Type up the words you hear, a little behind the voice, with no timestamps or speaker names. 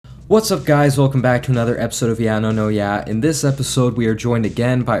What's up, guys? Welcome back to another episode of Yeah No No Yeah. In this episode, we are joined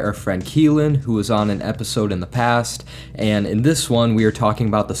again by our friend Keelan, who was on an episode in the past, and in this one, we are talking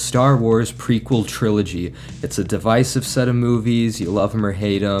about the Star Wars prequel trilogy. It's a divisive set of movies, you love them or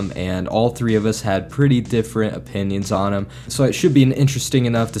hate them, and all three of us had pretty different opinions on them, so it should be an interesting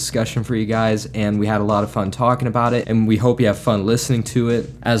enough discussion for you guys, and we had a lot of fun talking about it, and we hope you have fun listening to it.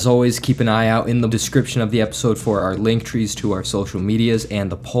 As always, keep an eye out in the description of the episode for our link trees to our social medias and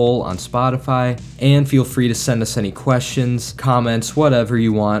the poll on Spotify, and feel free to send us any questions, comments, whatever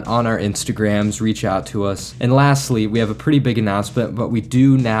you want on our Instagrams. Reach out to us. And lastly, we have a pretty big announcement, but we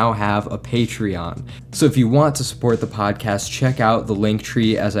do now have a Patreon. So if you want to support the podcast, check out the link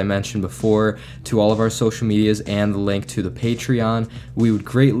tree, as I mentioned before, to all of our social medias and the link to the Patreon. We would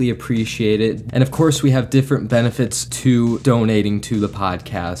greatly appreciate it. And of course, we have different benefits to donating to the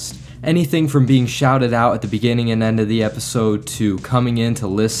podcast. Anything from being shouted out at the beginning and end of the episode to coming in to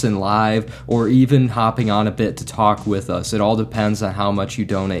listen live or even hopping on a bit to talk with us. It all depends on how much you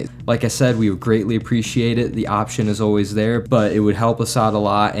donate. Like I said, we would greatly appreciate it. The option is always there, but it would help us out a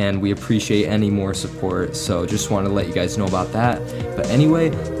lot and we appreciate any more support. So just want to let you guys know about that. But anyway,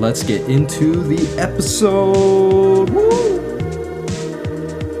 let's get into the episode. Woo!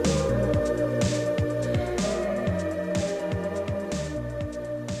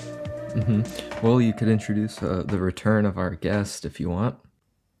 Well, you could introduce the return of our guest if you want.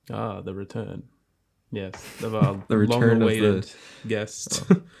 The return. Yes, of our the return long-awaited guest.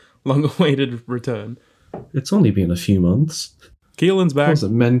 Long-awaited return. It's only been a few months. Keelan's back. What was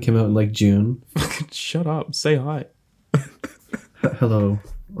it? Men came out in like June. Shut up. Say hi. Hello,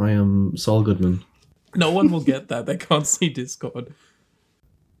 I am Saul Goodman. No one will get that. They can't see Discord.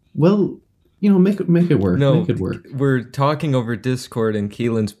 Well, you know, make it work. No, make it work. We're talking over Discord, and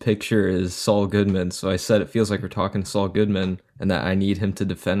Keelan's picture is Saul Goodman. So I said it feels like we're talking to Saul Goodman, and that I need him to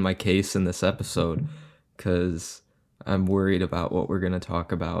defend my case in this episode, because I'm worried about what we're going to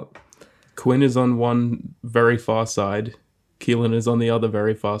talk about. Quinn is on one very far side. Keelan is on the other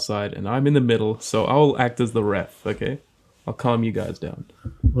very far side, and I'm in the middle. So I'll act as the ref. Okay, I'll calm you guys down.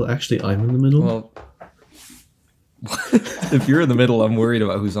 Well, actually, I'm in the middle. Well, if you're in the middle, I'm worried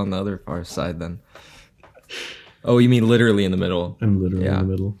about who's on the other far side then. Oh, you mean literally in the middle? I'm literally in the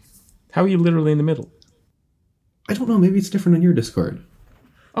middle. How are you literally in the middle? I don't know. Maybe it's different on your Discord.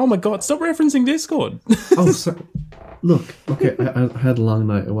 Oh my god, stop referencing Discord. Oh, sorry. Look, okay, I had a long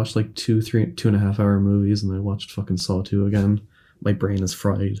night. I watched like 2.5 hour movies, and I watched fucking Saw 2 again. My brain is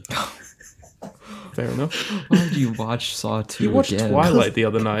fried. Fair enough. Why did you watch Saw 2 You watched again? Twilight the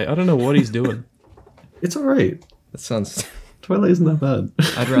other night. I don't know what he's doing. It's alright. That sounds... Twilight isn't that bad.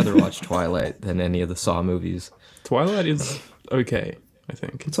 I'd rather watch Twilight than any of the Saw movies. Twilight is okay, I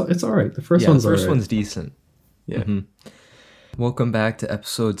think. It's alright. The first one's alright. The first one's decent. Yeah. Mm-hmm. Welcome back to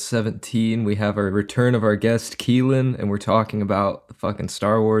episode 17. We have our return of our guest, Keelan, and we're talking about the fucking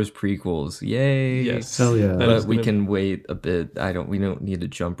Star Wars prequels. Yay! Yes. Hell yeah. But we can wait a bit. We don't need to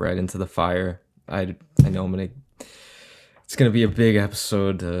jump right into the fire. I know it's gonna be a big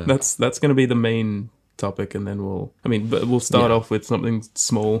episode. That's gonna be the main topic, and then we'll start off with something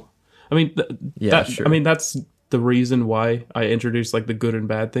small. I mean, sure. I mean, that's the reason why I introduced like the good and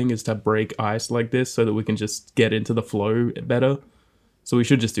bad thing, is to break ice like this so that we can just get into the flow better. So we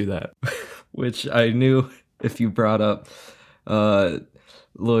should just do that. Which I knew if you brought up.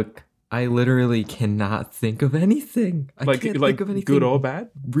 Look, I literally cannot think of anything. I can't think of anything. Good or bad?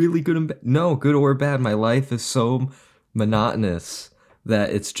 Really good and bad. No, good or bad. My life is so monotonous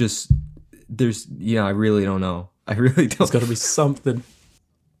that it's just... I really don't know. I really don't. There's got to be something.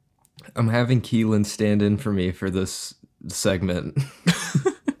 I'm having Keelan stand in for me for this segment.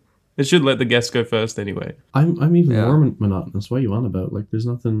 It should let the guest go first anyway. I'm even more monotonous. What are you on about? Like, there's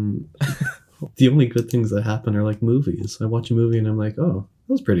nothing... The only good things that happen are like movies. I watch a movie and I'm like, oh,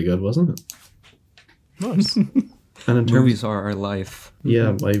 that was pretty good, wasn't it? Nice. And in terms, movies are our life.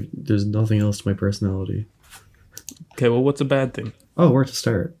 Yeah, there's nothing else to my personality. Okay, well, what's a bad thing? Oh, where to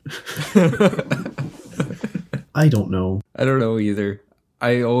start? I don't know. I don't know either.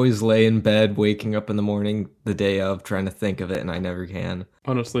 I always lay in bed, waking up in the morning the day of, trying to think of it, and I never can.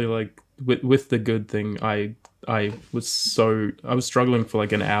 Honestly, like, with the good thing, I was struggling for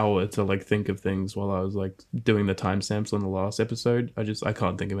like an hour to like think of things while I was like doing the timestamps on the last episode. I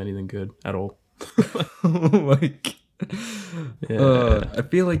can't think of anything good at all. Oh my God. Yeah. I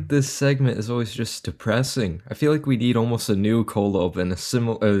feel like this segment is always just depressing. I feel like we need almost a new cold open,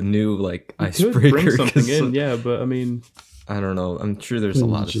 a new like icebreaker. Bring something in, yeah, but I mean, I don't know. I'm sure there's a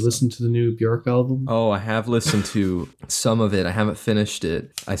lot of Did you listen to the new Björk album? Oh, I have listened to some of it. I haven't finished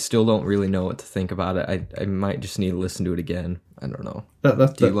it. I still don't really know what to think about it. I might just need to listen to it again. I don't know.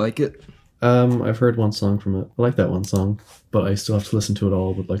 Do you like it? I've heard one song from it. I like that one song, but I still have to listen to it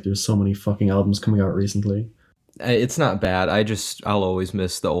all. But like, there's so many fucking albums coming out recently. It's not bad. I'll always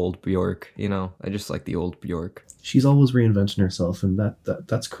miss the old Bjork. I just like the old Bjork. She's always reinventing herself, and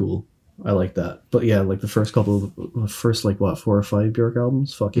that's cool. I like that. But yeah, like the first like what, 4 or 5 Bjork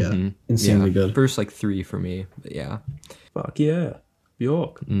albums? Fuck yeah, insanely good. First like 3 for me, but yeah. Fuck yeah,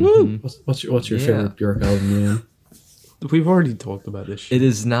 Bjork. Mm-hmm. Woo! What's your favorite Bjork album, Ian? We've already talked about this shit. It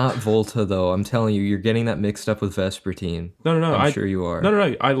is not Volta, though. I'm telling you, you're getting that mixed up with Vespertine. No. I'm sure you are.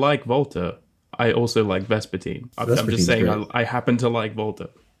 No. I like Volta. I also like Vespertine. I'm just saying I happen to like Volta.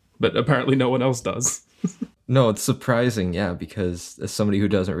 But apparently no one else does. No, it's surprising, yeah, because as somebody who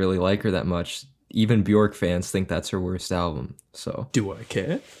doesn't really like her that much, even Bjork fans think that's her worst album, so... Do I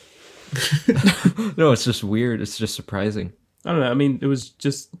care? No, it's just weird. It's just surprising. I don't know. I mean, it was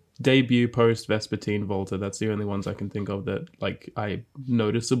just debut post Vespertine Volta. That's the only ones I can think of that like I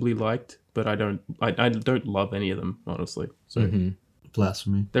noticeably liked, but I don't love any of them, honestly. So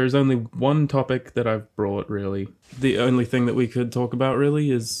Blasphemy. There's only one topic that I've brought, really. The only thing that we could talk about,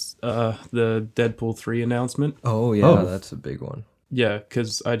 really, is the Deadpool 3 announcement. Oh, yeah, that's a big one. Yeah,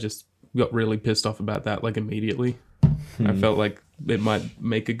 because I just got really pissed off about that, like, immediately. I felt like it might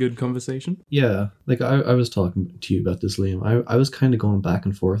make a good conversation. Yeah, like I was talking to you about this, Liam. I was kind of going back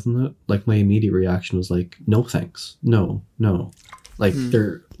and forth on it. Like, my immediate reaction was like, no thanks. No. Like,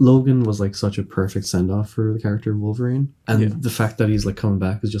 Logan was like such a perfect send-off for the character of Wolverine. And the fact that he's like coming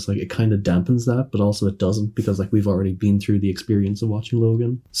back is just like, it kind of dampens that, but also it doesn't, because like we've already been through the experience of watching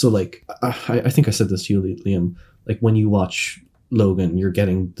Logan. So like, I think I said this to you, Liam, like when you watch Logan, you're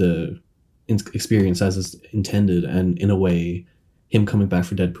getting the experience as it's intended, and in a way, him coming back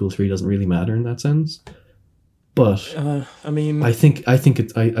for Deadpool 3 doesn't really matter in that sense. But I mean, I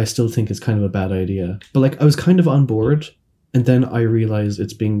still think it's kind of a bad idea. But like, I was kind of on board. And then I realized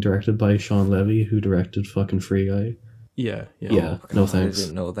it's being directed by Sean Levy, who directed fucking Free Guy. Yeah. No thanks. I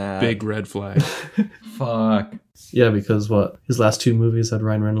didn't know that. Big red flag. Fuck. Yeah, because his last 2 movies had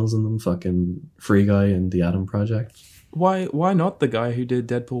Ryan Reynolds in them, fucking Free Guy and The Atom Project. Why not the guy who did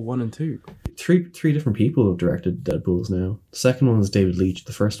Deadpool 1 and 2? Three different people have directed Deadpools now. The second one was David Leitch.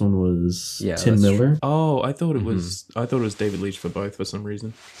 The first one was Tim Miller. Oh, I thought it was David Leitch for both for some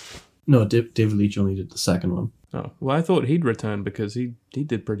reason. No, David Leitch only did the second one. Oh, well, I thought he'd return because he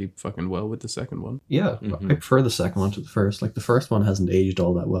did pretty fucking well with the second one. Yeah, I prefer the second one to the first. Like, the first one hasn't aged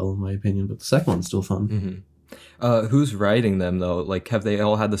all that well, in my opinion, but the second one's still fun. Who's writing them, though? Like, have they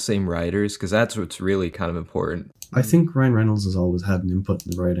all had the same writers? Because that's what's really kind of important. I think Ryan Reynolds has always had an input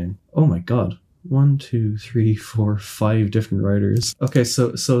in the writing. Oh my god. 1, 2, 3, 4, 5 different writers. Okay,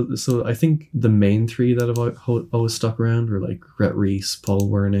 so I think the main 3 that have always stuck around were like Rhett Reese, Paul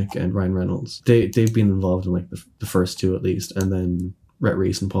Wernick, and Ryan Reynolds. They've been involved in like the first 2 at least, and then Rhett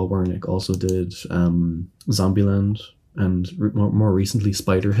Reese and Paul Wernick also did Zombieland and more recently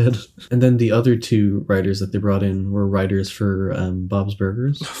Spiderhead. And then the other 2 writers that they brought in were writers for Bob's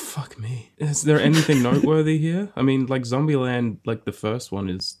Burgers. Oh, fuck me. Is there anything noteworthy here? I mean, like Zombieland, like the first one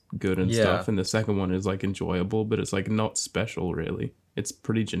is good and stuff, and the second one is like enjoyable, but it's like not special really. It's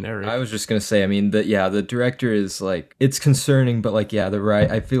pretty generic. I was just gonna say, I mean, the director is like, it's concerning, but like,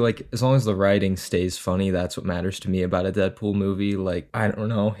 I feel like as long as the writing stays funny, that's what matters to me about a Deadpool movie. Like, I don't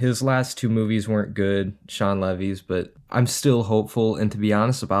know, his last 2 movies weren't good, Sean Levy's, but I'm still hopeful. And to be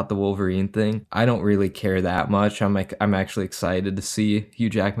honest about the Wolverine thing, I don't really care that much. I'm actually excited to see Hugh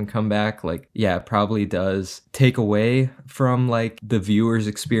Jackman come back. Like, yeah, it probably does take away from like the viewer's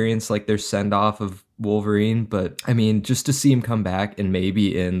experience, like their send off of Wolverine, but I mean, just to see him come back and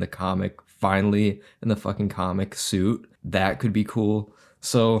maybe in the comic, finally in the fucking comic suit, that could be cool.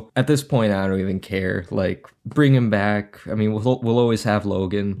 So at this point, I don't even care. Like, bring him back. I mean, we'll always have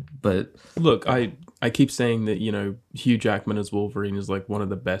Logan, but look, I keep saying that, you know, Hugh Jackman as Wolverine is like one of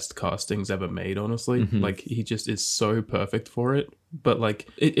the best castings ever made, honestly. Like, he just is so perfect for it. But like,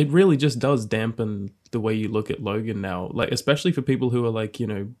 it really just does dampen the way you look at Logan now. Like, especially for people who are like, you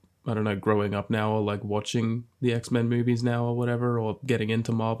know, I don't know, growing up now or like watching the X-Men movies now or whatever, or getting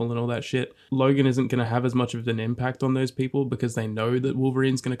into Marvel and all that shit. Logan isn't going to have as much of an impact on those people because they know that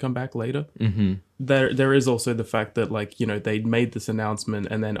Wolverine's going to come back later. There is also the fact that, like, you know, they made this announcement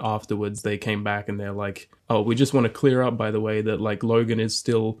and then afterwards they came back and they're like, oh, we just want to clear up, by the way, that like Logan is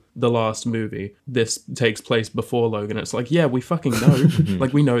still the last movie. This takes place before Logan. It's like, yeah, we fucking know.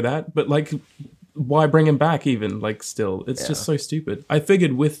 Like, we know that. But like, why bring him back even? Like, still, it's just so stupid. I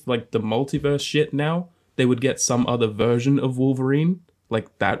figured with like the multiverse shit now, they would get some other version of Wolverine.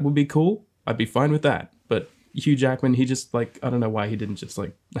 Like, that would be cool. I'd be fine with that. But Hugh Jackman, he just like, I don't know why he didn't just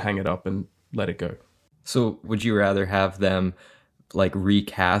like hang it up and let it go. So would you rather have them like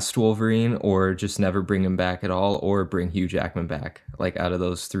recast Wolverine or just never bring him back at all, or bring Hugh Jackman back. Like out of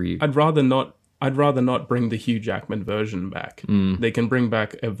those three, I'd rather not bring the Hugh Jackman version back. They can bring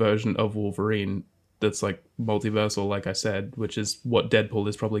back a version of Wolverine that's like multiversal, like I said, which is what Deadpool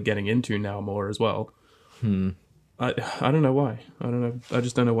is probably getting into now more as well. I don't know why. I don't know. I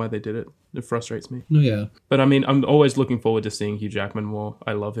just don't know why they did it. It frustrates me. No, yeah. But I mean, I'm always looking forward to seeing Hugh Jackman more.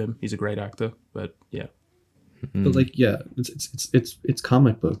 I love him. He's a great actor. But yeah. But like, yeah, it's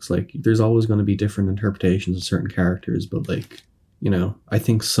comic books. Like, there's always going to be different interpretations of certain characters. But like, you know, I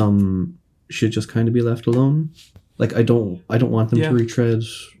think some should just kind of be left alone. Like, I don't want them to retread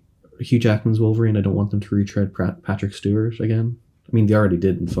Hugh Jackman's Wolverine. I don't want them to retread Patrick Stewart again. I mean, they already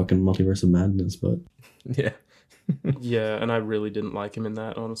did in fucking Multiverse of Madness, but yeah. Yeah, and I really didn't like him in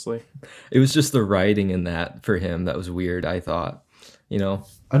that, honestly. It was just the writing in that for him that was weird, I thought. You know?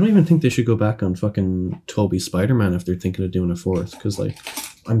 I don't even think they should go back on fucking Tobey Spider-Man if they're thinking of doing a fourth, because like,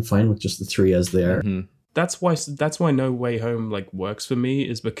 I'm fine with just the three as they are. Mm-hmm. That's why No Way Home like works for me,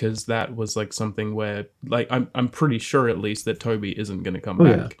 is because that was like something where like I'm pretty sure at least that Tobey isn't going to come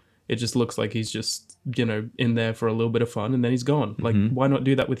back. Yeah. It just looks like he's just, you know, in there for a little bit of fun and then he's gone. Like, why not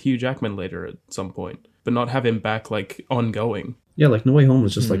do that with Hugh Jackman later at some point, but not have him back like ongoing? Yeah, like No Way Home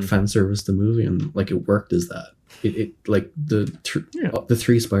was just like fan service the movie, and like it worked as that. It like the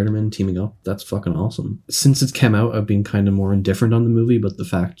three Spider-Men teaming up, that's fucking awesome. Since it's come out, I've been kind of more indifferent on the movie, but the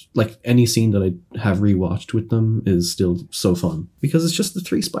fact, like, any scene that I have rewatched with them is still so fun because it's just the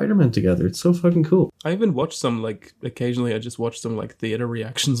three Spider-Men together. It's so fucking cool. I even watched some, like, occasionally I just watch some like theater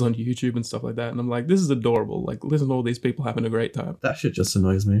reactions on YouTube and stuff like that, and I'm like, this is adorable. Like, listen to all these people having a great time. That shit just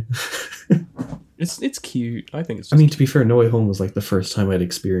annoys me. It's cute. I think it's just I mean, to be fair, No Way Home was like the first time I'd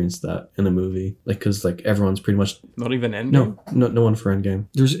experienced that in a movie. Like, because like everyone's pretty much not even Endgame. No one for Endgame.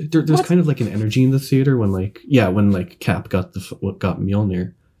 There's kind of like an energy in the theater when like Cap got got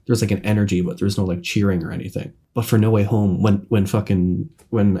Mjolnir. There's like an energy, but there's no like cheering or anything. But for No Way Home,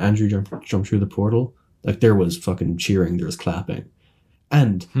 when Andrew jumped through the portal, like there was fucking cheering, there was clapping.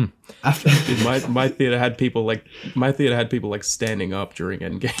 And after my theater had people like standing up during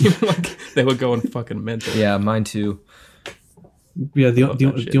Endgame. Like they were going fucking mental. Yeah, mine too. Yeah,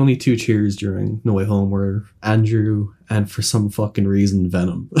 the only two cheers during No Way Home were Andrew and for some fucking reason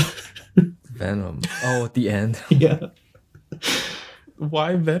Venom. Venom. Oh, at the end. Yeah.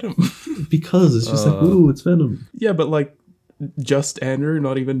 Why Venom? Because it's just like, ooh, it's Venom. Yeah, but like just Andrew,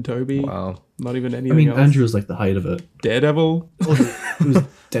 not even Tobey. Wow. Not even anything else. Andrew was like the height of it. Daredevil. It was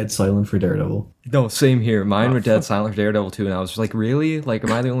dead silent for Daredevil. No, same here. Mine were dead silent for Daredevil too, and I was just like, really? Like,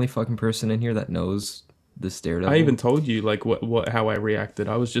 am I the only fucking person in here that knows this Daredevil? I even told you like how I reacted.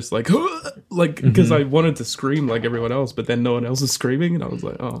 I was just like, like, because I wanted to scream like everyone else, but then no one else was screaming, and I was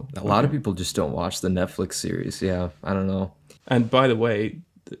like, oh. A lot of people just don't watch the Netflix series. Yeah, I don't know. And by the way,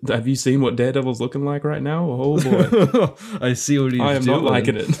 have you seen what Daredevil's looking like right now? Oh boy, I see what he's doing. I am not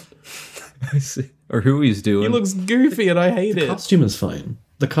liking it. I see. Or who he's doing. He looks goofy and I hate it. The costume is fine.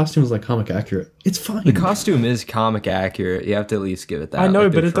 The costume is like comic accurate. It's fine. The costume is comic accurate. You have to at least give it that. I know,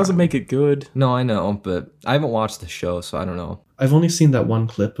 like, but it doesn't make it good. No, I know, but I haven't watched the show, so I don't know. I've only seen that one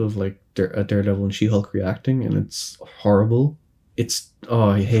clip of like Daredevil and She-Hulk reacting, and it's horrible.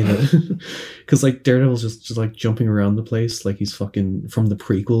 I hate it. Because like Daredevil's just like jumping around the place like he's fucking from the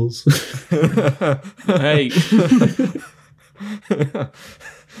prequels. Hey.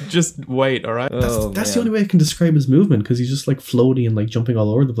 Just wait, all right? That's the only way I can describe his movement, because he's just like floaty and like jumping all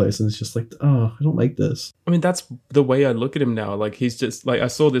over the place, and it's just like, I don't like this. I mean, that's the way I look at him now. Like, he's just like, I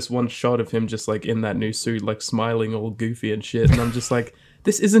saw this one shot of him just like in that new suit, like smiling all goofy and shit, and I'm just like,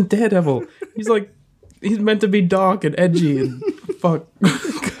 this isn't Daredevil. He's meant to be dark and edgy and fuck.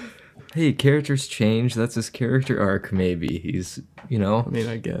 Hey, characters change. That's his character arc, maybe. He's, you know? I mean,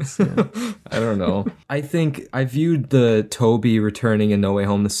 I guess. Yeah. I don't know. I think I viewed the Tobey returning in No Way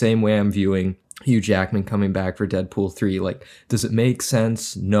Home the same way I'm viewing Hugh Jackman coming back for Deadpool 3. Like, does it make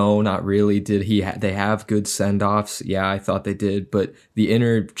sense? No, not really. Did they have good send-offs? Yeah, I thought they did. But the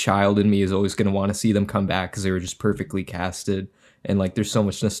inner child in me is always going to want to see them come back because they were just perfectly casted. And like, there's so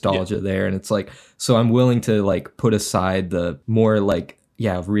much nostalgia there. And it's like, so I'm willing to like put aside the more like,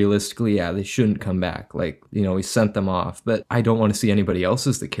 yeah, realistically, yeah, they shouldn't come back. Like, you know, he sent them off, but I don't want to see anybody else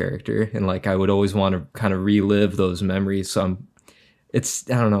as the character. And like, I would always want to kind of relive those memories. So I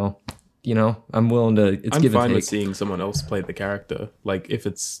don't know, you know, I'm willing to, I'm fine with seeing someone else play the character. Like if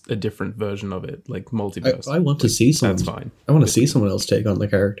it's a different version of it, like multiverse. I want to see someone. That's fine. I want to see someone else take on the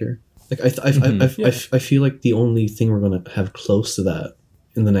character. Like I feel like the only thing we're going to have close to that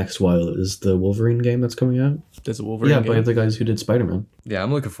in the next while is the Wolverine game that's coming out. There's a Wolverine game? By the guys who did Spider-Man. Yeah,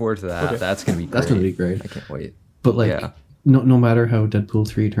 I'm looking forward to that. Okay. That's gonna be great. That's gonna be great. I can't wait. But like, no matter how Deadpool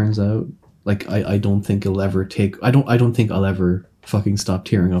 3 turns out, like I don't think it'll ever take. I don't think I'll ever fucking stop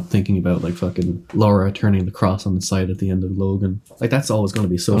tearing up thinking about like fucking Laura turning the cross on the side at the end of Logan. Like that's always going to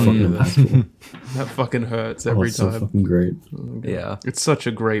be so fucking impactful. That fucking hurts every time. So fucking great. Yeah, it's such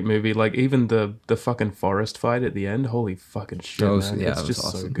a great movie. Like even the fucking forest fight at the end. Holy fucking shit, man! Yeah, it's just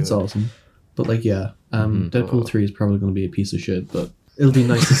awesome. so good. It's awesome. But like, yeah, Deadpool 3 is probably going to be a piece of shit, but it'll be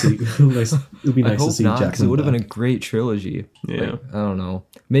nice to see. It'll be nice to see Jack. Jackman. It would have been a back. great trilogy. Yeah. Like, I don't know.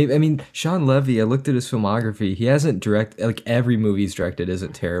 Maybe, I mean, Sean Levy, I looked at his filmography. He hasn't directed, like, every movie he's directed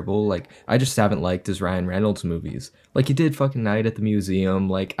isn't terrible. Like, I just haven't liked his Ryan Reynolds movies. Like, he did fucking Night at the Museum.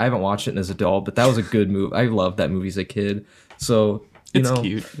 Like, I haven't watched it as an adult, but that was a good movie. I loved that movie as a kid. So, you know,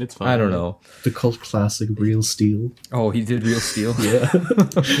 cute. It's fun. I don't know. The cult classic Real Steel. Oh, he did Real Steel? Yeah.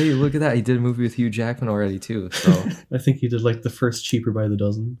 Hey, look at that. He did a movie with Hugh Jackman already, too. So I think he did like the first Cheaper by the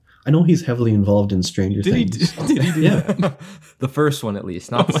Dozen. I know he's heavily involved in Stranger Things. Did he do that? the first one, at least,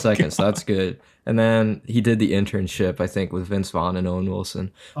 not the second, so that's good. And then he did The Internship, I think, with Vince Vaughn and Owen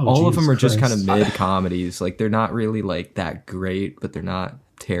Wilson. Oh, All of them are Jesus just kind of Christ. mid-comedies. Like, they're not really, like, that great, but they're not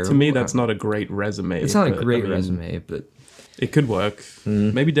terrible. To me, that's not a great resume. It's not a but, great I mean, resume, but It could work.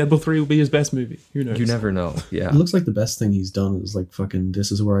 Maybe Deadpool 3 will be his best movie. Who knows? you never know. Yeah. It looks like the best thing he's done is like fucking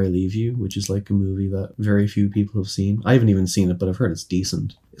This Is Where I Leave You, which is like a movie that very few people have seen. I haven't even seen it, but I've heard it's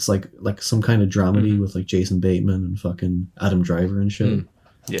decent. It's like some kind of dramedy with like Jason Bateman and fucking Adam Driver and shit.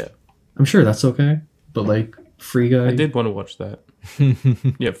 Yeah. I'm sure that's okay, but like Free Guy. I did want to watch that.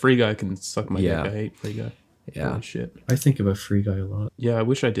 Yeah, Free Guy can suck my Yeah. dick. I hate Free Guy. Yeah. Holy shit. I think about Free Guy a lot. Yeah, I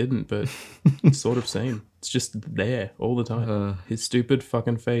wish I didn't, but it's sort of same. It's just there all the time. His stupid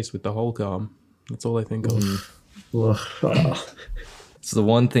fucking face with the Hulk arm. That's all I think of. Ugh. It's the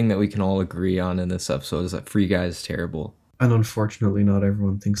one thing that we can all agree on in this episode is that Free Guy is terrible. And unfortunately, not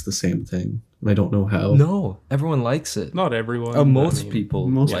everyone thinks the same thing. And I don't know how. No, everyone likes it. Not everyone. Most I mean, people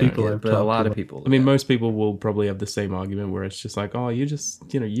most like people it, I've but a talked lot to- of people. I mean, most people will probably have the same argument where it's just like, oh, you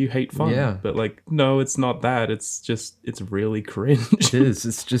just, you hate fun. Yeah. But like, no, it's not that. It's just, it's really cringe. It is.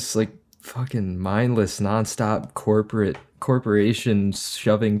 It's just like fucking mindless, nonstop corporations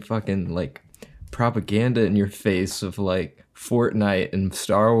shoving fucking like propaganda in your face of like Fortnite and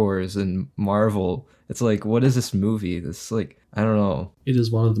Star Wars and Marvel. It's like, what is this movie? This like, I don't know. It is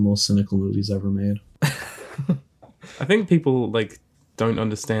one of the most cynical movies ever made. I think people like don't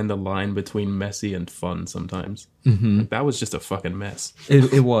understand the line between messy and fun sometimes. Like, that was just a fucking mess.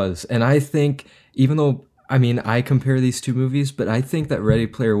 It was. And I think, even though, I mean, I compare these two movies, but I think that Ready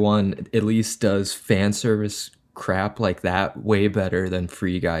Player One at least does fan service crap like that way better than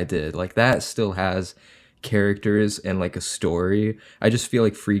Free Guy did. Like, that still has characters and like a story. I just feel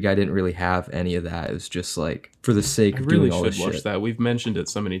like Free Guy didn't really have any of that. It was just like for the sake I of really doing all should this watch shit. that. We've mentioned it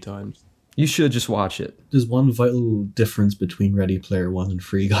so many times. You should just watch it. There's one vital difference between Ready Player One and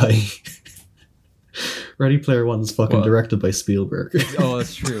Free Guy. Ready Player One's fucking What? directed by Spielberg. Oh,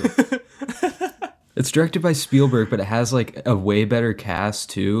 that's true. It's directed by Spielberg, but it has like a way better cast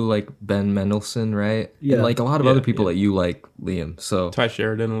too, like Ben Mendelsohn, right? Yeah. And like a lot of Yeah, other people yeah. that you like, Liam. So Ty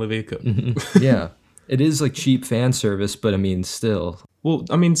Sheridan, Olivia Cook. yeah, it is like cheap fan service, but I mean, still. Well,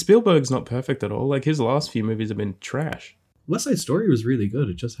 I mean, Spielberg's not perfect at all. Like, his last few movies have been trash. West Side Story was really good.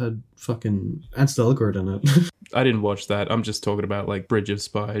 It just had fucking Ansel Elgort in it. I didn't watch that. I'm just talking about, like, Bridge of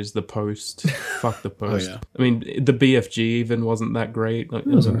Spies, The Post. Fuck The Post. yeah. I mean, the BFG even wasn't that great. Like, It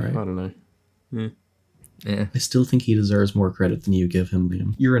was I alright. don't know. Yeah. I still think he deserves more credit than you give him,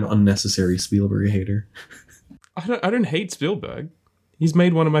 Liam. You're an unnecessary Spielberg hater. I don't hate Spielberg. He's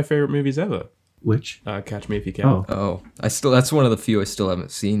made one of my favorite movies ever. Which? Catch Me If You Can. Oh. Oh, that's one of the few I still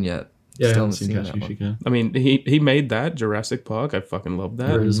haven't seen yet. Yeah, I Still haven't seen Catch that Me If one. You Can. I mean, he made that, Jurassic Park. I fucking love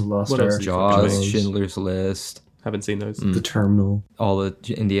that. Raiders of the Lost What Ark. else did he Jaws, fucking make? Jaws. Schindler's List, Haven't seen those. The Terminal. all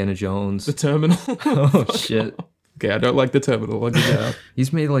the Indiana Jones. The Terminal. Oh shit. Okay, I don't like The Terminal. I'll give you that.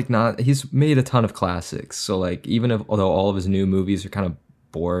 He's made a ton of classics. So like although all of his new movies are kind of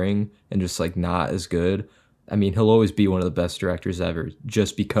boring and just like not as good, I mean, he'll always be one of the best directors ever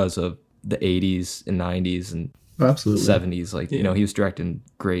just because of the 80s and 90s and Oh, absolutely. 70s. Like, you know, he was directing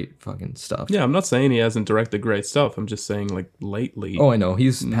great fucking stuff. Yeah, I'm not saying he hasn't directed great stuff. I'm just saying, like, lately. Oh, I know.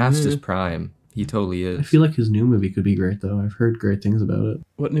 He's past his prime. He totally is. I feel like his new movie could be great, though. I've heard great things about it.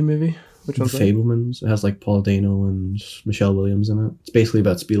 What new movie? Which The one's that? Fablemans. It has like Paul Dano and Michelle Williams in it. It's basically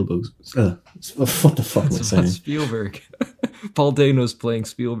about Spielberg's. What the fuck am I It's about saying? Spielberg. Paul Dano's playing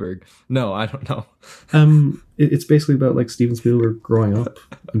Spielberg. No, I don't know. It's basically about like Steven Spielberg growing up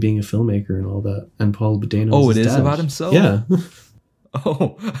and being a filmmaker and all that. And Paul Dano. Oh, his it is dad. about himself? Yeah.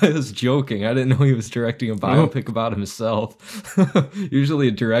 Oh, I was joking. I didn't know he was directing a biopic about himself. Usually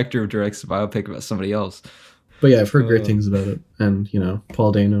a director directs a biopic about somebody else. But yeah, I've heard great things about it. And,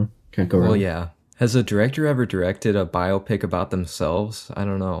 Paul Dano, can't go wrong. Well, yeah. Has a director ever directed a biopic about themselves? I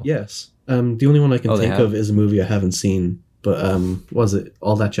don't know. Yes. The only one I can think of is a movie I haven't seen. But, was it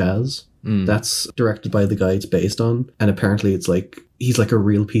All That Jazz? That's directed by the guy it's based on. And apparently it's like, he's like a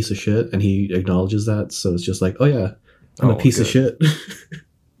real piece of shit. And he acknowledges that. So it's just like, oh yeah, I'm a piece of shit.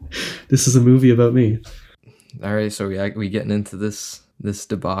 This is a movie about me. All right, so we getting into this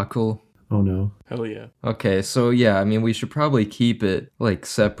debacle? Oh no. Hell yeah. Okay, so yeah, I mean, we should probably keep it like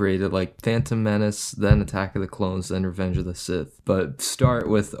separated, like Phantom Menace, then Attack of the Clones, then Revenge of the Sith. But start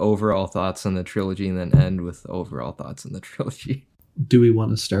with overall thoughts on the trilogy and then end with overall thoughts on the trilogy. Do we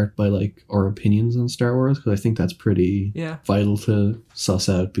want to start by like our opinions on Star Wars? Because I think that's pretty vital to suss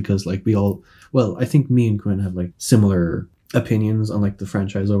out, because like I think me and Quinn have like similar opinions on like the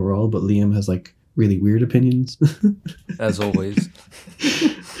franchise overall, but Liam has like really weird opinions. As always.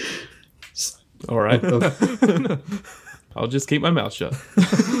 All right. I'll just keep my mouth shut.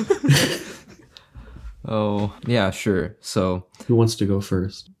 Oh, yeah, sure. So, who wants to go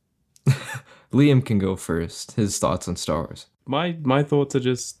first? Liam can go first. His thoughts on Star Wars. My thoughts are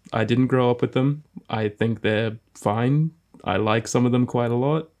just, I didn't grow up with them. I think they're fine. I like some of them quite a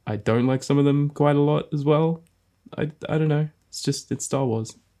lot. I don't like some of them quite a lot as well. I don't know. It's Star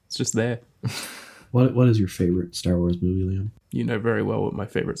Wars. It's just there. What is your favorite Star Wars movie, Liam? You know very well what my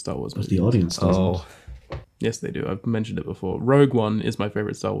favorite Star Wars movie is. The audience doesn't. Yes, they do. I've mentioned it before. Rogue One is my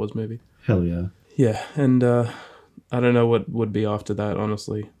favorite Star Wars movie. Hell yeah. Yeah, and I don't know what would be after that,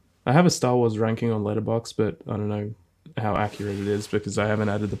 honestly. I have a Star Wars ranking on Letterboxd, but I don't know how accurate it is because I haven't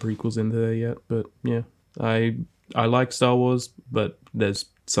added the prequels into there yet. But yeah, I like Star Wars, but there's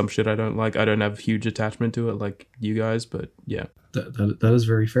some shit I don't like. I don't have huge attachment to it like you guys, but yeah. That is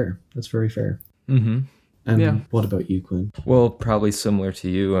very fair. That's very fair. Mm-hmm. And what about you, Quinn? Well, probably similar to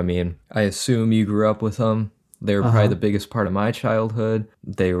you. I mean, I assume you grew up with them. They were probably the biggest part of my childhood.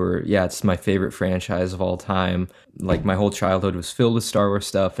 They were, it's my favorite franchise of all time. Like, my whole childhood was filled with Star Wars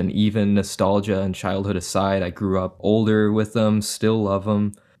stuff, and even nostalgia and childhood aside, I grew up older with them, still love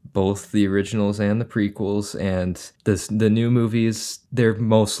them. Both the originals and the prequels, and the new movies, they're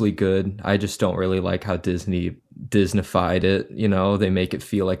mostly good. I just don't really like how Disneyfied it, they make it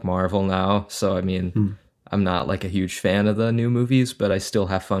feel like Marvel now. So, I mean, I'm not like a huge fan of the new movies, but I still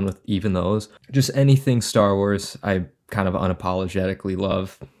have fun with even those. Just anything Star Wars, I kind of unapologetically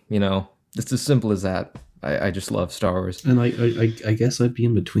love, It's as simple as that. I just love Star Wars. And I guess I'd be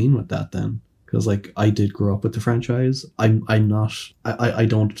in between with that then. Because like I did grow up with the franchise. I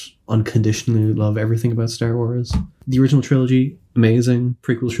don't unconditionally love everything about Star Wars. The original trilogy, amazing.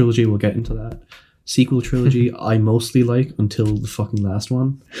 Prequel trilogy, we'll get into that. Sequel trilogy, I mostly like until the fucking last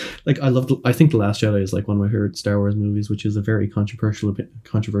one. Like I think The Last Jedi is like one of my favorite Star Wars movies, which is a very controversial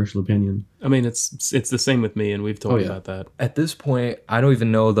opinion. I mean, it's the same with me, and we've talked about that. At this point, I don't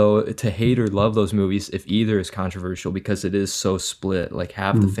even know though to hate or love those movies if either is controversial, because it is so split. Like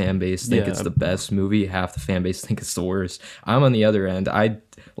half the fan base think it's the best movie, half the fan base think it's the worst. I'm on the other end.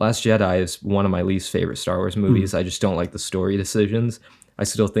 Last Jedi is one of my least favorite Star Wars movies. I just don't like the story decisions. I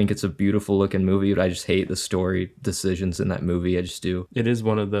still think it's a beautiful looking movie, but I just hate the story decisions in that movie. I just do. It is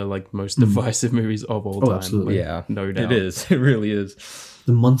one of the like most divisive movies of all time. Absolutely. Yeah, no doubt. It is. It really is.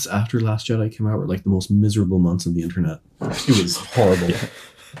 The months after Last Jedi came out were like the most miserable months on the internet. It was horrible.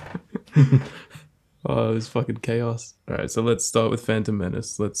 Oh, it was fucking chaos. All right, so let's start with Phantom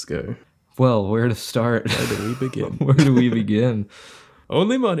Menace. Let's go. Well, where to start? Where do we begin? Where do we begin?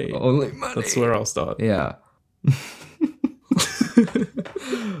 Only money. Only money. That's where I'll start. Yeah.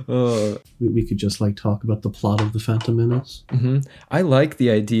 We could just like talk about the plot of the Phantom Menace. I like the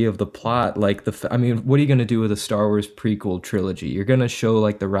idea of the plot. Like I mean, what are you gonna do with a Star Wars prequel trilogy? You're gonna show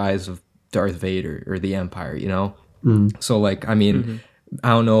like the rise of Darth Vader or the Empire, So like, I mean, I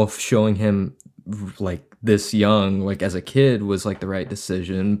don't know if showing him like this young, like as a kid, was like the right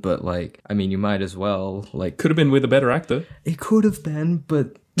decision, but like, I mean, you might as well like. Could have been with a better actor. It could have been,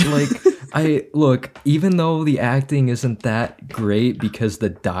 but like, even though the acting isn't that great because the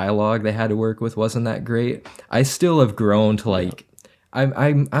dialogue they had to work with wasn't that great, I still have grown to like,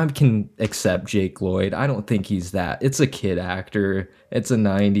 I can accept Jake Lloyd. I don't think he's that. It's a kid actor. It's a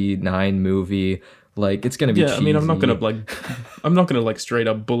 99 movie. Like, it's gonna be cheesy. I mean, I'm not gonna like straight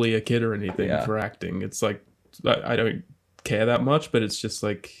up bully a kid or anything for acting. It's like, I don't care that much, but it's just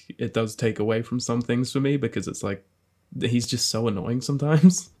like, it does take away from some things for me because it's like, he's just so annoying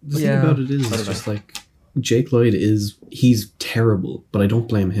sometimes. The thing about it is, it's just like, Jake Lloyd he's terrible, but I don't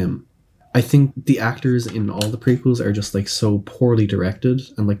blame him. I think the actors in all the prequels are just like so poorly directed,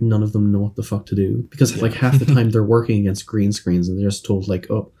 and like none of them know what the fuck to do, because like half the time they're working against green screens and they're just told like,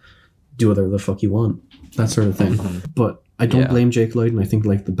 oh, do whatever the fuck you want. that sort of thing. But I don't blame Jake Lloyd, and I think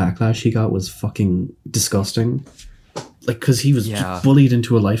like the backlash he got was fucking disgusting. Like, because he was bullied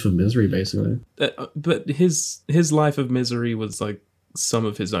into a life of misery, basically. But his life of misery was like some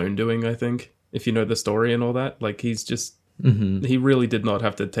of his own doing, I think. If you know the story and all that, like he's just he really did not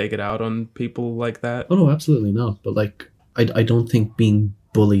have to take it out on people like that. Oh no, absolutely not. But like, I don't think being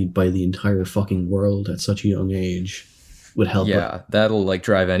bullied by the entire fucking world at such a young age would help. Yeah, that'll like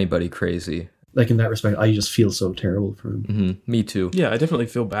drive anybody crazy. Like in that respect, I just feel so terrible for him. Me too. Yeah, I definitely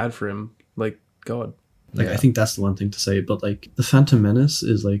feel bad for him. Like, God. Like, I think that's the one thing to say, but like the Phantom Menace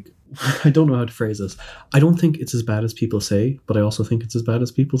is like, I don't know how to phrase this. I don't think it's as bad as people say, but I also think it's as bad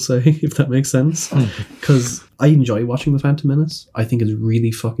as people say, if that makes sense. Because I enjoy watching the Phantom Menace. I think it's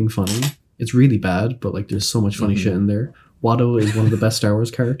really fucking funny. It's really bad, but like there's so much funny shit in there. Watto is one of the best Star Wars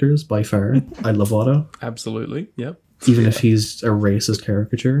characters by far. I love Watto. Absolutely. Yep. Even if he's a racist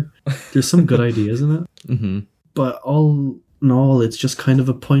caricature. There's some good ideas in it. But all in all, it's just kind of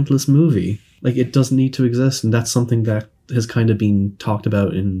a pointless movie. Like, it doesn't need to exist, and that's something that has kind of been talked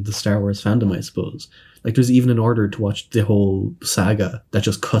about in the Star Wars fandom, I suppose. Like, there's even an order to watch the whole saga that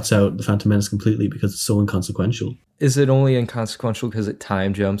just cuts out the Phantom Menace completely because it's so inconsequential. Is it only inconsequential because it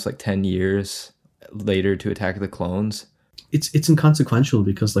time jumps like 10 years later to Attack of the Clones? It's inconsequential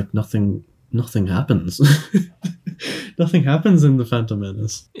because, like, nothing happens. Nothing happens in the Phantom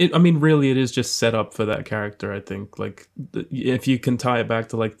Menace. Really, it is just set up for that character, I think. Like, if you can tie it back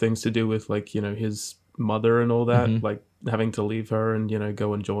to, like, things to do with, like, you know, his mother and all that, like, having to leave her and, you know,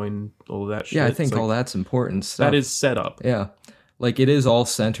 go and join all of that shit. Yeah, I think like, all that's important stuff. That is set up. Yeah. Like, it is all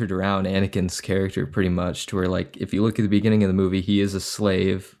centered around Anakin's character, pretty much, to where, like, if you look at the beginning of the movie, he is a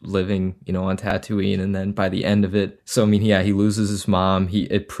slave living, you know, on Tatooine, and then by the end of it, so, I mean, yeah, he loses his mom.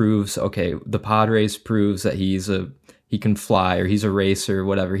 It proves, okay, the pod race proves that he can fly, or he's a racer, or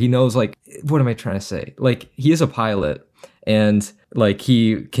whatever. He knows, like, what am I trying to say? Like, he is a pilot, and, like,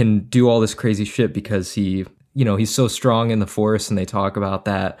 he can do all this crazy shit because he, you know, he's so strong in the Force, and they talk about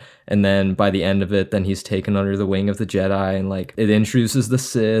that. And then by the end of it, then he's taken under the wing of the Jedi, and like it introduces the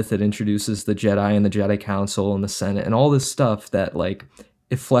Sith, it introduces the Jedi and the Jedi Council and the Senate and all this stuff that like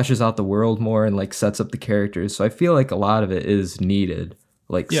it fleshes out the world more and like sets up the characters. So I feel like a lot of it is needed,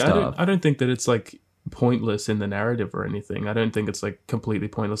 like stuff. I don't think that it's like pointless in the narrative or anything. I don't think it's like completely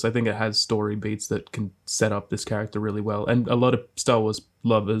pointless. I think it has story beats that can set up this character really well. And a lot of Star Wars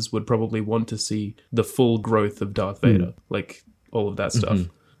lovers would probably want to see the full growth of Darth Vader, like all of that stuff.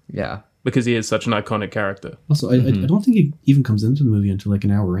 Yeah. Because he is such an iconic character. Also, I don't think he even comes into the movie until like an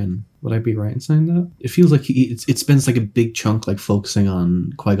hour in. Would I be right in saying that? It feels like it spends like a big chunk like focusing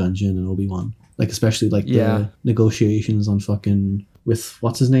on Qui-Gon Jinn and Obi-Wan. Like especially like the negotiations on fucking with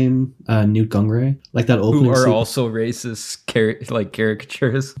what's his name, Newt Gunray, like that opening. Who are also racist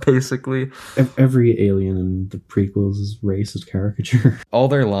caricatures, basically. Every alien in the prequels is racist caricature. All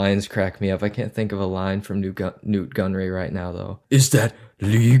their lines crack me up. I can't think of a line from Newt Gunray right now, though. Is that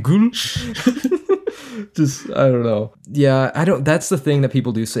legal? Just, I don't know. Yeah, that's the thing that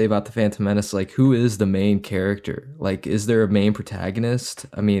people do say about the Phantom Menace. Like, who is the main character? Like, is there a main protagonist?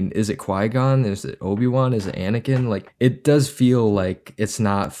 I mean, is it Qui-Gon? Is it Obi-Wan? Is it Anakin? Like, it does feel like it's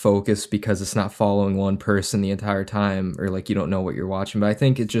not focused because it's not following one person the entire time, or like you don't know what you're watching. But I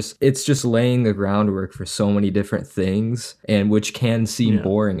think it's just laying the groundwork for so many different things, and which can seem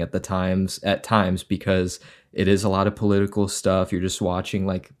boring at times because it is a lot of political stuff. You're just watching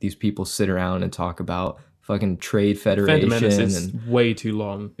like these people sit around and talk about fucking Trade Federation. Phantom Menace is way too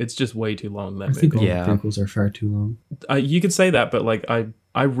long. It's just way too long, that movie. I think all the prequels are far too long. You could say that, but like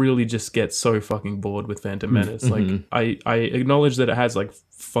I really just get so fucking bored with Phantom Menace. Like I acknowledge that it has like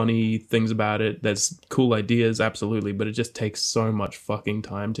funny things about it. There's cool ideas, absolutely, but it just takes so much fucking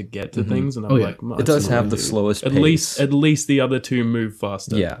time to get to things. And I'm like, it does have the slowest pace. At least the other two move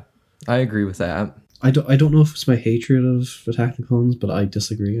faster. Yeah, I agree with that. I don't know if it's my hatred of Attack of the Clones, but I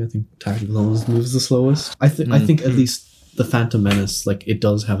disagree. I think Attack of the Clones moves the slowest. I think at least the Phantom Menace, like, it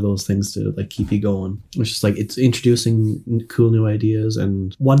does have those things to like keep you going. It's just like it's introducing cool new ideas.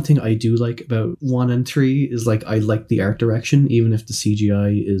 And one thing I do like about 1 and 3 is like I like the art direction, even if the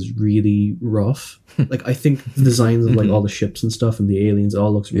CGI is really rough. Like, I think the designs of like all the ships and stuff and the aliens, it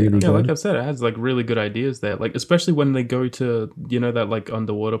all looks really good. Yeah, like I've said, it has like really good ideas there. Like, especially when they go to, you know, that like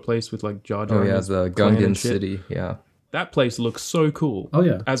underwater place with like Jar Jar. Oh yeah, the Gungan city. Yeah, that place looks so cool. Oh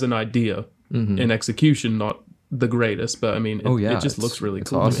yeah, as an idea. In execution, not the greatest, but I mean, it just looks really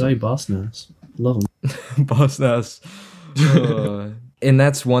cool. Awesome. Boss Nass, love him. Boss Nass. And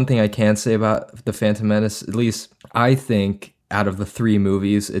that's one thing I can say about the Phantom Menace. At least I think out of the 3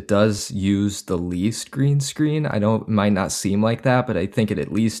 movies, it does use the least green screen. I know it might not seem like that, but I think it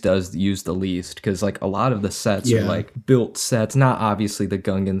at least does use the least, because like a lot of the sets are like built sets, not obviously the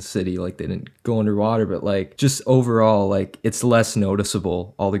Gungan city, like they didn't go underwater, but like just overall, like it's less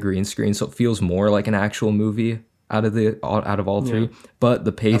noticeable, all the green screen, so it feels more like an actual movie out of all 3. But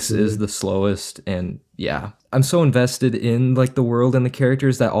the pace is the slowest, and yeah, I'm so invested in like the world and the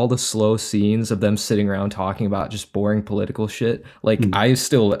characters that all the slow scenes of them sitting around talking about just boring political shit, like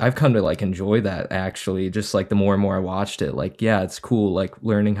I've come to like enjoy that, actually, just like the more and more I watched it. Like, yeah, it's cool, like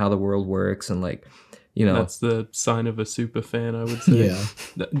learning how the world works, and like, you know, that's the sign of a super fan, I would say.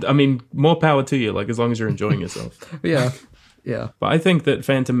 I mean, more power to you, like as long as you're enjoying yourself. Yeah. But I think that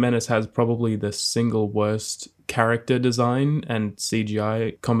Phantom Menace has probably the single worst character design and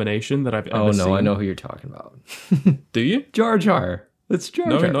CGI combination that I've ever seen. Oh no, I know who you're talking about. Do you? Jar Jar. It's Jar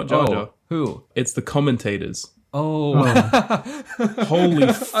Jar. No, not Jar Jar. Who? It's the commentators. Oh. Holy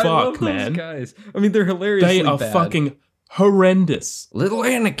fuck, I love those man. Guys. I mean, they're hilariously They are bad. Fucking horrendous. Little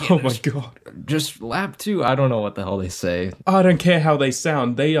Anakin. Oh my god. Just lap 2. I don't know what the hell they say. I don't care how they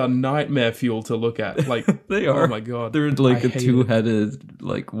sound. They are nightmare fuel to look at. Like, they are. Oh my god. They're like a 2-headed,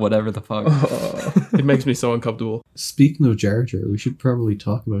 like whatever the fuck. It makes me so uncomfortable. Speaking of Jar Jar, we should probably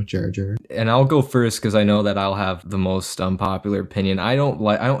talk about Jar Jar. And I'll go first because I know that I'll have the most unpopular opinion. I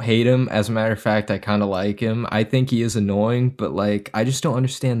don't hate him. As a matter of fact, I kind of like him. I think he is annoying, but like I just don't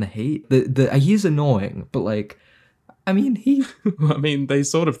understand the hate. He's annoying, but like, I mean, they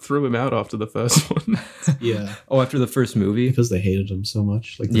sort of threw him out after the first one. Yeah. Oh, after the first movie? Because they hated him so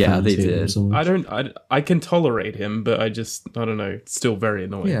much. Like, yeah, they did. Him so much. I can tolerate him, but I don't know. It's still very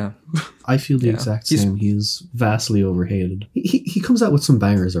annoying. Yeah. I feel the exact same. He's vastly overhated. He comes out with some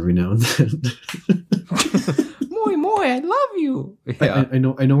bangers every now and then. Moi, I love you. Yeah. I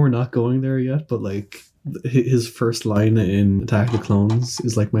know we're not going there yet, but like, his first line in Attack of the Clones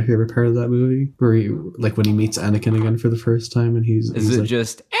is like my favorite part of that movie, where he, like, when he meets Anakin again for the first time, and he's it like,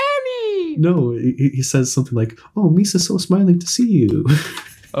 just Annie? No, he says something like, "Oh, Misa's so smiling to see you."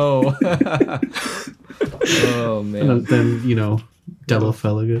 Oh. Oh man. And then Dellow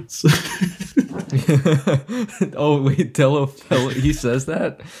Felegates. Oh wait, he says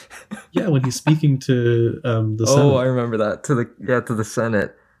that? Yeah, when he's speaking to the Senate. Oh, I remember that, to the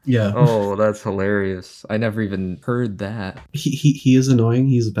Senate. Yeah. Oh, that's hilarious. I never even heard that. He is annoying.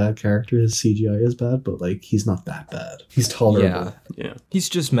 He's a bad character. His CGI is bad, but like he's not that bad. He's tolerable. Yeah. He's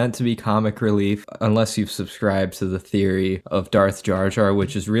just meant to be comic relief, unless you've subscribed to the theory of Darth Jar Jar,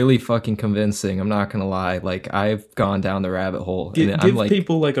 which is really fucking convincing. I'm not gonna lie. Like, I've gone down the rabbit hole. Give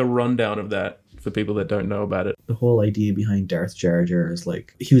people like a rundown of that for people that don't know about it. The whole idea behind Darth Jar Jar is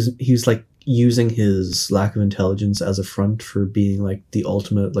like he was like using his lack of intelligence as a front for being like the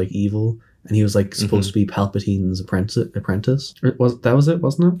ultimate like evil, and he was like supposed to be Palpatine's apprentice. Or was it,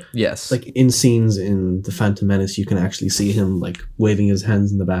 wasn't it? Yes. Like in scenes in The Phantom Menace, you can actually see him like waving his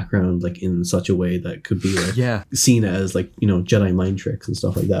hands in the background, like in such a way that could be like seen as like Jedi mind tricks and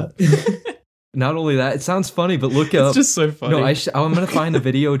stuff like that. Not only that, it sounds funny, but look up. It's just so funny. No, I'm gonna find the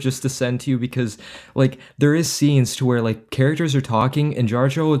video just to send to you, because like there is scenes to where like characters are talking and Jar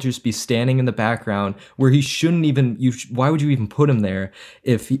Jar will just be standing in the background where he shouldn't even. Why would you even put him there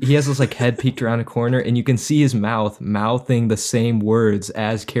if he has this like head peeked around a corner and you can see his mouth mouthing the same words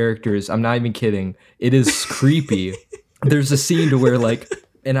as characters? I'm not even kidding. It is creepy. There's a scene to where like.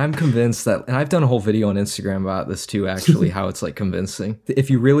 And I'm convinced that, and I've done a whole video on Instagram about this too, actually, how it's like convincing. If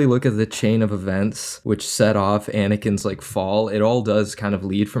you really look at the chain of events which set off Anakin's like fall, it all does kind of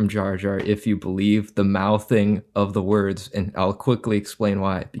lead from Jar Jar if you believe the mouthing of the words. And I'll quickly explain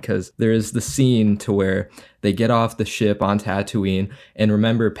why. Because there is the scene to where they get off the ship on Tatooine, and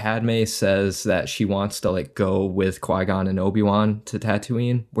remember, Padme says that she wants to like go with Qui-Gon and Obi-Wan to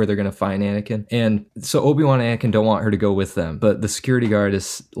Tatooine, where they're gonna find Anakin. And so Obi-Wan and Anakin don't want her to go with them, but the security guard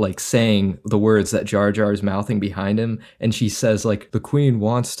is like saying the words that Jar Jar is mouthing behind him, and she says like, the Queen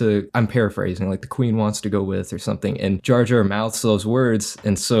wants to, I'm paraphrasing, like the Queen wants to go with or something, and Jar Jar mouths those words.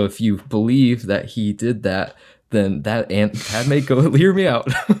 And so if you believe that he did that, then Padme hear me out.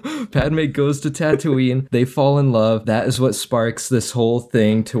 Padme goes to Tatooine. They fall in love. That is what sparks this whole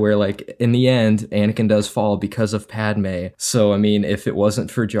thing to where, like, in the end, Anakin does fall because of Padme. So, I mean, if it wasn't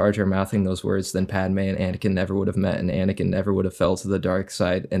for Jar Jar mouthing those words, then Padme and Anakin never would have met, and Anakin never would have fell to the dark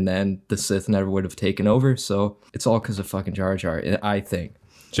side, and then the Sith never would have taken over. So, it's all because of fucking Jar Jar, I think.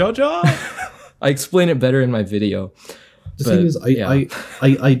 Jar Jar! I explain it better in my video. The thing is,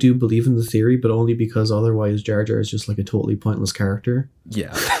 I do believe in the theory, but only because otherwise Jar Jar is just like a totally pointless character.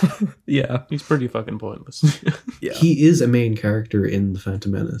 Yeah. Yeah. He's pretty fucking pointless. Yeah. He is a main character in The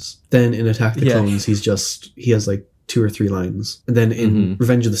Phantom Menace. Then in Attack the Clones, he has like 2 or 3 lines. And then in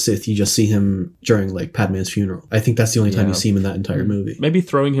Revenge of the Sith, you just see him during like Padme's funeral. I think that's the only time you see him in that entire movie. Maybe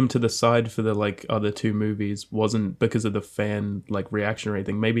throwing him to the side for the like other 2 movies wasn't because of the fan like reaction or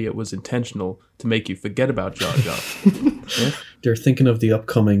anything. Maybe it was intentional to make you forget about Jar Jar. Yeah? They're thinking of the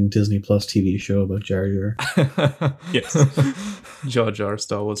upcoming Disney Plus TV show about Jar Jar. Yes. Jar Jar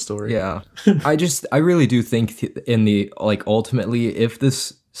Star Wars story. Yeah. I really do think in the, like, ultimately, if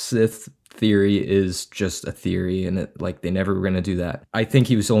this Sith theory is just a theory and it, like, they never were going to do that, I think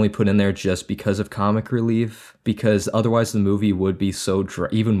he was only put in there just because of comic relief, because otherwise the movie would be so dry,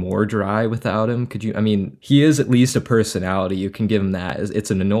 even more dry without him. He is at least a personality. You can give him that.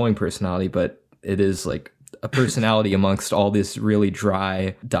 It's an annoying personality, but it is like a personality amongst all this really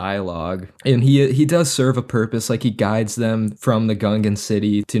dry dialogue. And he does serve a purpose. Like, he guides them from the Gungan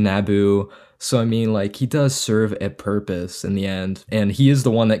city to Naboo. So, I mean, like, he does serve a purpose in the end. And he is the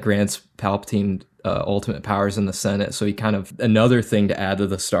one that grants Palpatine ultimate powers in the Senate. So he kind of, another thing to add to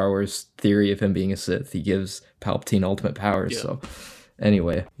the Star Wars theory of him being a Sith, he gives Palpatine ultimate powers. Yeah. So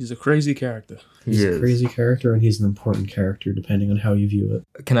anyway. He's a crazy character. He's a crazy character, and he's an important character depending on how you view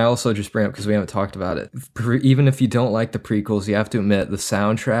it. Can I also just bring up, because we haven't talked about it, even if you don't like the prequels, you have to admit the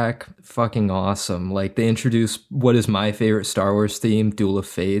soundtrack, fucking awesome. Like, they introduce what is my favorite Star Wars theme, Duel of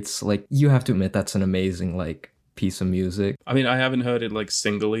Fates. Like, you have to admit that's an amazing, like, piece of music. I mean, I haven't heard it like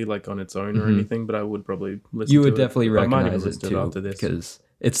singly, like on its own or anything, but I would probably listen to it. You would definitely recognize it too, after this, because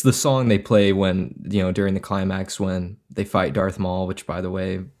it's the song they play when, during the climax when they fight Darth Maul, which, by the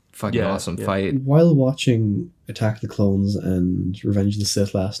way, fucking awesome fight. While watching Attack of the Clones and Revenge of the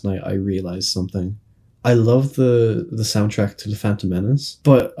Sith last night, I realized something. I love the soundtrack to The Phantom Menace,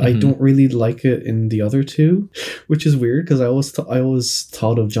 but I don't really like it in the other 2, which is weird because I always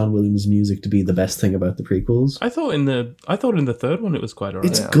thought of John Williams' music to be the best thing about the prequels. I thought in the third one it was quite alright.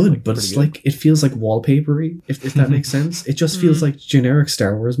 It's good, but it's good. Like, it feels like wallpapery, if that makes sense. It just feels like generic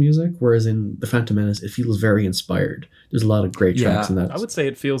Star Wars music, whereas in The Phantom Menace, it feels very inspired. There's a lot of great tracks in that. I would say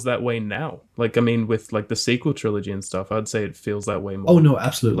it feels that way now. Like, I mean, with like the sequel trilogy and stuff, I'd say it feels that way more. Oh no,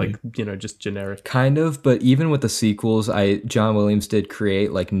 absolutely. Like, just generic. Kind of, but even with the sequels, John Williams did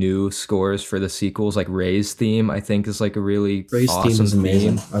create like new scores for the sequels. Like Rey's theme, I think, is like a really awesome theme. Is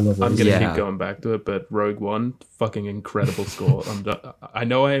amazing. I love Rey's. I'm gonna keep going back to it, but Rogue One, fucking incredible score. I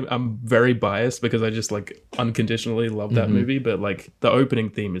know I'm very biased because I just like unconditionally love that movie, but like the opening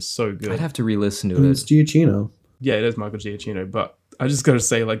theme is so good. I'd have to re-listen to it. It's Giacchino. Yeah, it is Michael Giacchino, but I just gotta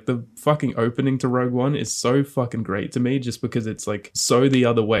say, like, the fucking opening to Rogue One is so fucking great to me just because it's, like, so the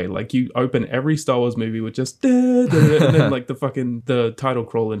other way. Like, you open every Star Wars movie with just and then, like, the title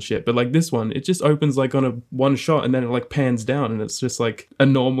crawl and shit. But, like, this one, it just opens, like, on a one shot and then it, like, pans down and it's just, like, a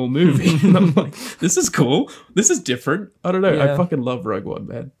normal movie. And I'm like, this is cool. This is different. I don't know. Yeah. I fucking love Rogue One,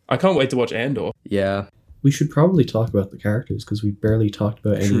 man. I can't wait to watch Andor. Yeah. We should probably talk about the characters because we barely talked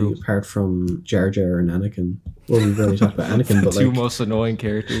about any apart from Jar Jar and Anakin. Well, we barely talked about Anakin, but like two most annoying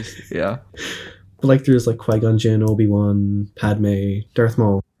characters. Yeah. But like there's like Qui-Gon Jinn, Obi-Wan, Padme, Darth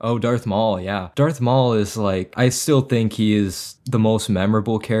Maul. Oh, Darth Maul, yeah. Darth Maul is like, I still think he is the most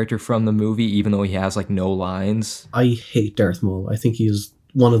memorable character from the movie, even though he has like no lines. I hate Darth Maul. I think he is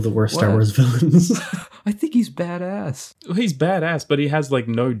one of the worst Star Wars villains. I think he's badass. Well, he's badass, but he has like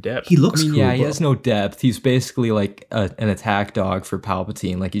no depth. He looks cool. Yeah, he has no depth. He's basically like an attack dog for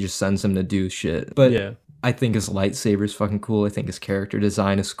Palpatine. Like, he just sends him to do shit. But yeah. I think his lightsaber is fucking cool. I think his character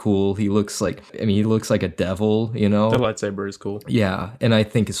design is cool. He looks like a devil, you know? The lightsaber is cool. Yeah, and I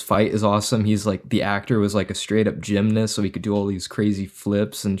think his fight is awesome. He's like, the actor was like a straight up gymnast, so he could do all these crazy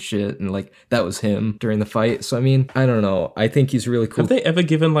flips and shit, and like, that was him during the fight. So, I mean, I don't know. I think he's really cool. Have they ever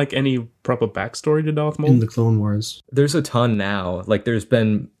given like any proper backstory to Darth Maul? In the Clone Wars. There's a ton now. Like, there's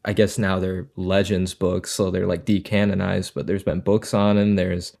been, I guess now they're Legends books, so they're like decanonized, but there's been books on him.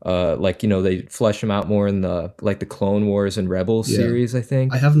 There's like, you know, they flesh him out more in the like the Clone Wars and Rebels series, I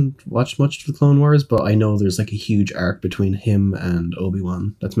think. I haven't watched much of the Clone Wars, but I know there's like a huge arc between him and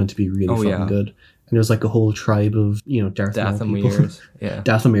Obi-Wan that's meant to be really fucking good. And there's like a whole tribe of, you know, Dathomirirs. Yeah.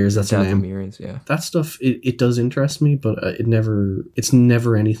 Dathomirirs, that's their name. Dathomirirs, yeah. That stuff, it does interest me, but it's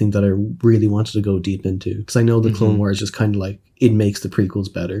never anything that I really wanted to go deep into. Because I know the Clone Wars just kind of like, it makes the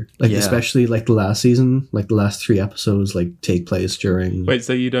prequels better. Like, especially like the last season, like the last 3 episodes like take place during... Wait,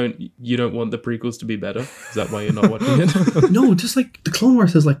 so you don't want the prequels to be better? Is that why you're not watching it? No, just like the Clone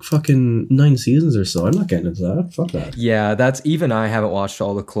Wars has like fucking 9 seasons or so. I'm not getting into that. Fuck that. Yeah, that's... Even I haven't watched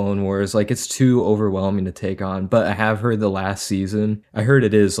all the Clone Wars. Like, it's too overwhelming to take on. But I have heard the last season. I heard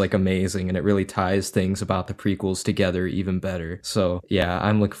it is like amazing and it really ties things about the prequels together even better. So yeah,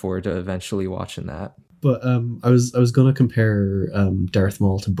 I'm looking forward to eventually watching that. But I was gonna compare Darth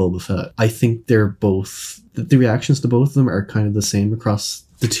Maul to Boba Fett. I think they're both the reactions to both of them are kind of the same across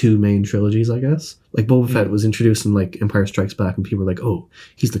the two main trilogies, I guess. Like Boba Fett was introduced in like Empire Strikes Back, and people were like, "Oh,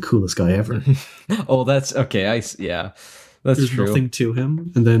 he's the coolest guy ever." Oh, that's okay. Yeah, that's There's true. nothing to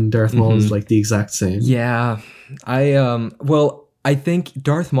him, and then Darth Maul is like the exact same. Yeah, I think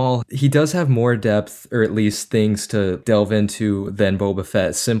Darth Maul, he does have more depth, or at least things to delve into than Boba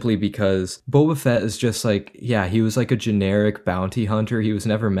Fett, simply because Boba Fett is just like, yeah, he was like a generic bounty hunter. He was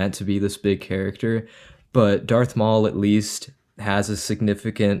never meant to be this big character, but Darth Maul at least has a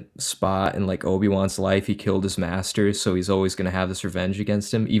significant spot in like Obi-Wan's life. He killed his master, so he's always going to have this revenge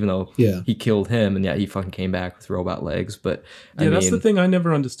against him, even though he killed him, and yeah, he fucking came back with robot legs. But yeah, that's the thing I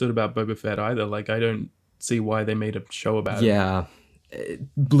never understood about Boba Fett either. Like, I don't see why they made a show about it. Yeah,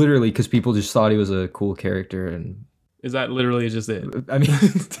 literally, because people just thought he was a cool character. And is that literally just it? I mean,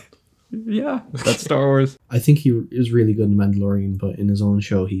 yeah, that's Star Wars. I think he is really good in Mandalorian, but in his own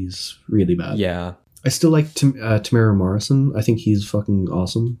show, he's really bad. Yeah. I still like Tamara Morrison. I think he's fucking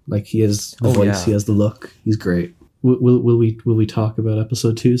awesome. Like, he has the voice, he has the look. He's great. Will we talk about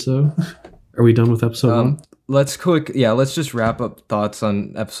episode 2? So, are we done with episode 1? Let's just wrap up thoughts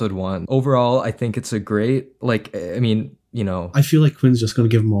on episode 1. Overall, I think it's a great, like, I mean, you know, I feel like Quinn's just gonna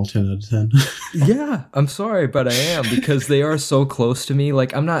give them all 10 out of 10. Yeah, I'm sorry, but I am, because they are so close to me.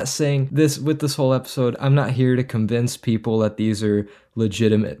 Like, I'm not saying this with this whole episode. I'm not here to convince people that these are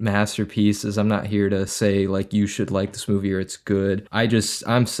legitimate masterpieces. I'm not here to say like you should like this movie or it's good.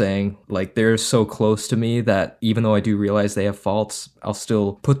 I'm saying like they're so close to me that even though I do realize they have faults, I'll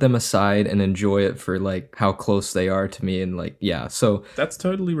still put them aside and enjoy it for like how close they are to me. And like, yeah, so that's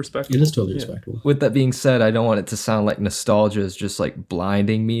totally respectable. It is totally respectable. With that being said, I don't want it to sound like nostalgia is just like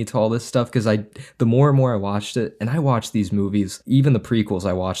blinding me to all this stuff, because the more and more I watched it, and I watched these movies, even the prequels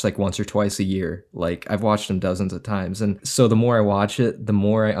I watched like once or twice a year. Like, I've watched them dozens of times, and so the more I watch it, the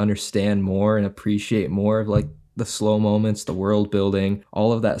more I understand more and appreciate more of like the slow moments, the world building,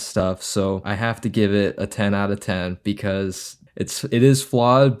 all of that stuff. So I have to give it a 10 out of 10 because it is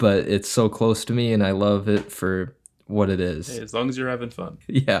flawed, but it's so close to me and I love it for what it is. Hey, as long as you're having fun.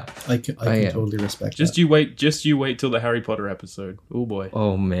 Yeah. I can totally respect that. Just you wait till the Harry Potter episode. Oh boy.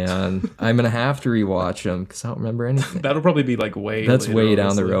 Oh man. I'm going to have to rewatch them because I don't remember anything. That'll probably be like That's way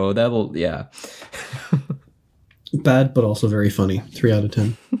down the road. Yeah. Bad, but also very funny. 3 out of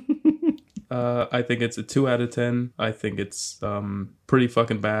 10. I think it's a 2 out of 10. I think it's pretty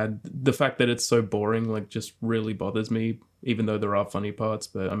fucking bad. The fact that it's so boring like just really bothers me, even though there are funny parts.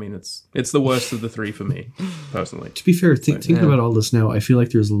 But I mean, it's the worst of the 3 for me, personally. To be fair, thinking about all this now, I feel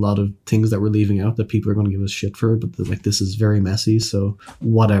like there's a lot of things that we're leaving out that people are going to give us shit for, but like this is very messy, so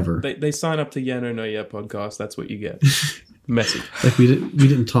whatever. They sign up to Yeah No No Yeah podcast. That's what you get. Messy. Like we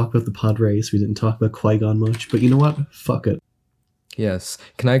didn't talk about the pod race. We didn't talk about Qui-Gon much, but you know what? Fuck it. Yes.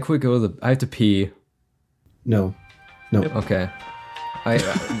 Can I quick go I have to pee. No. Yep. Okay.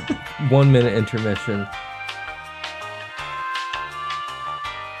 1 minute intermission.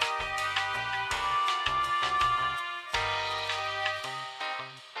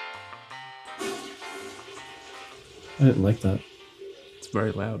 I didn't like that. It's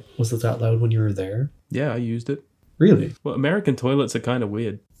very loud. Was it that loud when you were there? Yeah, I used it. Really? Well, American toilets are kind of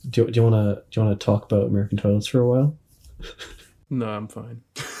weird. Do you want to talk about American toilets for a while? No, I'm fine.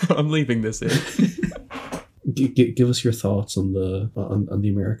 I'm leaving this in. Give us your thoughts on the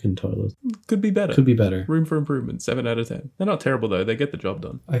American toilet. Could be better. Could be better. Room for improvement. 7 out of 10. They're not terrible though. They get the job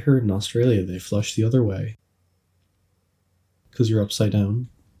done. I heard in Australia they flush the other way because you're upside down.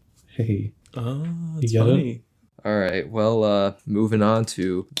 Hey. Oh, it's you get funny. it? All right. Well, moving on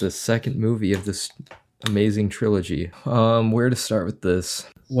to the second movie of this amazing trilogy. Where to start with this?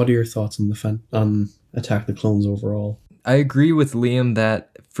 What are your thoughts on Attack the Clones overall? I agree with Liam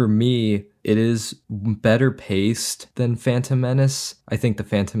that for me, it is better paced than Phantom Menace. I think the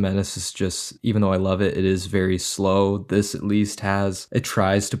Phantom Menace is just, even though I love it, it is very slow. This at least it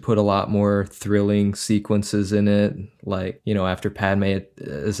tries to put a lot more thrilling sequences in it. Like, you know, after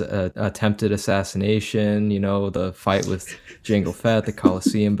Padme's attempted assassination, you know, the fight with Jango Fett, the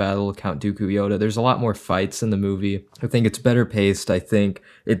Colosseum battle, Count Dooku Yoda. There's a lot more fights in the movie. I think it's better paced. I think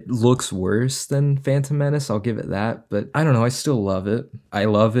it looks worse than Phantom Menace. I'll give it that. But I don't know. I still love it. I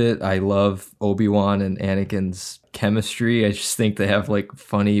love it. I love Obi-Wan and Anakin's chemistry. I just think they have like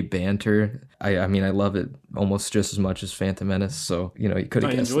funny banter. I mean, I love it almost just as much as Phantom Menace. So, you know, you could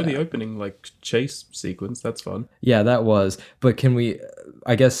have guessed that. I enjoy the opening like chase sequence. That's fun. Yeah, that was. But can we,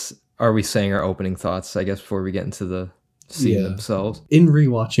 I guess, are we saying our opening thoughts, I guess, before we get into the seeing themselves. In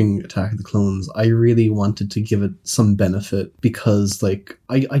rewatching Attack of the Clones, I really wanted to give it some benefit because, like,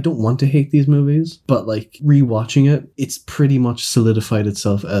 I don't want to hate these movies, but, like, rewatching it, it's pretty much solidified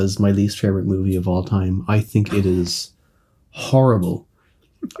itself as my least favorite movie of all time. I think it is horrible.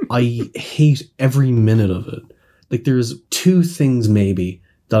 I hate every minute of it. Like, there's 2 things maybe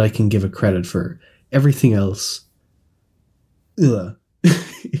that I can give it credit for. Everything else, ugh.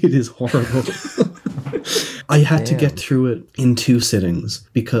 It is horrible. I had to get through it in 2 sittings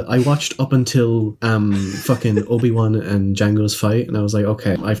because I watched up until fucking Obi-Wan and Django's fight, and I was like,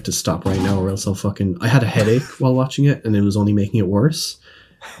 okay, I have to stop right now or else I had a headache while watching it, and it was only making it worse.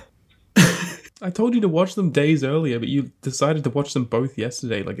 I told you to watch them days earlier, but you decided to watch them both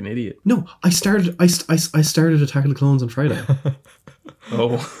yesterday like an idiot. No, I started Attack of the Clones on Friday.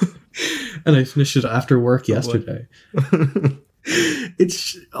 Oh. And I finished it after work yesterday. I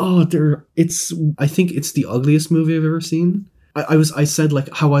think it's the ugliest movie I've ever seen. I said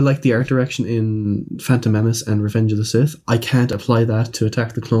like how I like the art direction in Phantom Menace and Revenge of the Sith. I can't apply that to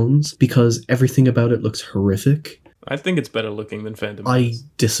Attack the Clones because everything about it looks horrific. I think it's better looking than Phantom I Menace.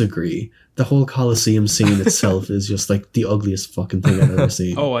 disagree. The whole Colosseum scene itself is just like the ugliest fucking thing I've ever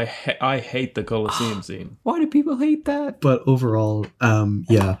seen. Oh, I hate the Colosseum scene. Why do people hate that? But overall,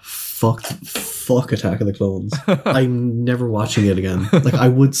 fuck Attack of the Clones. I'm never watching it again. Like, I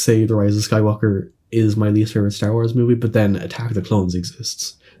would say The Rise of Skywalker is my least favorite Star Wars movie, but then Attack of the Clones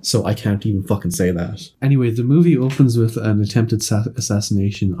exists. So I can't even fucking say that. Anyway, the movie opens with an attempted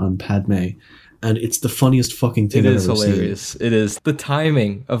assassination on Padme. And it's the funniest fucking thing I've ever seen. It is hilarious. It is. The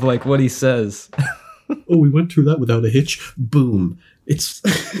timing of, like, what he says. Oh, we went through that without a hitch. Boom. It's...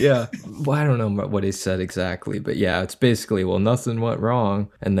 Yeah. Well, I don't know what he said exactly, but yeah, it's basically, well, nothing went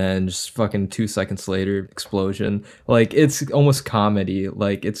wrong. And then just fucking 2 seconds later, explosion. Like, it's almost comedy.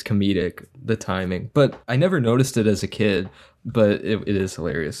 Like, it's comedic, the timing. But I never noticed it as a kid, but it is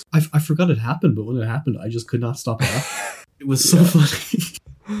hilarious. I forgot it happened, but when it happened, I just could not stop laughing. It was so funny.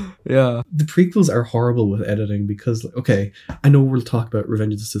 Yeah. The prequels are horrible with editing because, okay, I know we'll talk about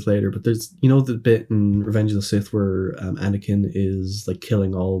Revenge of the Sith later, but there's, you know, the bit in Revenge of the Sith where Anakin is like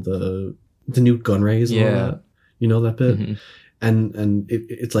killing all the Newt Gunrays and all that. You know that bit? Mm-hmm. And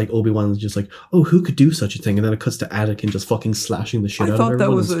it's like Obi-Wan is just like, oh, who could do such a thing? And then it cuts to Anakin just fucking slashing the shit out of everyone.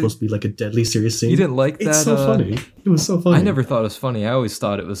 That was supposed to be like a deadly serious scene. You didn't like that? It's so funny. It was so funny. I never thought it was funny. I always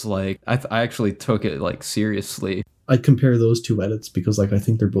thought it was like, I actually took it like seriously. I'd compare those 2 edits because, like, I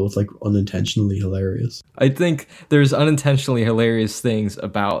think they're both, like, unintentionally hilarious. I think there's unintentionally hilarious things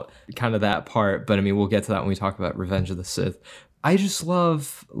about kind of that part, but I mean, we'll get to that when we talk about Revenge of the Sith. I just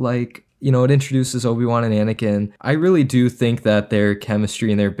love, like, you know, it introduces Obi-Wan and Anakin. I really do think that their chemistry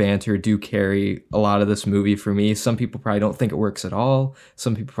and their banter do carry a lot of this movie for me. Some people probably don't think it works at all.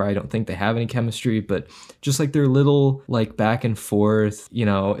 Some people probably don't think they have any chemistry, but just like their little like back and forth, you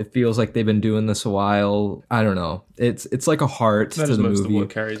know, it feels like they've been doing this a while. I don't know. It's like a heart to the movie. That is most of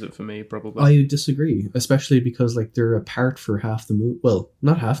what carries it for me, probably. I disagree, especially because like they're apart for half the movie. Well,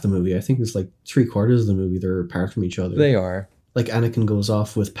 not half the movie. I think it's like 3/4 of the movie they're apart from each other. They are. Like, Anakin goes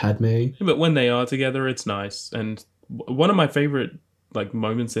off with Padme. Yeah, but when they are together, it's nice. And one of my favorite, like,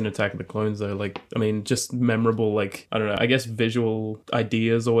 moments in Attack of the Clones, though, like, I mean, just memorable, like, I don't know, I guess visual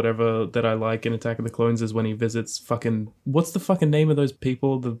ideas or whatever that I like in Attack of the Clones is when he visits fucking... What's the fucking name of those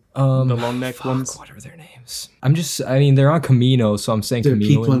people? The long-necked ones? What are their names? I mean, they're on Camino, so I'm saying they're Kaminoans.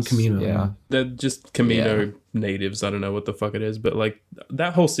 people on Camino. Yeah. They're just Camino natives. I don't know what the fuck it is, but like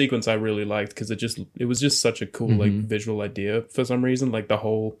that whole sequence I really liked because it was just such a cool like visual idea for some reason. Like the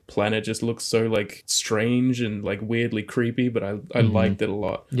whole planet just looks so like strange and like weirdly creepy, but I liked it a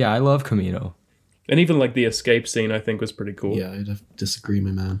lot. Yeah, I love Camino. And even like the escape scene I think was pretty cool. Yeah, I'd have to disagree,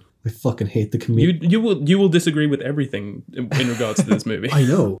 my man. I fucking hate the Camino. You will disagree with everything in regards to this movie. I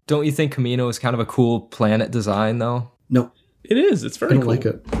know. Don't you think Camino is kind of a cool planet design though? No. It is. It's very cool. I don't like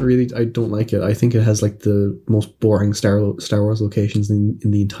it. Really, I don't like it. I think it has like the most boring Star Wars locations in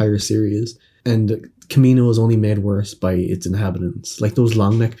the entire series. And Camino is only made worse by its inhabitants. Like those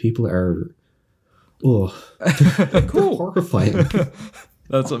long neck people are... Oh. They're cool. Horrifying.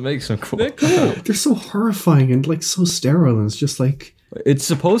 That's what makes them cool. They're cool. They're so horrifying and like so sterile. And it's just like... It's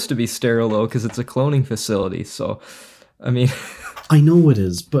supposed to be sterile though because it's a cloning facility. So, I mean... I know it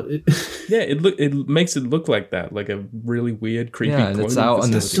is, but it makes it look like that, like a really weird, creepy. Yeah, and it's out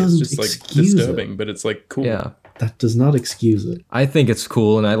on this. It's just like disturbing, but it's like cool. Yeah, that does not excuse it. I think it's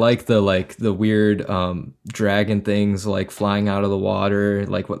cool, and I like the weird dragon things like flying out of the water,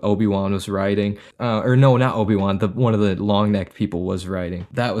 like what Obi-Wan was riding. Or no, not Obi-Wan. One of the long-necked people was riding.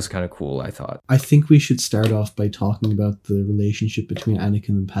 That was kind of cool, I thought. I think we should start off by talking about the relationship between Anakin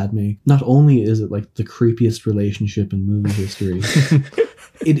and Padme. Not only is it like the creepiest relationship in movie history,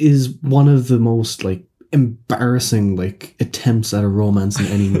 it is one of the most like embarrassing like attempts at a romance in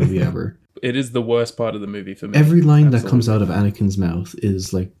any movie ever. It is the worst part of the movie for me. Every line that comes out of Anakin's mouth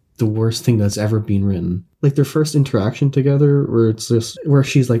is like the worst thing that's ever been written. Like their first interaction together, where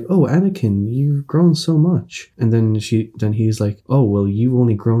she's like, "Oh, Anakin, you've grown so much," and then he's like, "Oh, well, you've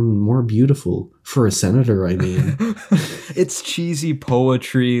only grown more beautiful for a senator." I mean, it's cheesy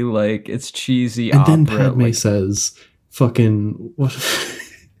poetry, like it's cheesy. And opera, then Padme says, "Fucking what."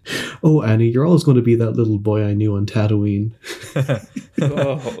 Oh, Annie, you're always going to be that little boy I knew on Tatooine.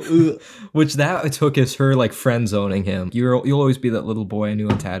 Which that took as her like friend zoning him. You'll always be that little boy I knew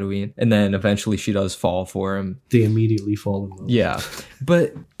on Tatooine. And then eventually she does fall for him. They immediately fall in love. Yeah.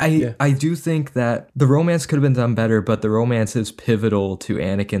 But I do think that the romance could have been done better, but the romance is pivotal to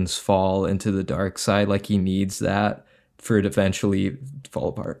Anakin's fall into the dark side. Like he needs that for it eventually fall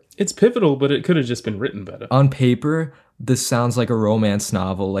apart. It's pivotal, but it could have just been written better. On paper, this sounds like a romance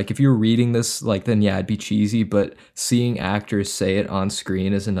novel. Like if you're reading this, like then yeah, it'd be cheesy, but seeing actors say it on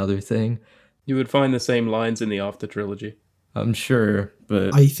screen is another thing. You would find the same lines in the After trilogy. I'm sure,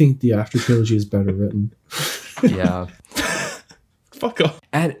 but I think the After trilogy is better written. Yeah. Fuck off.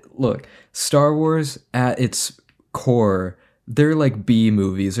 Look, Star Wars at its core, they're like B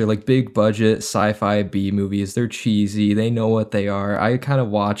movies. They're like big budget sci-fi B movies. They're cheesy. They know what they are. I kind of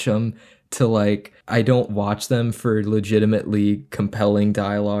watch them to like, I don't watch them for legitimately compelling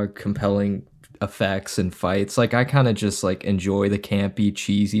dialogue, compelling effects and fights. Like I kind of just like enjoy the campy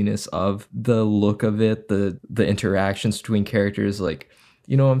cheesiness of the look of it, the interactions between characters. Like,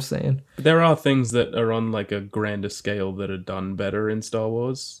 you know what I'm saying? There are things that are on like a grander scale that are done better in Star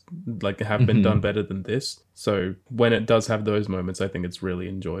Wars, like have been done better than this. So when it does have those moments, I think it's really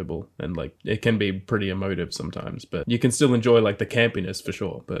enjoyable, and like it can be pretty emotive sometimes, but you can still enjoy like the campiness for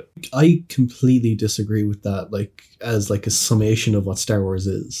sure. But I completely disagree with that, like as like a summation of what Star Wars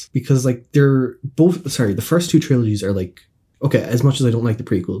is, because like they're both, the first two trilogies are like, okay, as much as I don't like the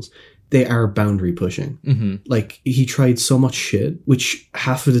prequels, they are boundary pushing. Mm-hmm. Like he tried so much shit, which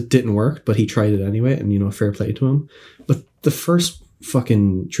half of it didn't work, but he tried it anyway, and you know, fair play to him. But the first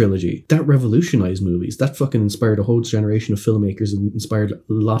fucking trilogy, that revolutionized movies. That fucking inspired a whole generation of filmmakers and inspired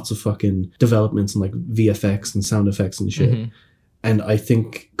lots of fucking developments in like VFX and sound effects and shit. Mm-hmm. And I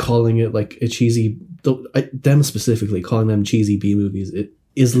think calling it like a cheesy, them specifically, calling them cheesy B movies, it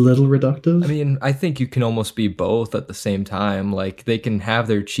is a little reductive. I mean, I think you can almost be both at the same time. Like they can have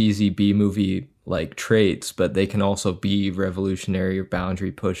their cheesy B movie like traits, but they can also be revolutionary or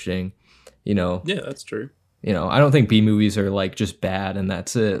boundary pushing, you know. Yeah, that's true. You know, I don't think B movies are like just bad and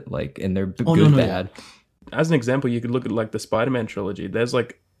that's it. Like, and they're good, bad. Yeah. As an example, you could look at like the Spider-Man trilogy. There's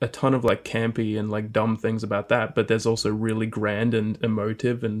like a ton of like campy and like dumb things about that, but there's also really grand and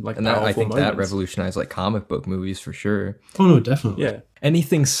emotive and like powerful I think moments. that revolutionized like comic book movies for sure. Oh no, definitely. Yeah.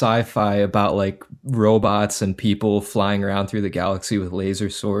 Anything sci-fi about like robots and people flying around through the galaxy with laser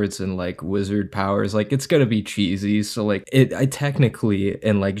swords and like wizard powers, like it's gonna be cheesy. So like I technically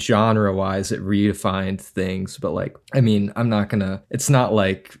and like genre wise it redefined things, but like I mean it's not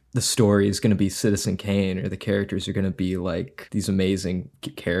like the story is gonna be Citizen Kane or the characters are gonna be like these amazing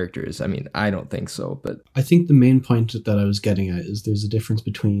characters. I mean, I don't think so, but I think the main point that I was getting at is there's a difference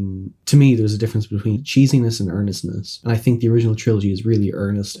between cheesiness and earnestness. And I think the original trilogy is really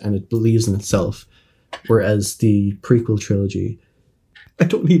earnest and it believes in itself, whereas the prequel trilogy, I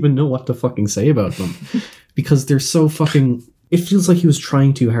don't even know what to fucking say about them because they're so fucking, it feels like he was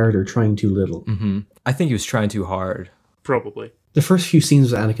trying too hard or trying too little. Mm-hmm. I think he was trying too hard. Probably. The first few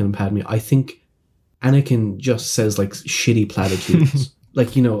scenes with Anakin and Padme, I think Anakin just says like shitty platitudes.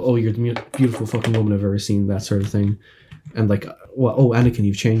 Like, you know, oh, you're the beautiful fucking woman I've ever seen, that sort of thing. And like, well, oh, Anakin,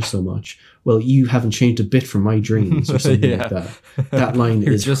 you've changed so much. Well, you haven't changed a bit from my dreams or something like that. That line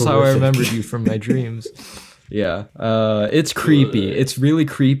is just horrific. How I remembered you from my dreams. Yeah. It's creepy. It's really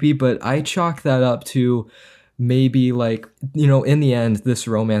creepy, but I chalk that up to maybe like, you know, in the end, this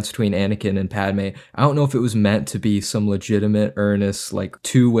romance between Anakin and Padme, I don't know if it was meant to be some legitimate, earnest, like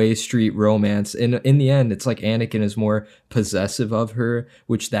two-way street romance. In the end, it's like Anakin is more possessive of her,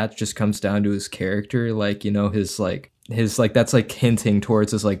 which that just comes down to his character. Like, you know, his that's like hinting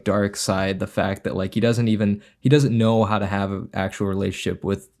towards his like dark side, the fact that like he doesn't know how to have an actual relationship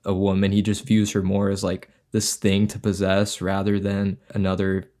with a woman. He just views her more as like this thing to possess rather than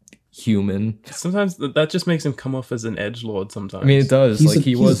another human. Sometimes that just makes him come off as an edgelord sometimes. I mean, it does.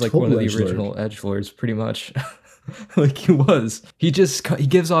 He was like one of the edgelord. original edgelords, pretty much. Like, he was. He gives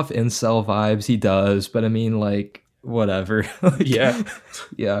off incel vibes, he does, but I mean, like, whatever. Like, yeah.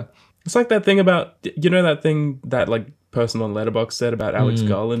 Yeah. It's like that thing about, that thing that, like, person on Letterboxd said about Alex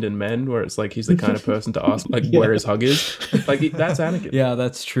Garland in Men, where it's like he's the kind of person to ask, like, where his hug is. Like, that's Anakin. Yeah,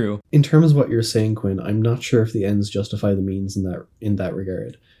 that's true. In terms of what you're saying, Quinn, I'm not sure if the ends justify the means in that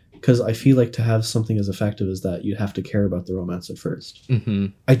regard. Because I feel like to have something as effective as that, you'd have to care about the romance at first. Mm-hmm.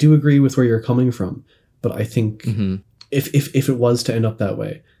 I do agree with where you're coming from, but I think if it was to end up that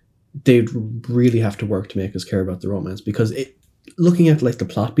way, they'd really have to work to make us care about the romance, because looking at like the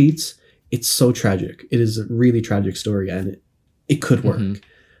plot beats, it's so tragic. It is a really tragic story, and it could work. Mm-hmm.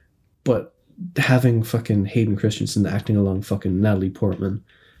 But having fucking Hayden Christensen acting along fucking Natalie Portman,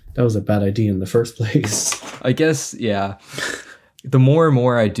 that was a bad idea in the first place. I guess, yeah. The more and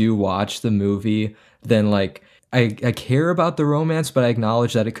more I do watch the movie, then like I care about the romance, but I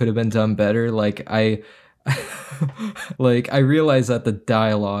acknowledge that it could have been done better. Like I realize that the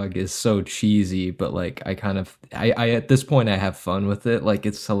dialogue is so cheesy, but like I at this point I have fun with it. Like,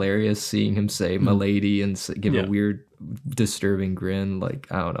 it's hilarious seeing him say "milady" and give a weird, disturbing grin. Like,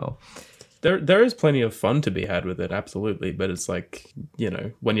 I don't know. There is plenty of fun to be had with it, absolutely. But it's like,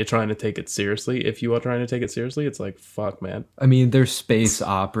 when you're trying to take it seriously, if you are trying to take it seriously, it's like, fuck, man. I mean, they're space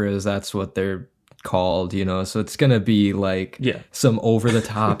operas. That's what they're called, so it's gonna be like some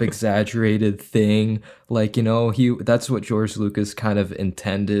over-the-top exaggerated thing, like, that's what George Lucas kind of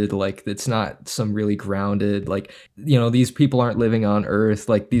intended. Like, it's not some really grounded, like, these people aren't living on Earth,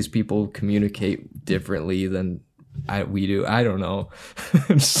 like, these people communicate differently than we do. I don't know.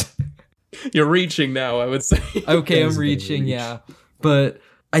 You're reaching now, I would say. Okay, I'm reaching, yeah, but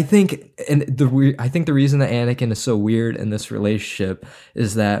I think the reason that Anakin is so weird in this relationship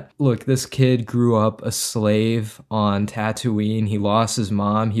is that, look, this kid grew up a slave on Tatooine. He lost his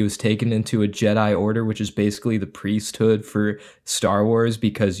mom. He was taken into a Jedi Order, which is basically the priesthood for Star Wars,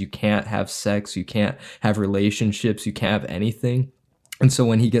 because you can't have sex, you can't have relationships, you can't have anything. And so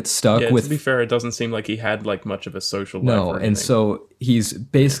when he gets stuck with... to be fair, it doesn't seem like he had like much of a social life. No, and so he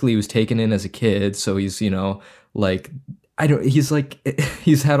was taken in as a kid, so he's, like...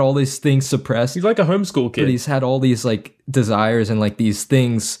 he's had all these things suppressed. He's like a homeschool kid. But he's had all these like desires and like these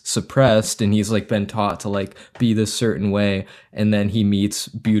things suppressed, and he's like been taught to like be this certain way, and then he meets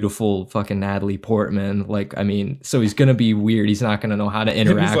beautiful fucking Natalie Portman. Like, I mean, so he's gonna be weird. He's not gonna know how to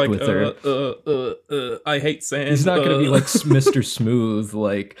interact like, with her. I hate sand. He's not gonna be like Mr. Smooth.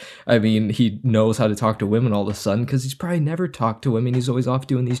 Like, I mean, he knows how to talk to women all of a sudden because he's probably never talked to women. He's always off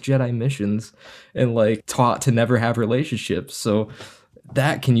doing these Jedi missions and like taught to never have relationships. So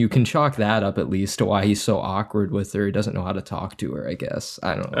you can chalk that up at least to why he's so awkward with her. He doesn't know how to talk to her, I guess.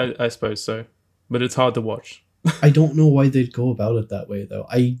 I don't know. I suppose so. But it's hard to watch. I don't know why they'd go about it that way, though.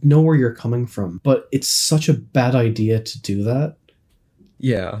 I know where you're coming from, but it's such a bad idea to do that.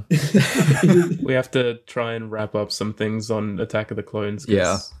 Yeah. We have to try and wrap up some things on Attack of the Clones.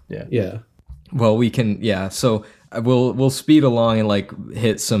 Yeah. Well, we can, so we'll speed along and like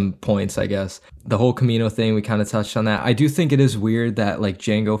hit some points, I guess. The whole Camino thing, we kind of touched on that. I do think it is weird that like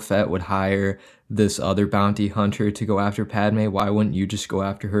Jango Fett would hire this other bounty hunter to go after Padme. Why wouldn't you just go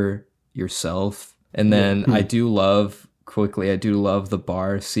after her yourself? And then I do love the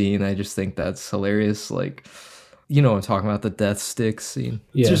bar scene. I just think that's hilarious. Like, I'm talking about the death sticks scene.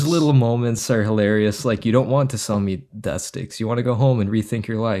 Yes. Just little moments are hilarious. Like, you don't want to sell me death sticks. You want to go home and rethink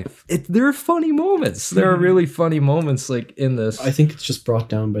your life. There are funny moments. There are really funny moments like in this. I think it's just brought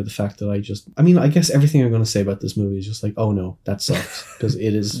down by the fact that I guess everything I'm going to say about this movie is just like, oh no, that sucks. Because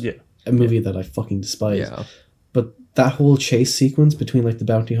it is a movie that I fucking despise. Yeah. But that whole chase sequence between like the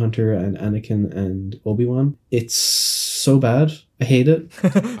bounty hunter and Anakin and Obi-Wan, it's so bad. I hate it.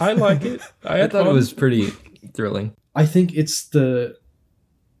 I like it. I thought it was pretty thrilling. I think it's the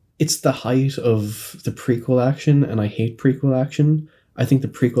height of the prequel action, and I hate prequel action. I think the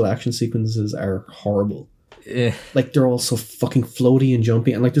prequel action sequences are horrible. Like, they're all so fucking floaty and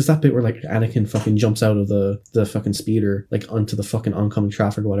jumpy, and like there's that bit where like Anakin fucking jumps out of the fucking speeder like onto the fucking oncoming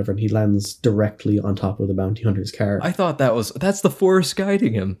traffic or whatever, and he lands directly on top of the bounty hunter's car. I thought that's the Force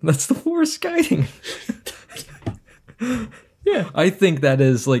guiding him. That's the Force guiding him. Yeah, I think that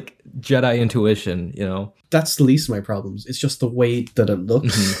is like Jedi intuition, That's the least of my problems. It's just the way that it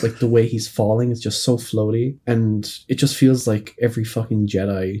looks, like the way he's falling is just so floaty, and it just feels like every fucking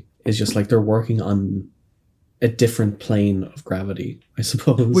Jedi is just like they're working on a different plane of gravity, I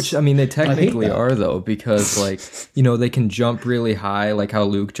suppose. Which, I mean, they technically are, though, because, like, they can jump really high, like how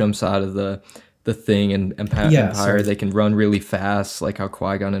Luke jumps out of the the Thing and Empire, sorry. they can run really fast, like how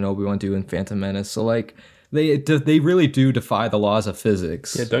Qui-Gon and Obi-Wan do in Phantom Menace. So like they really do defy the laws of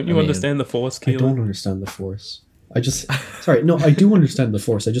physics. Yeah, don't you understand the Force, Keelan? I don't understand the Force. I do understand the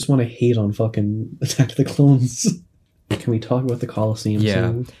Force. I just want to hate on fucking Attack of the Clones. Can we talk about the Colosseum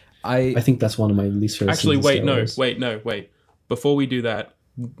scene? I think that's one of my least favorite Actually, scenes. wait. Before we do that,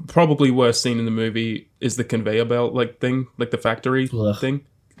 probably worst scene in the movie is the conveyor belt thing, like the factory thing.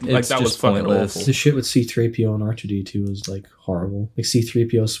 Like, that was fucking awful. The shit with C-3PO and R2-D2 was like horrible. Like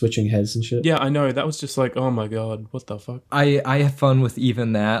C-3PO switching heads and shit. Yeah, I know. That was just like, oh my god, what the fuck? I have fun with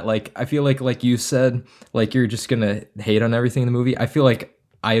even that. Like, I feel like you said, like you're just gonna hate on everything in the movie. I feel like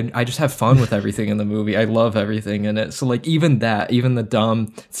I just have fun with everything in the movie. I love everything in it. So like even the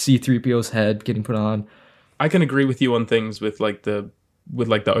dumb C-3PO's head getting put on. I can agree with you on things with the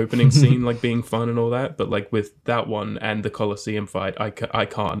opening scene like being fun and all that, but like with that one and the Colosseum fight, I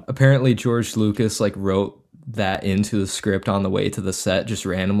can't. Apparently George Lucas like wrote that into the script on the way to the set just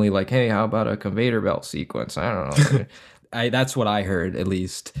randomly, like, hey, how about a conveyor belt sequence? I don't know. That's what I heard, at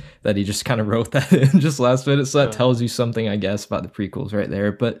least, that he just kind of wrote that in just last minute. So that tells you something, I guess, about the prequels right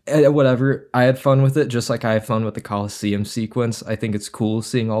there. But whatever, I had fun with it, just like I had fun with the Colosseum sequence. I think it's cool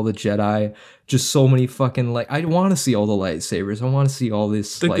seeing all the Jedi, just so many fucking, like, I want to see all the lightsabers. I want to see all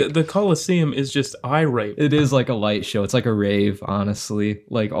this, the Colosseum is just eye rape. It is like a light show. It's like a rave, honestly.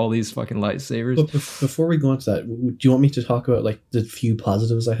 Like, all these fucking lightsabers. But before we go into that, do you want me to talk about, like, the few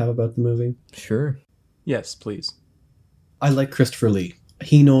positives I have about the movie? Sure. Yes, please. I like Christopher Lee.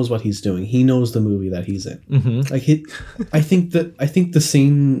 He knows what he's doing. He knows the movie that he's in. Mm-hmm. Like I think the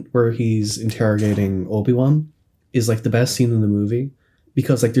scene where he's interrogating Obi-Wan is like the best scene in the movie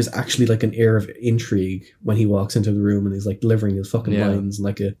because like there's actually like an air of intrigue when he walks into the room and he's like delivering his fucking lines in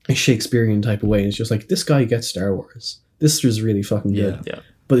like a Shakespearean type of way. And it's just like, this guy gets Star Wars. This was really fucking good. Yeah.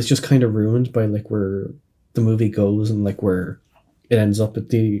 But it's just kind of ruined by like where the movie goes and like where it ends up at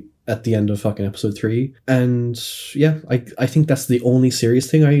the end of fucking episode 3. And yeah, I think that's the only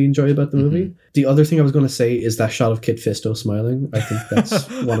serious thing I enjoy about the movie. Mm-hmm. The other thing I was going to say is that shot of Kit Fisto smiling. I think that's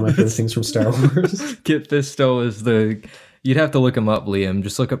one of my favorite things from Star Wars. Kit Fisto is you'd have to look him up, Liam.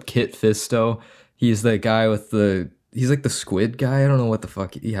 Just look up Kit Fisto. He's the guy with he's like the squid guy. I don't know what the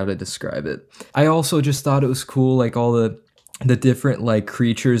fuck, how to describe it. I also just thought it was cool, like all the different like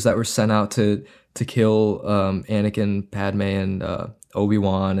creatures that were sent out to kill Anakin, Padme, and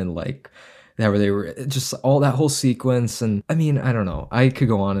Obi-Wan, and like that where they were just all that whole sequence. And I mean, I don't know, I could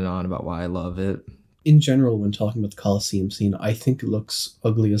go on and on about why I love it. In general, when talking about the Colosseum scene, I think it looks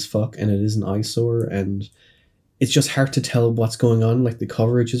ugly as fuck and it is an eyesore and it's just hard to tell what's going on. Like the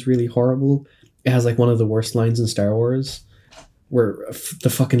coverage is really horrible. It has like one of the worst lines in Star Wars where the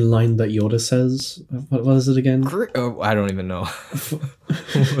fucking line that Yoda says, what is it again? I don't even know.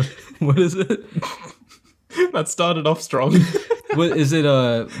 What is it? That started off strong. What is it?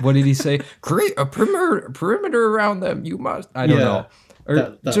 What did he say? Create a perimeter around them. You must. I don't know. Or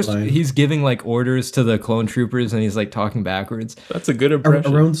that just line. He's giving like orders to the clone troopers, and he's like talking backwards. That's a good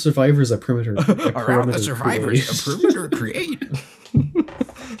impression. Around the survivors, a perimeter. Around the survivors, a perimeter create.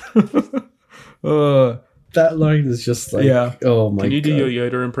 That line is just like, oh my god. Can you do your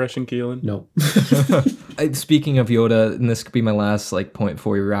Yoda impression, Keelan? No. Speaking of Yoda, and this could be my last like point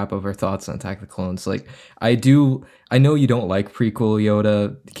before we wrap up our thoughts on Attack of the Clones. Like, I know you don't like prequel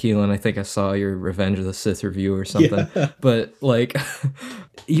Yoda, Keelan. I think I saw your Revenge of the Sith review or something. Yeah. But like,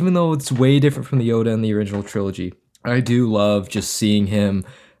 even though it's way different from the Yoda in the original trilogy, I do love just seeing him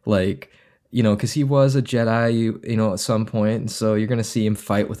like, you know, because he was a Jedi, you know, at some point, and so you're gonna see him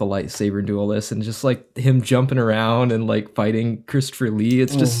fight with a lightsaber and do all this, and just like him jumping around and like fighting Christopher Lee,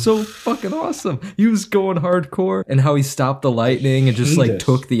 it's just so fucking awesome. He was going hardcore, and how he stopped the lightning and just like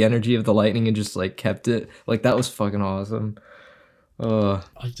took the energy of the lightning and just like kept it. Like that was fucking awesome. I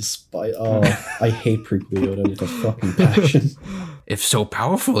hate prequel Yoda with a fucking passion. If so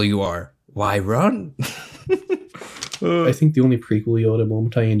powerful you are, why run? I think the only prequel Yoda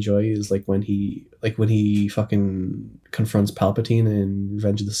moment I enjoy is like when he fucking confronts Palpatine in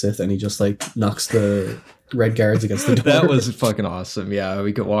Revenge of the Sith and he just like knocks the Red Guards against the door. That was fucking awesome. Yeah,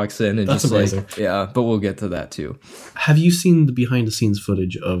 he walks in and that's just amazing. Like, yeah, but we'll get to that too. Have you seen the behind the scenes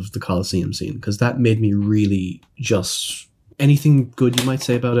footage of the Colosseum scene? Because that made me really just, anything good you might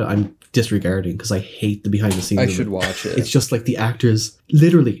say about it, I'm disregarding because I hate the behind the scenes. I should watch it. It's just like the actors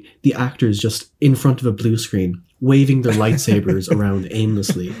just in front of a blue screen waving their lightsabers around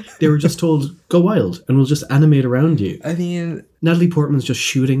aimlessly. They were just told, go wild and we'll just animate around you. I mean, Natalie Portman's just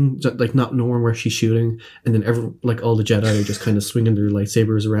shooting, like not knowing where she's shooting, and then all the Jedi are just kind of swinging their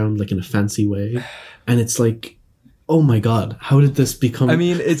lightsabers around like in a fancy way. And it's like, oh my god, how did this become... I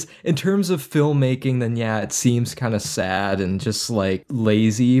mean, it's in terms of filmmaking, then yeah, it seems kind of sad and just like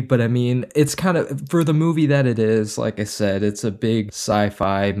lazy, but I mean, it's kind of, for the movie that it is, like I said, it's a big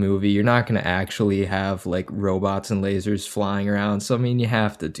sci-fi movie. You're not going to actually have like robots and lasers flying around, so I mean, you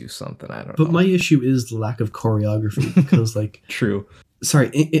have to do something, I don't know. But my issue is the lack of choreography, because like... True.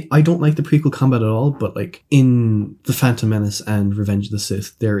 Sorry, I don't like the prequel combat at all, but like in The Phantom Menace and Revenge of the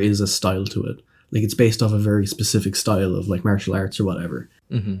Sith, there is a style to it. Like, it's based off a very specific style of, like, martial arts or whatever.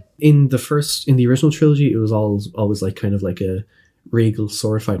 Mm-hmm. In the original trilogy, it was always like, kind of like a regal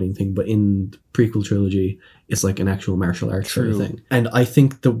sword fighting thing, but in the prequel trilogy, it's like an actual martial arts sort of thing. And I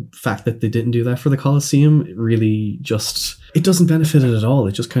think the fact that they didn't do that for the Colosseum really just... It doesn't benefit it at all.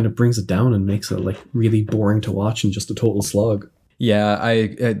 It just kind of brings it down and makes it, like, really boring to watch and just a total slog. Yeah,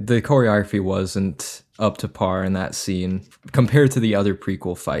 the choreography wasn't up to par in that scene compared to the other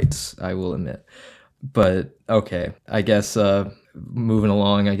prequel fights, I will admit. But okay, I guess moving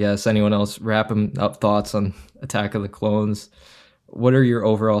along, I guess. Anyone else wrapping up thoughts on Attack of the Clones? What are your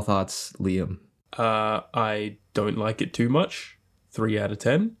overall thoughts, Liam? I don't like it too much. 3 out of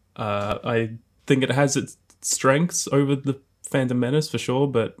 10. I think it has its strengths over the Phantom Menace for sure,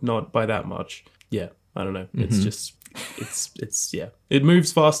 but not by that much. Yeah, I don't know. It's just... It's yeah. It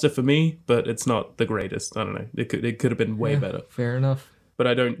moves faster for me, but it's not the greatest. I don't know. It could have been way better. Fair enough. But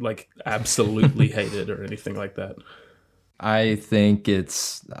I don't like absolutely hate it or anything like that. I think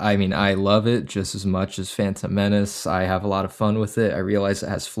I love it just as much as Phantom Menace. I have a lot of fun with it. I realize it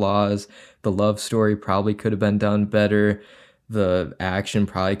has flaws. The love story probably could have been done better. The action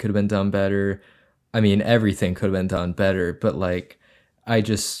probably could have been done better. I mean, everything could have been done better, but like,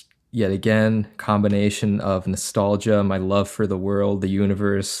 yet again, combination of nostalgia, my love for the world, the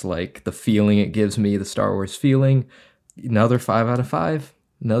universe, like the feeling it gives me, the Star Wars feeling. Another 5 out of 5.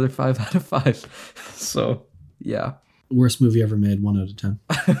 Another 5 out of 5. So, yeah. Worst movie ever made, 1 out of 10.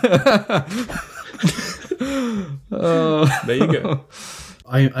 There you go.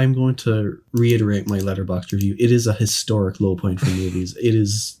 I'm going to reiterate my Letterboxd review. It is a historic low point for movies. It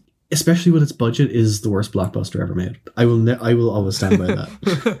is... Especially with its budget, is the worst blockbuster ever made. I will always stand by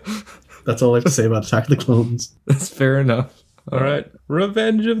that. That's all I have to say about Attack of the Clones. That's fair enough. All right.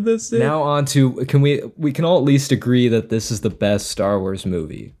 Revenge of the Sith. Now on to, we can all at least agree that this is the best Star Wars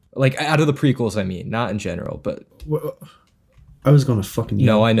movie. Like, out of the prequels, I mean, not in general, but... Well, I was going to fucking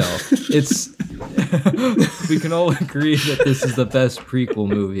yell. No, I know. It's... we can all agree that this is the best prequel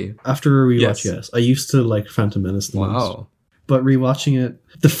movie. After a rewatch, yes. I used to like Phantom Menace the most. Wow. But rewatching it,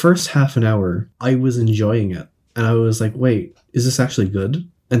 the first half an hour, I was enjoying it. And I was like, wait, is this actually good?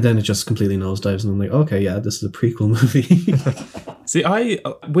 And then it just completely nosedives, and I'm like, okay, yeah, this is a prequel movie. See,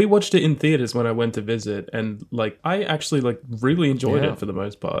 we watched it in theaters when I went to visit, and like I actually like really enjoyed it for the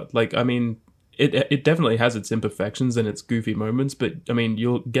most part. Like, I mean, it definitely has its imperfections and its goofy moments, but I mean,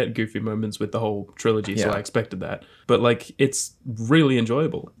 you'll get goofy moments with the whole trilogy, so I expected that. But like, it's really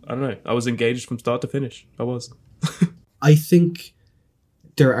enjoyable. I don't know. I was engaged from start to finish. I was. I think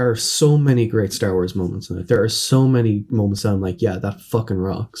there are so many great Star Wars moments in it. There are so many moments that I'm like, yeah, that fucking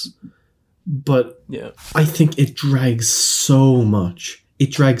rocks. But yeah, I think it drags so much.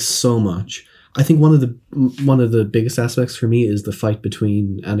 I think one of the biggest aspects for me is the fight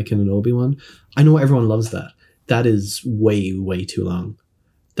between Anakin and Obi-Wan. I know everyone loves that. That is way, way too long.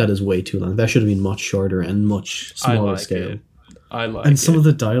 That should have been much shorter and much smaller scale. And some of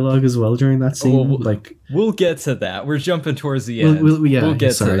the dialogue as well during that scene. We'll get to that. We're jumping towards the end. We'll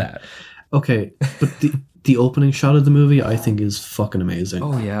get to that. Okay, but the opening shot of the movie, I think, is fucking amazing.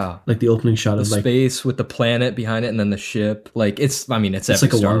 Oh yeah, like the opening shot of like space with the planet behind it, and then the ship. Like it's every like a Star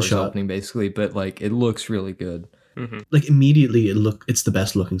Wars one-shot opening basically, but like it looks really good. Mm-hmm. Like immediately, it's the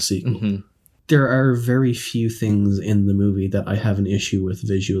best looking sequel. Mm-hmm. There are very few things in the movie that I have an issue with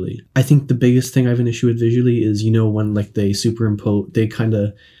visually. I think the biggest thing I have an issue with visually is, when like they kind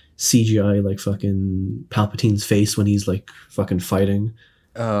of CGI like fucking Palpatine's face when he's like fucking fighting.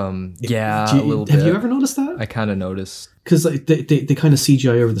 A little bit. Have you ever noticed that? I kind of noticed. Because like, they kind of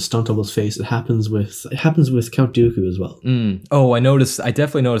CGI over the stunt double's face. It happens with Count Dooku as well. Oh, I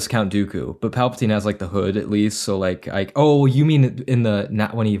definitely noticed Count Dooku, but Palpatine has like the hood at least. So like, you mean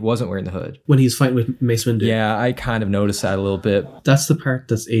not when he wasn't wearing the hood? When he's fighting with Mace Windu. Yeah, I kind of noticed that a little bit. That's the part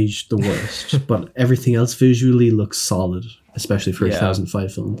that's aged the worst, but everything else visually looks solid, especially for a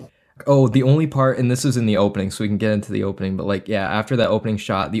 2005 film. Oh, the only part, and this is in the opening, so we can get into the opening, but like, yeah, after that opening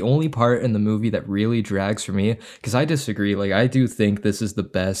shot, the only part in the movie that really drags for me, because I disagree, like, I do think this is the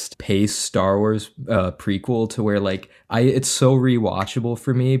best paced Star Wars prequel, to where like, it's so rewatchable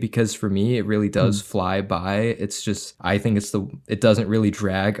for me, because for me, it really does fly by. It's just, I think it doesn't really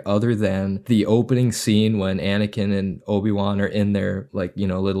drag, other than the opening scene when Anakin and Obi-Wan are in their, like, you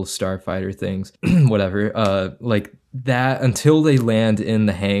know, little starfighter things, whatever, like, that until they land in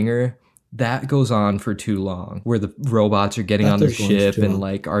the hangar, that goes on for too long, where the robots are getting on their ship and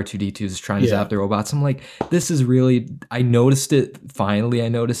like R2-D2 is trying to zap the robots. I'm like, this is really, I noticed it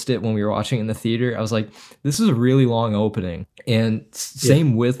when we were watching it in the theater. I was like, this is a really long opening. And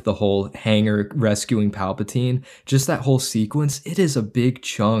same with the whole hangar rescuing Palpatine, just that whole sequence, it is a big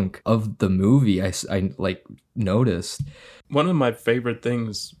chunk of the movie. I like noticed. One of my favorite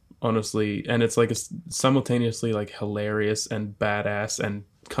things, honestly, and it's like simultaneously like hilarious and badass and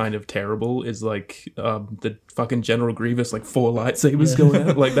kind of terrible, is like the fucking General Grievous, like 4 lightsabers going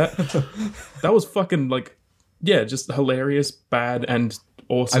out like that. That was fucking like, yeah, just hilarious, bad, and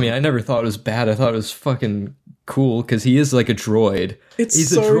awesome. I mean, I never thought it was bad. I thought it was fucking cool, because he is like a droid.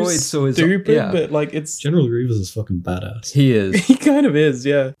 He's a droid, so it's stupid, but like, it's General Grievous is fucking badass. He is. He kind of is,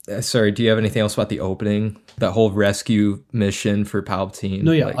 yeah. Sorry, do you have anything else about the opening? That whole rescue mission for Palpatine?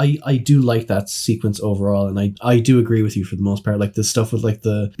 No, yeah, like, I do like that sequence overall, and I do agree with you for the most part. Like the stuff with like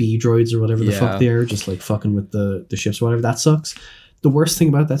the B droids or whatever the fuck they are, just like fucking with the ships or whatever, that sucks. The worst thing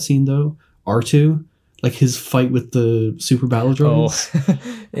about that scene though, R2, like his fight with the super battle droids.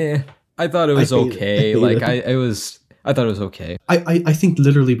 Oh, yeah. I thought it was okay. Like I thought it was okay. I think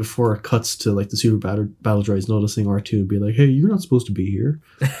literally before it cuts to like the super battle droids noticing R2 and be like, "Hey, you're not supposed to be here."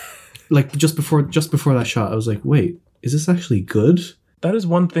 Like just before that shot, I was like, "Wait, is this actually good?" That is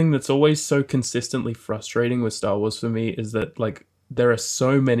one thing that's always so consistently frustrating with Star Wars for me, is that like there are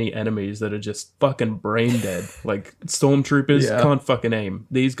so many enemies that are just fucking brain dead. Like stormtroopers can't fucking aim.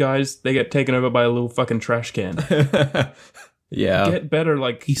 These guys, they get taken over by a little fucking trash can. Get better,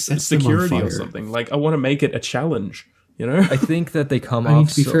 like security or something. Like I want to make it a challenge. You know, I think that they come off. I mean,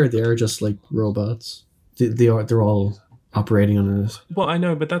 to be fair, they are just like robots. They're all operating on Earth. Well, I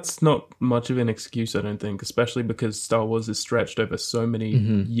know, but that's not much of an excuse, I don't think, especially because Star Wars is stretched over so many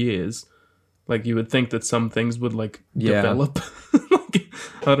years. Like, you would think that some things would, like, develop. Like,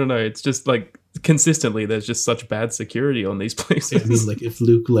 I don't know, it's just, like, consistently there's just such bad security on these places. I mean, like, if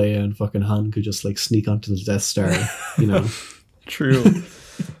Luke, Leia, and fucking Han could just, like, sneak onto the Death Star, you know. True.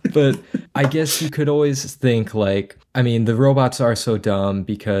 But I guess you could always think, like, I mean, the robots are so dumb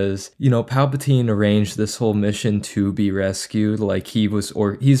because, you know, Palpatine arranged this whole mission to be rescued. Like, he's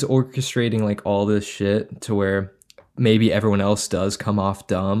orchestrating, like, all this shit to where maybe everyone else does come off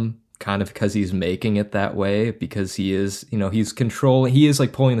dumb, kind of because he's making it that way, because he is, you know, he is,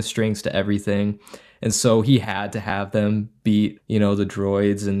 like, pulling the strings to everything. And so he had to have them beat, you know, the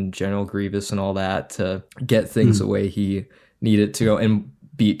droids and General Grievous and all that to get things the way he needed to go, and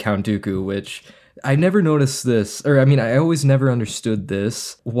beat Count Dooku, which I never noticed this, or I mean, I always never understood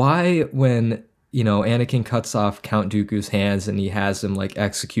this. Why, when, you know, Anakin cuts off Count Dooku's hands and he has him like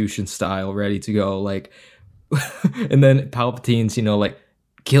execution style ready to go, like, and then Palpatine's, you know, like,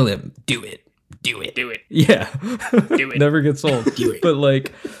 kill him, do it. Yeah. Do it. Never gets old. Do it. But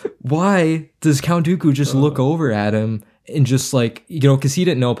like, why does Count Dooku just look over at him and just like, you know, because he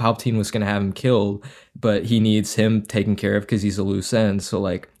didn't know Palpatine was going to have him killed, but he needs him taken care of because he's a loose end. So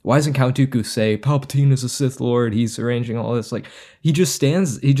like, why doesn't Count Dooku say Palpatine is a Sith Lord, he's arranging all this? Like, he just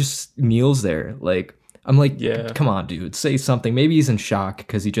kneels there. Like, I'm like, come on, dude, say something. Maybe he's in shock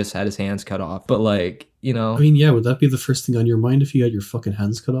because he just had his hands cut off. But like, you know, I mean, yeah, would that be the first thing on your mind if you had your fucking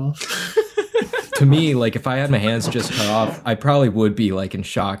hands cut off? To me, like, if I had my hands just cut off, I probably would be like in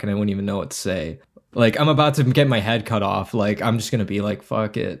shock and I wouldn't even know what to say. Like, I'm about to get my head cut off. Like, I'm just going to be like,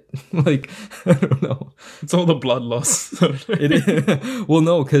 fuck it. Like, I don't know. It's all the blood loss. It is. Well,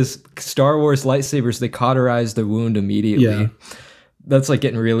 no, because Star Wars lightsabers, they cauterize the wound immediately. Yeah. That's like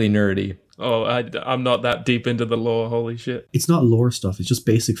getting really nerdy. Oh, I'm not that deep into the lore. Holy shit. It's not lore stuff. It's just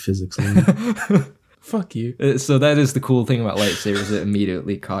basic physics. Fuck you. So that is the cool thing about lightsabers. It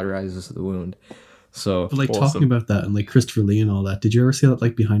immediately cauterizes the wound. So, but like talking about that and like Christopher Lee and all that, did you ever see that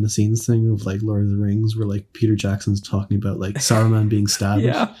like behind the scenes thing of like Lord of the Rings where like Peter Jackson's talking about like Saruman being stabbed?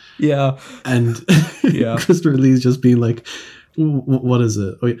 Yeah. And Christopher Lee's just being like, what is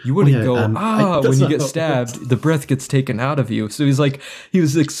it? Oh, you wouldn't go, when you get stabbed, the breath gets taken out of you. So he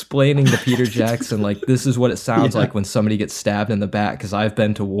was explaining to Peter Jackson, like, this is what it sounds like when somebody gets stabbed in the back, because I've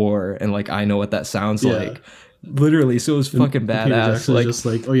been to war and like I know what that sounds like. Literally, so it was fucking badass. Like, just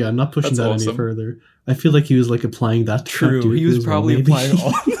like, oh yeah, I'm not pushing that awesome. Any further. I feel like he was like applying that. True, he was probably applying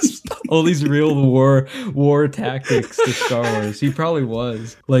all these real war tactics to Star Wars. He probably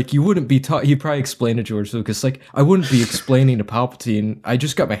was. Like, you wouldn't be taught. He'd probably explain to George Lucas, like, I wouldn't be explaining to Palpatine. I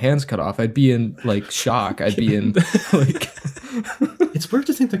just got my hands cut off. I'd be in like shock. I'd be in like. It's weird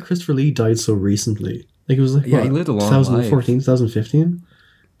to think that Christopher Lee died so recently. Like, it was like, he lived a long 2014, life. 2015.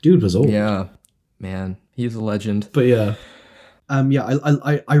 Dude was old. Yeah, man, he's a legend. But yeah.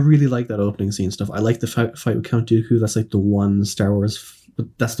 I really like that opening scene stuff. I like the fight with Count Dooku. That's like the one Star Wars.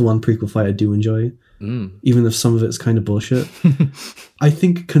 That's the one prequel fight I do enjoy, even if some of it is kind of bullshit. I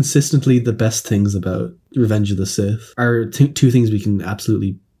think consistently the best things about Revenge of the Sith are two things we can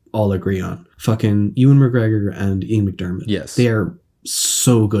absolutely all agree on. Fucking Ewan McGregor and Ian McDiarmid. Yes, they are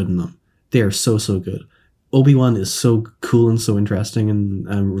so good in them. They are so good. Obi-Wan is so cool and so interesting in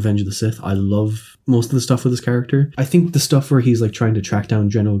Revenge of the Sith. I love most of the stuff with his character. I think the stuff where he's like trying to track down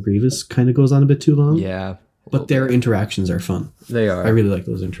General Grievous kind of goes on a bit too long. Yeah. But their interactions are fun. They are. I really like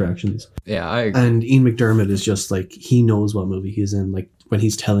those interactions. Yeah, I agree. And Ian McDiarmid is just like, he knows what movie he's in. Like when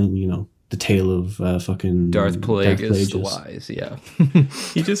he's telling, the tale of fucking Darth Plagueis the Wise. Yeah.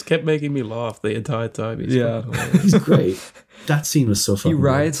 He just kept making me laugh the entire time. He's great. That scene was so funny. He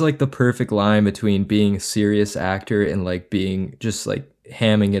rides like the perfect line between being a serious actor and like being just like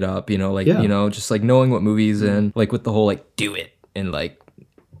hamming it up, just like knowing what movie he's in, like with the whole like do it and like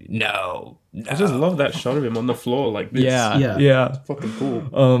no. I just love that shot of him on the floor like this. Yeah. It's fucking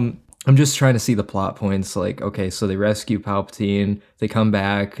cool. I'm just trying to see the plot points. Like, okay, so they rescue Palpatine. They come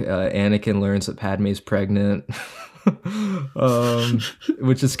back. Anakin learns that Padme's pregnant.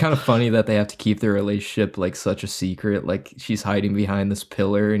 Which is kind of funny that they have to keep their relationship like such a secret. Like she's hiding behind this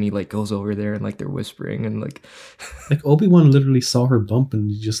pillar, and he like goes over there and like they're whispering and like Obi-Wan literally saw her bump and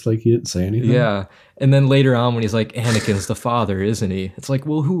he didn't say anything. Yeah, and then later on when he's like, Anakin's the father, isn't he? It's like,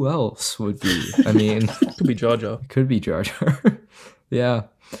 well, who else would be? I mean, could be Jar Jar. Could be Jar Jar. Yeah.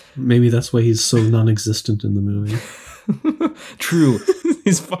 Maybe that's why he's so non-existent in the movie. True.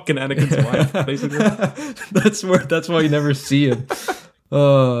 He's fucking Anakin's wife, basically. That's why you never see him.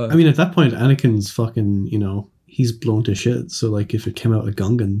 I mean, at that point, Anakin's fucking, he's blown to shit. So, like, if it came out a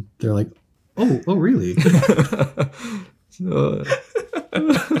Gungan, they're like, oh, really?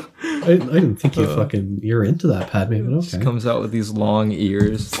 I didn't think you're into that, Padme, but okay. Just comes out with these long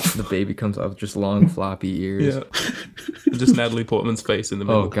ears. The baby comes out with just long floppy ears. Yeah. Just Natalie Portman's face in the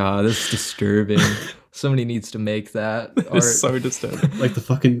middle. Oh god, this is disturbing. Somebody needs to make that art. It's so disturbing. Like the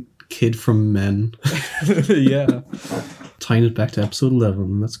fucking kid from Men. Yeah. Tying it back to episode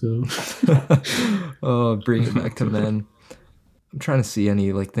 11. Let's go. Oh, bring it back to Men. I'm trying to see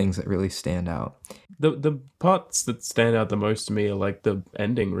any like things that really stand out. The parts that stand out the most to me are like the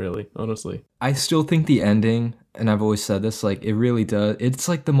ending, really, honestly. I still think the ending, and I've always said this, like it really does. It's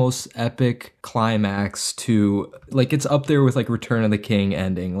like the most epic climax to, like it's up there with like Return of the King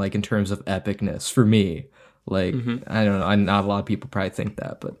ending, like in terms of epicness for me. Like, I don't know, not a lot of people probably think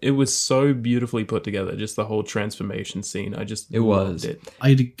that, but it was so beautifully put together, just the whole transformation scene. I just loved it.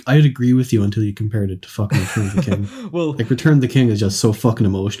 I'd agree with you until you compared it to fucking Return of the King. Well, like Return of the King is just so fucking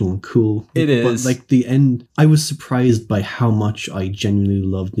emotional and cool. It is. But like the end, I was surprised by how much I genuinely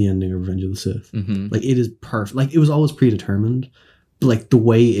loved the ending of Revenge of the Sith. Like it is perfect. Like it was always predetermined. Like the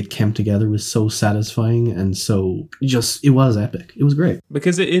way it came together was so satisfying and so it was epic. It was great.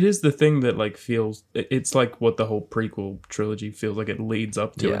 Because it is the thing that like feels, it's like what the whole prequel trilogy feels like it leads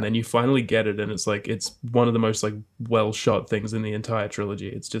up to. Yeah. And then you finally get it and it's like, it's one of the most like well shot things in the entire trilogy.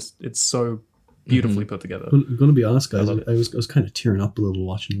 It's so beautifully put together. I'm going to be honest, guys. I was kind of tearing up a little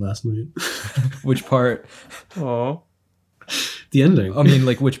watching last night. Which part? Aww. The ending. I mean,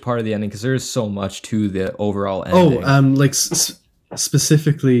 like which part of the ending? Because there's so much to the overall ending.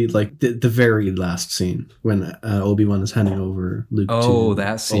 Specifically, like the very last scene when Obi-Wan is handing over Luke to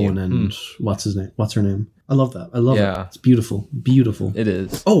that scene. Owen and what's her name? I love that. I love it. It's beautiful. It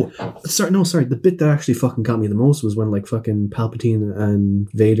is. Oh, sorry. The bit that actually fucking got me the most was when like fucking Palpatine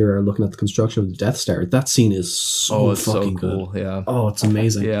and Vader are looking at the construction of the Death Star. That scene is so fucking cool. Good. Yeah. Oh, it's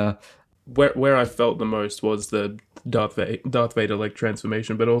amazing. Yeah. Where I felt the most was the Darth Vader like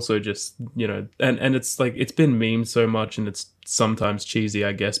transformation, but also just, and it's like it's been memed so much and it's sometimes cheesy,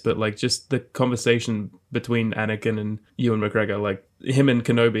 I guess, but like just the conversation between Anakin and Ewan McGregor, like him and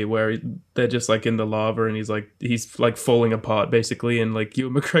Kenobi, where they're just like in the lava and he's like falling apart basically, and like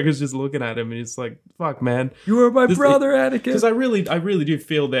Ewan McGregor's just looking at him and he's like, fuck man, you are my brother, Anakin. Because I really do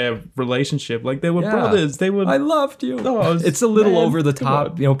feel their relationship, like they were brothers. I loved you. Oh, it's a little over the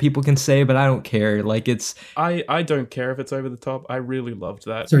top, people can say, but I don't care. Like it's I don't care if it's over the top. I really loved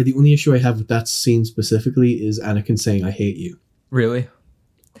that. Sorry, the only issue I have with that scene specifically is Anakin saying I hate you. Really?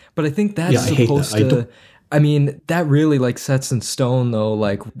 But I think that's supposed to... I mean, that really like sets in stone though,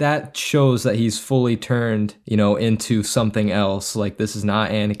 like that shows that he's fully turned, you know, into something else. Like this is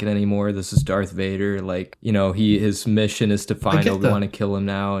not Anakin anymore. This is Darth Vader. Like, you know, his mission is to find Obi-Wan and kill him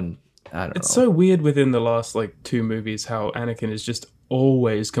now. And I don't know. It's so weird within the last like 2 movies how Anakin is just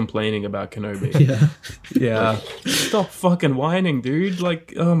always complaining about Kenobi. Yeah. Stop fucking whining, dude.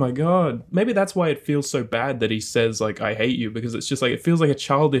 Like, oh my god. Maybe that's why it feels so bad that he says like, I hate you, because it's just like, it feels like a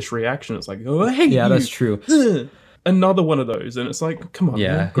childish reaction. It's like, oh, I hate you. Yeah, that's true. Another one of those, and it's like, come on,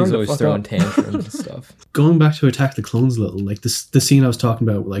 man, he's always throwing tantrums and stuff. Going back to Attack the Clones a little, like the scene I was talking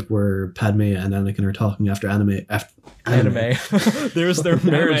about, like where Padme and Anakin are talking after anime. There's their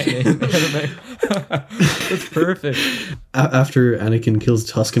marriage name. Anime. That's perfect. After Anakin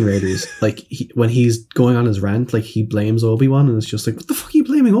kills Tusken Raiders, like when he's going on his rant, like he blames Obi-Wan, and it's just like, what the fuck are you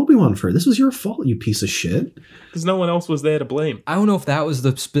blaming Obi-Wan for? This was your fault, you piece of shit. Because no one else was there to blame. I don't know if that was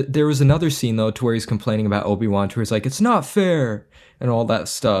there was another scene though to where he's complaining about Obi-Wan, to where he's like, it's not fair and all that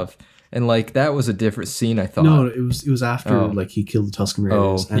stuff. And like that was a different scene, I thought. No, it was after like he killed the Tusken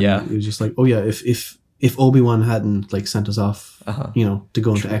Raiders. And it was just like, oh yeah, if Obi-Wan hadn't like sent us off, you know, to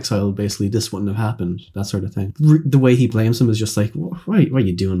go into exile, basically this wouldn't have happened. That sort of thing. The way he blames him is just like, what are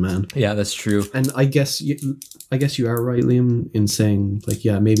you doing, man? Yeah, that's true. And I guess you are right, Liam, in saying like,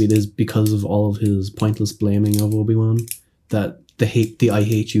 yeah, maybe it is because of all of his pointless blaming of Obi-Wan that the I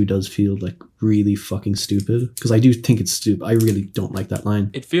hate you does feel like really fucking stupid, because I do think it's stupid. I really don't like that line.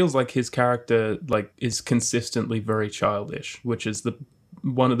 It feels like his character like is consistently very childish, which is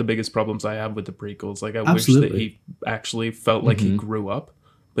one of the biggest problems I have with the prequels. Like I wish that he actually felt like he grew up,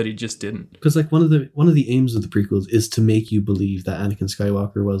 but he just didn't. Because like one of the aims of the prequels is to make you believe that Anakin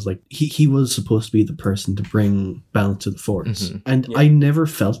Skywalker was like he was supposed to be the person to bring balance to the Force, and I never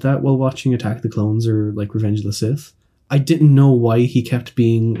felt that while watching Attack of the Clones or like Revenge of the Sith. I didn't know why he kept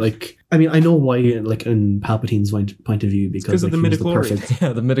being like... I mean, I know why, like, in Palpatine's point of view, because like, of the midichlorians.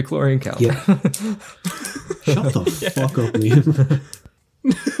 Yeah, the midichlorian count. Yeah. Shut the fuck up, Liam.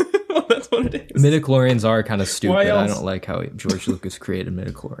 Well, that's what it is. Midichlorians are kind of stupid. I don't like how George Lucas created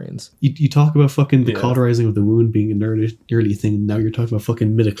midichlorians. You talk about fucking the cauterizing of the wound being an early thing, and now you're talking about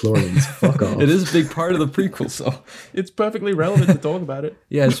fucking midichlorians. Fuck off. It is a big part of the prequel, so... It's perfectly relevant to talk about it.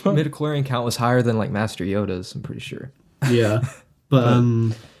 Yeah, his midichlorian count was higher than, like, Master Yoda's, I'm pretty sure. Yeah. But,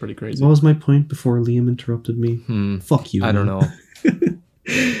 pretty crazy. What was my point before Liam interrupted me? Fuck you. I don't know.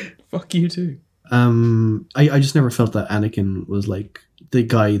 Fuck you too. I just never felt that Anakin was like the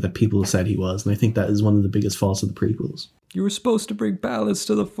guy that people said he was, and I think that is one of the biggest faults of the prequels. You were supposed to bring balance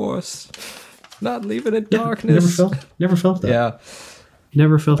to the Force, not leave it in darkness. Never felt that. Yeah.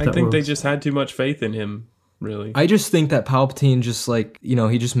 Never felt that. I think they just had too much faith in him. Really, I just think that Palpatine just like, you know,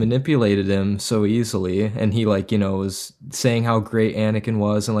 he just manipulated him so easily, and he like, you know, was saying how great Anakin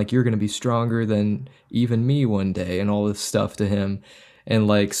was, and like, you're gonna be stronger than even me one day, and all this stuff to him. And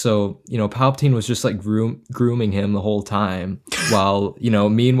like, so, you know, Palpatine was just like grooming him the whole time, while, you know,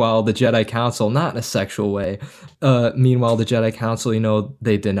 meanwhile the Jedi Council, not in a sexual way, meanwhile the Jedi Council, you know,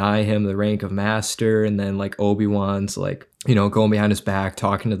 they deny him the rank of master, and then like Obi-Wan's like, you know, going behind his back,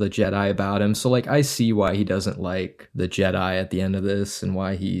 talking to the Jedi about him. So like, I see why he doesn't like the Jedi at the end of this, and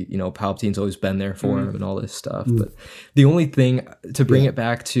why he, you know, Palpatine's always been there for him and all this stuff. But the only thing to bring it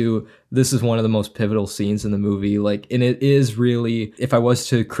back to, this is one of the most pivotal scenes in the movie. Like, and it is really, if I was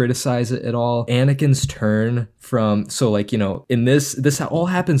to criticize it at all, Anakin's turn from, so like, you know, in this all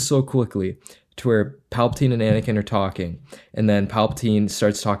happens so quickly, to where Palpatine and Anakin are talking, and then Palpatine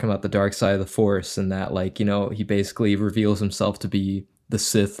starts talking about the dark side of the Force, and that, like, you know, he basically reveals himself to be the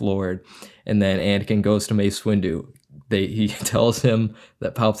Sith Lord, and then Anakin goes to Mace Windu. He tells him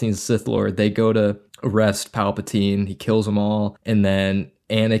that Palpatine's the Sith Lord. They go to arrest Palpatine. He kills them all, and then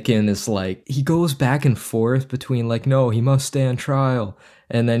Anakin is like, he goes back and forth between like, no, he must stand trial.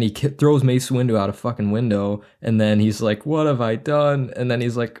 And then he throws Mace Windu out a fucking window. And then he's like, what have I done? And then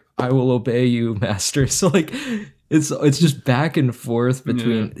he's like, I will obey you, master. So like, it's just back and forth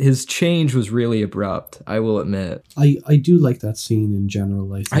between, his change was really abrupt, I will admit. I do like that scene in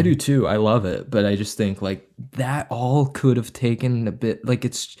general. I do too. I love it. But I just think like that all could have taken a bit, like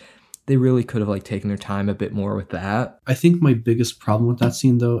they really could have like taken their time a bit more with that. I think my biggest problem with that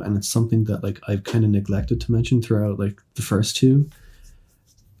scene though, and it's something that like I've kind of neglected to mention throughout like the first two,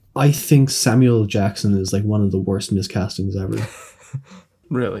 I think Samuel Jackson is like one of the worst miscastings ever.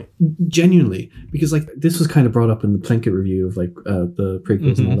 Really? Genuinely. Because like this was kind of brought up in the Plinkett review of like the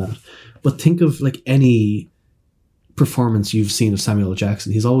prequels and all that. But think of like any performance you've seen of Samuel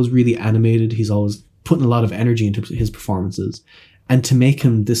Jackson. He's always really animated. He's always putting a lot of energy into his performances. And to make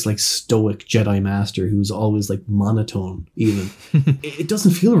him this like stoic Jedi master who's always like monotone, even, it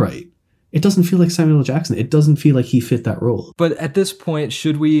doesn't feel right. It doesn't feel like Samuel L. Jackson. It doesn't feel like he fit that role. But at this point,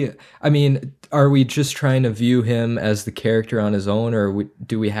 should we, I mean, are we just trying to view him as the character on his own, or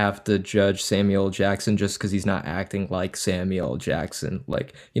do we have to judge Samuel L. Jackson just because he's not acting like Samuel L. Jackson?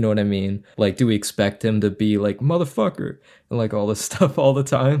 Like, you know what I mean? Like, do we expect him to be like, motherfucker, and like all this stuff all the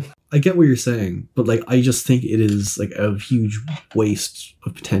time? I get what you're saying, but like, I just think it is like a huge waste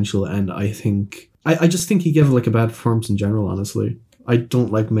of potential, and I just think he gave like a bad performance in general, honestly. I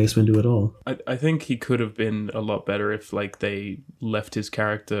don't like Mace Windu at all. I think he could have been a lot better if like they left his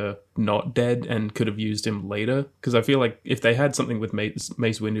character not dead and could have used him later. Because I feel like if they had something with Mace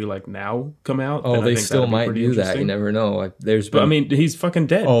Windu like now come out, oh, then they I think still might do that. You never know. Like, but I mean, he's fucking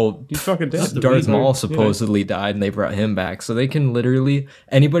dead. Oh, he's fucking dead. Darth Maul supposedly died, and they brought him back. So they can literally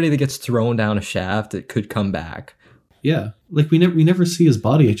anybody that gets thrown down a shaft, it could come back. Yeah, like we never see his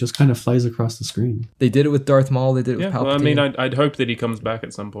body; it just kind of flies across the screen. They did it with Darth Maul. They did it with Palpatine. Well, I mean, I'd hope that he comes back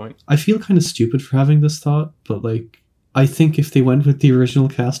at some point. I feel kind of stupid for having this thought, but like, I think if they went with the original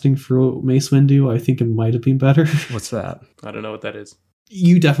casting for Mace Windu, I think it might have been better. What's that? I don't know what that is.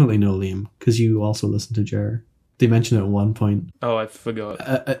 You definitely know, Liam, because you also listen to Jer. They mentioned it at one point. Oh, I forgot.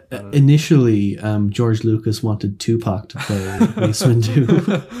 Initially, George Lucas wanted Tupac to play Mace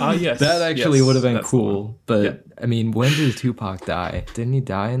Windu. Ah, yes. That actually would have been cool. But, I mean, when did Tupac die? Didn't he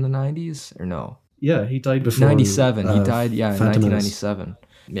die in the 90s? Or no? Yeah, he died before... 97. He died, in 1997.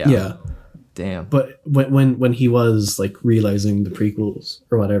 Yeah. Damn. But when he was, like, realizing the prequels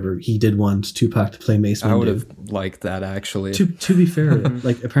or whatever, he did want Tupac to play Mace Windu. I would have liked that, actually. To be fair,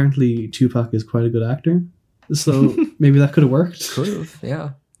 like, apparently Tupac is quite a good actor. So maybe that could have worked. Could have, yeah.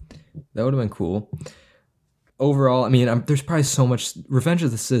 That would have been cool. Overall, I mean, there's probably so much... Revenge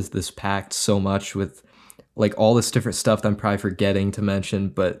of the Sith is packed so much with like all this different stuff that I'm probably forgetting to mention,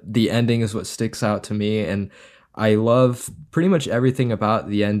 but the ending is what sticks out to me, and I love pretty much everything about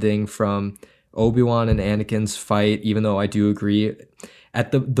the ending, from Obi-Wan and Anakin's fight, even though I do agree.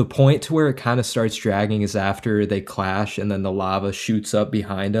 At the point to where it kind of starts dragging is after they clash and then the lava shoots up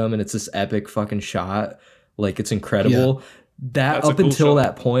behind them and it's this epic fucking shot. Like, it's incredible. Yeah. That's up until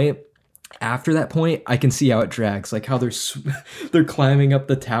that point. After that point, I can see how it drags. Like how they're climbing up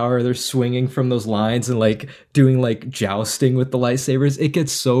the tower, they're swinging from those lines and like doing like jousting with the lightsabers. It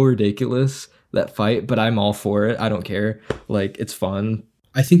gets so ridiculous, that fight, but I'm all for it. I don't care. Like, it's fun.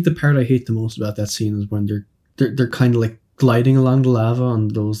 I think the part I hate the most about that scene is when they're kind of like gliding along the lava on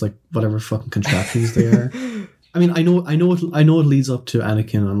those like whatever fucking contraptions they are. I mean, I know it leads up to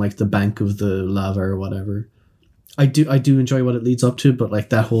Anakin on like the bank of the lava or whatever. I do enjoy what it leads up to, but like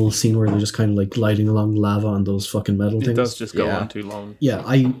that whole scene where they're just kind of like gliding along lava on those fucking metal things. It does just go on too long. Yeah,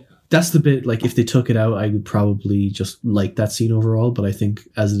 that's the bit, like, if they took it out, I would probably just like that scene overall, but I think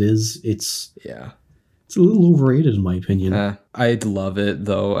as it is, it's a little overrated in my opinion. I'd love it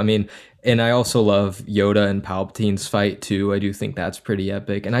though. I mean, and I also love Yoda and Palpatine's fight too. I do think that's pretty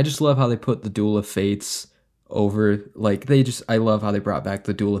epic. And I just love how they put the Duel of Fates over, like, I love how they brought back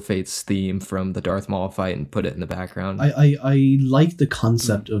the Duel of Fates theme from the Darth Maul fight and put it in the background. I like the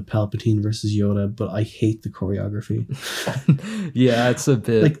concept of Palpatine versus Yoda, but I hate the choreography. Yeah, it's a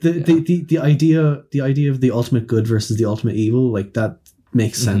bit like the idea of the ultimate good versus the ultimate evil, like that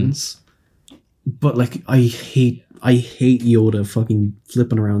makes sense. But like I hate Yoda fucking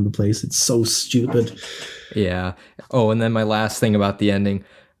flipping around the place. It's so stupid. Yeah. Oh, and then my last thing about the ending.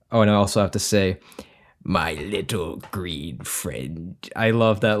 Oh, and I also have to say, my little green friend. I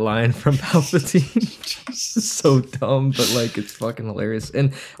love that line from Palpatine. It's so dumb, but like it's fucking hilarious.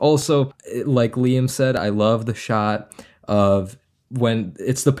 And also, like Liam said, I love the shot of when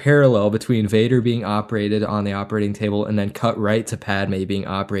it's the parallel between Vader being operated on the operating table and then cut right to Padme being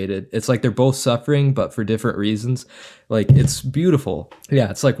operated. It's like they're both suffering, but for different reasons. Like, it's beautiful. Yeah,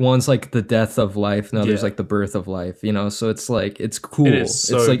 it's like one's like the death of life, and the other's like the birth of life, you know? So it's like, it's cool. It's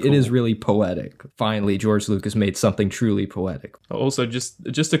like, cool. It is really poetic. Finally, George Lucas made something truly poetic. Also,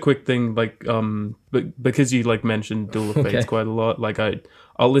 just a quick thing, like, because you like mentioned Duel of Fates quite a lot, like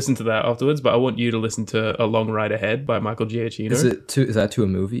I'll listen to that afterwards, but I want you to listen to A Long Ride Ahead by Michael Giacchino. Is that to a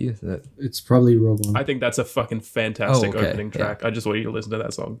movie? It's probably Rogue One. I think that's a fucking fantastic opening track. Yeah. I just want you to listen to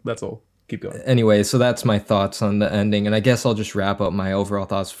that song. That's all. Keep going. Anyway, so that's my thoughts on the ending, and I guess I'll just wrap up my overall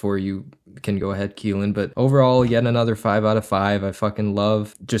thoughts before you can go ahead, Keelan. But overall, yet another 5 out of 5. I fucking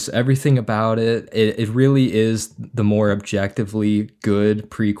love just everything about it. It really is the more objectively good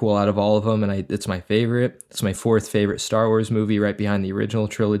prequel out of all of them, and it's my favorite. It's my 4th favorite Star Wars movie, right behind the original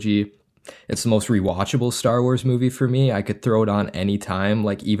trilogy. it's the most rewatchable Star Wars movie for me. I could throw it on any time,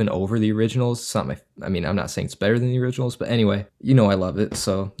 like even over the originals. It's not I mean, I'm not saying it's better than the originals, but anyway, I love it.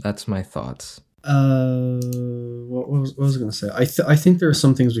 So that's my thoughts. What was I gonna say? I think there are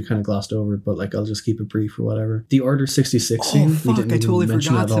some things we kind of glossed over, but like I'll just keep it brief or whatever. The Order 66 scene. Fuck, I totally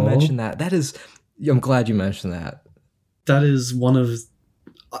forgot to mention that. That is, I'm glad you mentioned that. That is one of,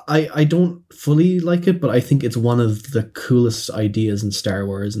 I don't fully like it, but I think it's one of the coolest ideas in Star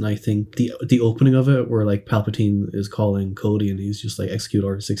Wars, and I think the opening of it, where like Palpatine is calling Cody and he's just like execute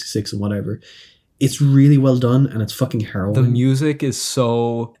Order 66 and whatever. It's really well done, and it's fucking harrowing. The music is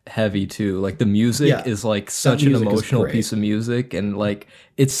so heavy too. Like the music is like such an emotional piece of music, and like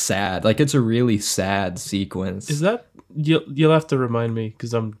it's sad. Like it's a really sad sequence. Is that you'll have to remind me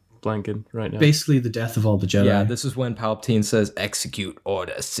because I'm blanking right now. Basically, the death of all the Jedi. Yeah, this is when Palpatine says "Execute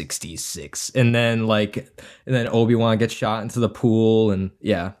Order 66," and then Obi-Wan gets shot into the pool, and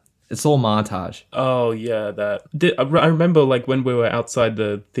yeah. It's a whole montage. Oh, yeah, that. I remember, like, when we were outside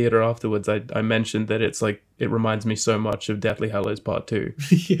the theater afterwards, I mentioned that it's, like, it reminds me so much of Deathly Hallows Part 2.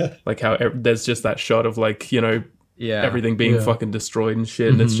 Yeah. Like, how there's just that shot of, like, everything being fucking destroyed and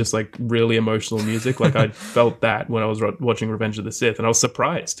shit, and it's just, like, really emotional music. Like, I felt that when I was watching Revenge of the Sith, and I was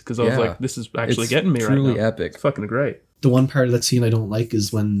surprised, because I was like, this is actually getting me right now. It's truly epic. It's fucking great. The one part of that scene I don't like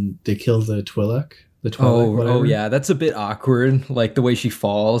is when they kill the Twi'lek. Oh yeah, that's a bit awkward. Like the way she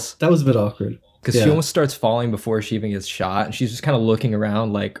falls. That was a bit awkward because she almost starts falling before she even gets shot, and she's just kind of looking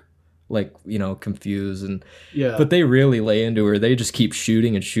around like confused. And but they really lay into her. They just keep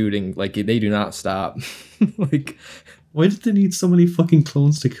shooting and shooting. Like they do not stop. Like, why did they need so many fucking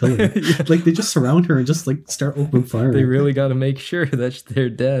clones to kill her? Like they just surround her and just like start open fire. They really got to make sure that they're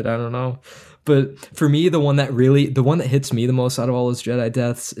dead. I don't know, but for me, the one that hits me the most out of all those Jedi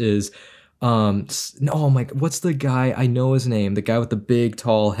deaths is. Oh my, what's the guy? I know his name. The guy with the big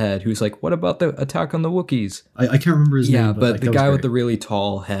tall head who's like, what about the attack on the Wookiees? I can't remember his name. Yeah, but like, the guy with the really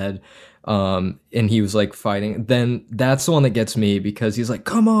tall head, and he was like fighting. Then that's the one that gets me because he's like,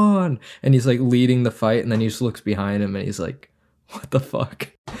 come on. And he's like leading the fight. And then he just looks behind him and he's like, what the fuck?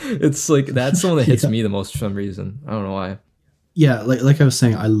 It's like, that's the one that hits me the most for some reason. I don't know why. Yeah. Like I was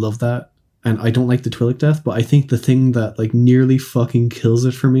saying, I love that. And I don't like the Twi'lek death, but I think the thing that like nearly fucking kills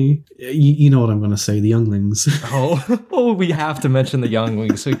it for me, you know what I'm going to say, the younglings. Oh, we have to mention the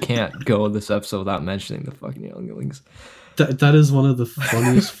younglings. So we can't go this episode without mentioning the fucking younglings. That is one of the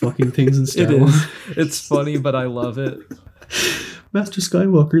funniest fucking things in Star Wars. It's funny, but I love it. Master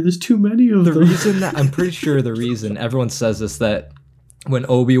Skywalker, there's too many of them. I'm pretty sure the reason everyone says this, that when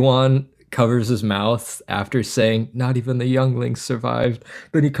Obi-Wan covers his mouth after saying not even the younglings survived,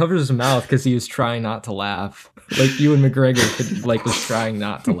 then he covers his mouth because he was trying not to laugh. Like Ewan McGregor was trying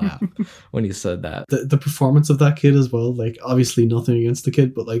not to laugh when he said that. The performance of that kid as well, like obviously nothing against the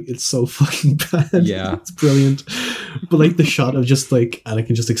kid, but like it's so fucking bad. Yeah, it's brilliant. But like the shot of just like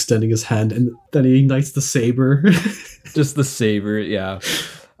Anakin just extending his hand and then he ignites the saber. Just the saber, yeah.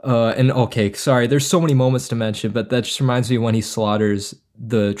 And okay, sorry, there's so many moments to mention, but that just reminds me when he slaughters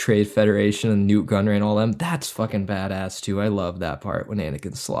the Trade Federation and Newt Gunray and all them. That's fucking badass too. I love that part when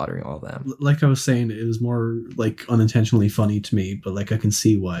Anakin's slaughtering all them. Like I was saying, it was more like unintentionally funny to me, but like I can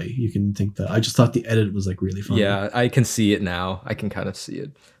see why you can think that. I just thought the edit was like really funny. Yeah, I can see it now. I can kind of see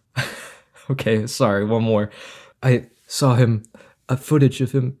it. Okay, sorry, one more. I saw a footage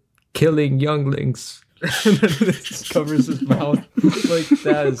of him killing younglings. And then it just covers his mouth. Like,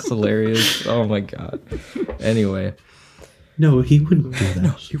 that is hilarious. Oh my god. Anyway. No, he wouldn't do that. No,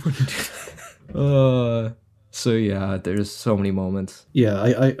 he wouldn't do that. So yeah, there's so many moments. Yeah,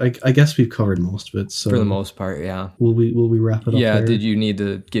 I guess we've covered most of it. So for the most part, yeah. Will we wrap it up? Yeah, there? did you need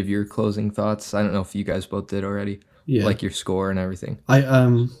to give your closing thoughts? I don't know if you guys both did already. Yeah. Like your score and everything. I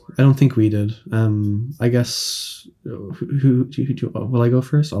don't think we did. I guess who will I go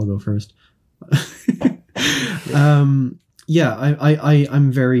first? I'll go first. Yeah,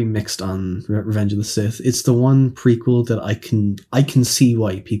 I'm very mixed on Revenge of the Sith. It's the one prequel that I can see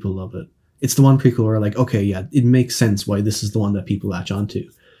why people love it. It's the one prequel where like, okay, yeah, it makes sense why this is the one that people latch onto.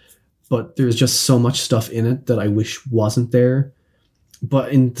 But there's just so much stuff in it that I wish wasn't there.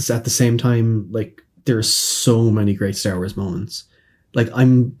 But at the same time, like there's so many great Star Wars moments. Like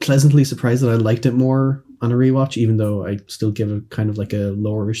I'm pleasantly surprised that I liked it more on a rewatch, even though I still give it kind of like a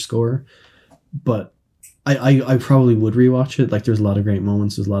lowerish score. But I probably would rewatch it. Like there's a lot of great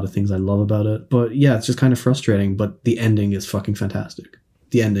moments. There's a lot of things I love about it. But yeah, it's just kind of frustrating. But the ending is fucking fantastic.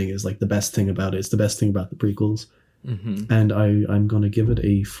 The ending is like the best thing about it. It's the best thing about the prequels. Mm-hmm. And I'm going to give it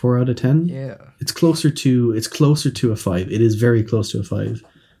a 4 out of 10. Yeah. It's closer to a 5. It is very close to a 5.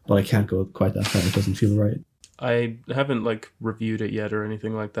 But I can't go quite that far. It doesn't feel right. I haven't like reviewed it yet or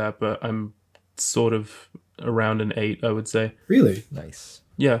anything like that, but I'm sort of around an 8, I would say. Really? Nice.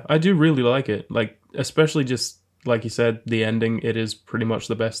 Yeah, I do really like it. Like, especially just like you said, the ending, it is pretty much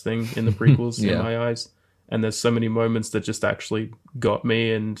the best thing in the prequels in my eyes. And there's so many moments that just actually got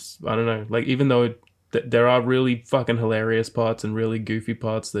me. And I don't know, like, even though there are really fucking hilarious parts and really goofy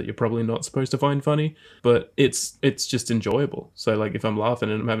parts that you're probably not supposed to find funny, but it's just enjoyable. So, like, if I'm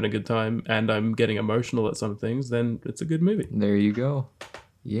laughing and I'm having a good time and I'm getting emotional at some things, then it's a good movie. There you go.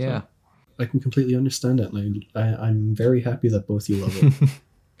 Yeah. So, I can completely understand it. And I'm very happy that both you love it.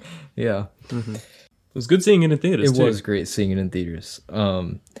 Yeah. Mm-hmm. It was good seeing it in theaters, too. It was great seeing it in theaters.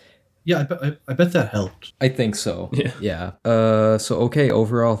 Yeah, I bet that helped. I think so. Yeah. So, okay,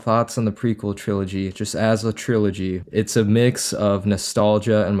 overall thoughts on the prequel trilogy. Just as a trilogy, it's a mix of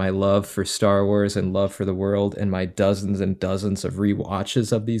nostalgia and my love for Star Wars and love for the world and my dozens and dozens of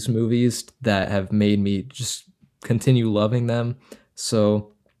rewatches of these movies that have made me just continue loving them.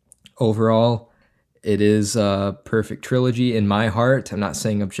 So, overall, it is a perfect trilogy in my heart. I'm not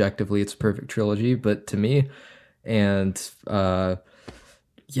saying objectively it's a perfect trilogy, but to me, and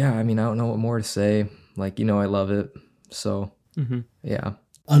yeah, I mean, I don't know what more to say. Like, I love it. So, yeah.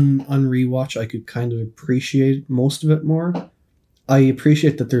 On rewatch, I could kind of appreciate most of it more. I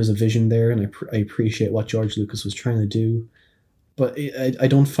appreciate that there's a vision there, and I appreciate what George Lucas was trying to do. But I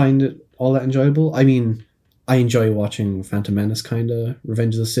don't find it all that enjoyable. I mean, I enjoy watching Phantom Menace, kind of,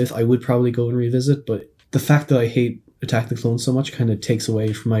 Revenge of the Sith. I would probably go and revisit, but the fact that I hate Attack the Clones so much kind of takes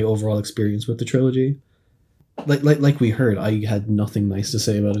away from my overall experience with the trilogy. Like we heard, I had nothing nice to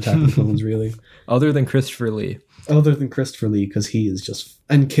say about Attack the Clones, really. Other than Christopher Lee. Other than Christopher Lee, because he is just...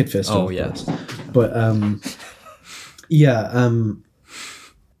 And Kit Fisto, Oh, of yes. course. But, yeah,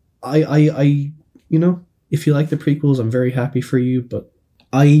 I if you like the prequels, I'm very happy for you, but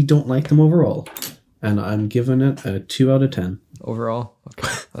I don't like them overall. And I'm giving it a 2 out of 10. Overall? Okay.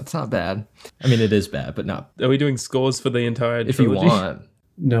 That's not bad. I mean, it is bad, but not... Are we doing scores for the entire If trilogy? you want.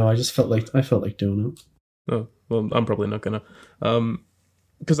 No, I felt like doing it. Oh, well, I'm probably not gonna.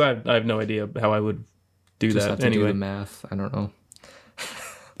 Because I have no idea how I would do Just that have to anyway. do the math. I don't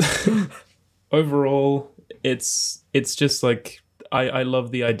know. Overall, it's just like I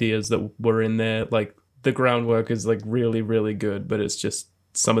love the ideas that were in there. Like, the groundwork is like really, really good, but it's just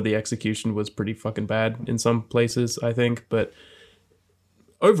some of the execution was pretty fucking bad in some places, I think. But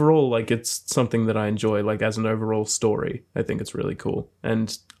overall, like, it's something that I enjoy, like, as an overall story. I think it's really cool.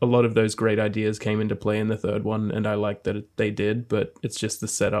 And a lot of those great ideas came into play in the third one, and I like that they did, but it's just the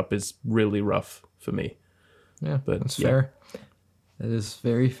setup is really rough for me. Yeah, but that's fair. That is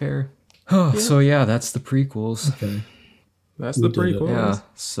very fair. So, yeah, that's the prequels. Okay. That's We the did it. prequel. Yeah,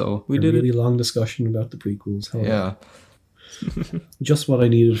 so... We did really it. long discussion about the prequels. Hell Yeah. Just what I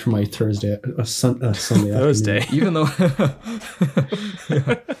needed for my Sunday Thursday. afternoon. Even though...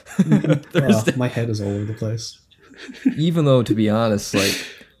 Thursday. My head is all over the place. Even though, to be honest, like,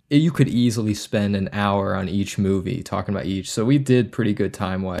 you could easily spend an hour on each movie talking about each. So we did pretty good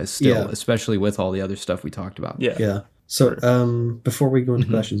time-wise still, especially with all the other stuff we talked about. Yeah. So before we go into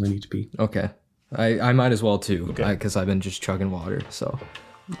questions, I need to pee. Okay. I might as well, too, because I've been just chugging water, so...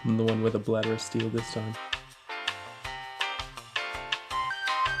 I'm the one with a bladder of steel this time.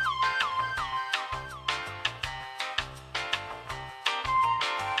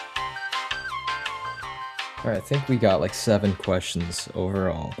 All right, I think we got like 7 questions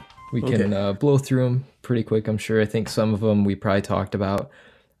overall. We can blow through them pretty quick, I'm sure. I think some of them we probably talked about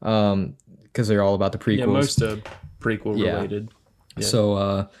because they're all about the prequels. Yeah, most are prequel related. Yeah. So,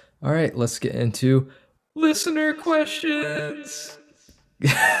 all right, let's get into listener questions.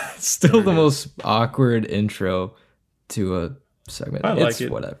 Still the most awkward intro to a segment. I like it.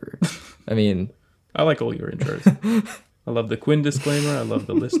 Whatever. I mean... I like all your intros. I love the Quinn disclaimer. I love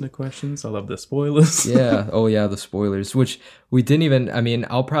the listener questions. I love the spoilers. Yeah. Oh, yeah, the spoilers, which we didn't even... I mean,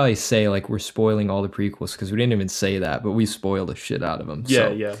 I'll probably say, like, we're spoiling all the prequels because we didn't even say that, but we spoiled the shit out of them. Yeah,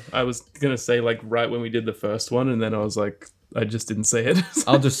 so. yeah. I was going to say, like, right when we did the first one, and then I was like, I just didn't say it.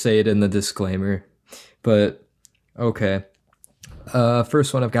 I'll just say it in the disclaimer. But, okay.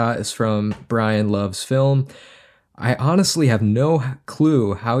 First one I've got is from Brian Loves Film. I honestly have no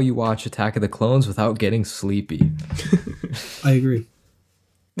clue how you watch Attack of the Clones without getting sleepy. I agree.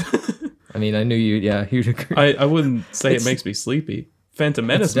 I mean, I knew you'd agree. I wouldn't say it makes me sleepy. Phantom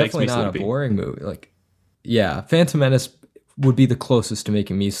Menace makes me sleepy. It's definitely not a boring movie. Like, yeah, Phantom Menace would be the closest to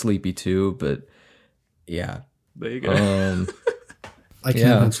making me sleepy too, but yeah. There you go. I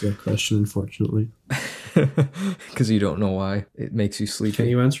can't answer that question, unfortunately. Because you don't know why it makes you sleepy. Can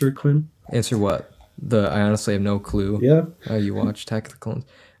you answer it, Quinn? Answer what? I honestly have no clue. Yeah. How you watch Attack of the Clones?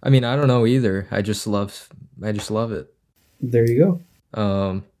 I mean, I don't know either. I just love it. There you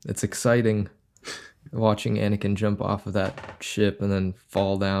go. It's exciting watching Anakin jump off of that ship and then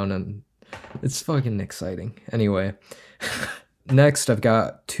fall down, and it's fucking exciting. Anyway, next I've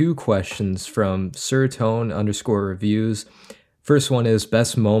got 2 questions from Sirtone_reviews. First one is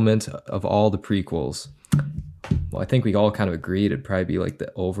best moment of all the prequels. Well, I think we all kind of agreed it'd probably be like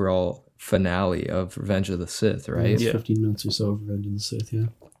the overall finale of Revenge of the Sith, right? go. 15 minutes or so of Revenge of the Sith, yeah.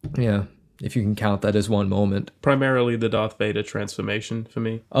 Yeah, if you can count that as one moment. Primarily the Darth Vader transformation for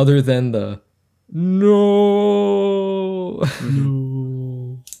me. Other than the no.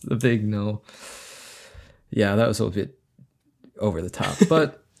 The big no. Yeah, that was a bit over the top,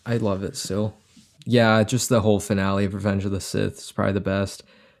 but I love it still. Yeah, just the whole finale of Revenge of the Sith is probably the best.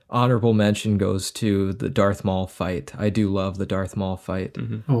 Honorable mention goes to the Darth Maul fight. I do love the Darth Maul fight.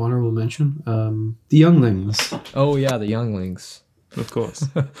 Mm-hmm. Oh, honorable mention? The younglings. Oh, yeah, the younglings. Of course.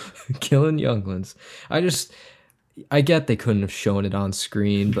 Killing younglings. I get they couldn't have shown it on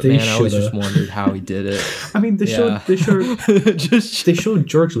screen, but They man, I always shoulda. just wondered how he did it. I mean, they showed they showed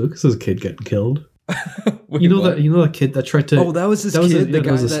George Lucas's kid getting killed. Wait, You know what? that kid that tried to. Oh, that was his that was kid. a- yeah, The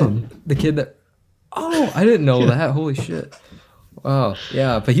that was guy his son. the kid that. Oh, I didn't know that. Holy shit! Wow,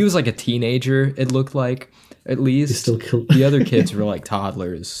 yeah, but he was like a teenager. It looked like, at least. He still killed. The other kids were like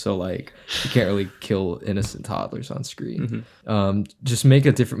toddlers, so like you can't really kill innocent toddlers on screen. Just make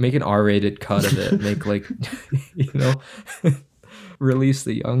an R-rated cut of it. Make like, release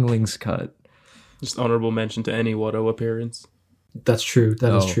the younglings cut. Just honorable mention to any Watto appearance. That's true.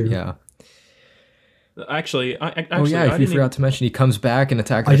 That is true. Yeah. Actually, If you forgot to mention, he comes back in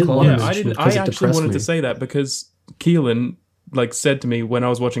Attack I of the didn't Clones. wanna Yeah, I mention didn't. it 'cause I it actually depressed wanted me. to say that because Keelan said to me when I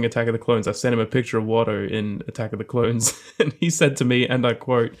was watching Attack of the Clones, I sent him a picture of Watto in Attack of the Clones, and he said to me, and I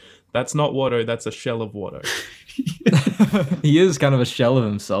quote, "That's not Watto, that's a shell of Watto." He is kind of a shell of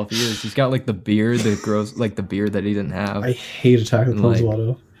himself. He is. He's got like the beard that grows, like the beard that he didn't have. I hate Attack of the Clones, Like-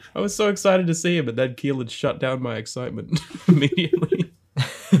 Watto. I was so excited to see him, but then Keelan shut down my excitement immediately.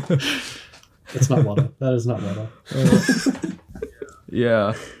 It's not Watto. That is not Watto.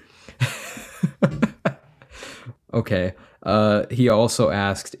 Yeah. Okay. He also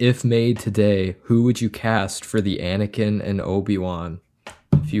asked, if made today, who would you cast for the Anakin and Obi-Wan?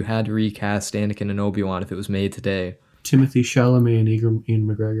 If you had to recast Anakin and Obi-Wan, if it was made today. Timothy Chalamet and Ian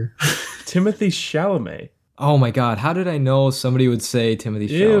McGregor. Timothy Chalamet. Oh my God! How did I know somebody would say Timothy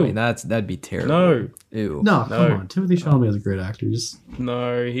Chalamet? That'd be terrible. No. Ew. No, No. come on. Timothy Chalamet is a great actor. Just,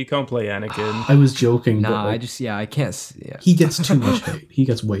 No, he can't play Anakin. I was joking. Nah, but like, I can't. Yeah. he gets too much hate. He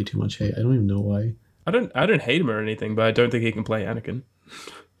gets way too much hate. I don't even know why. I don't hate him or anything, but I don't think he can play Anakin.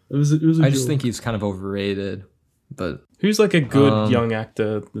 It was a I just joke. think he's kind of overrated. But Who's like a good young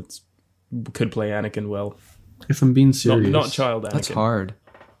actor that's could play Anakin well? If I'm being serious, Not child Anakin. that's hard.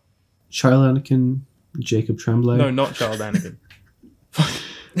 Child Anakin, Jacob Tremblay. No, not child Anakin.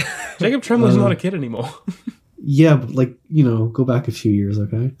 Jacob Tremblay's not a kid anymore. Yeah, but like, go back a few years,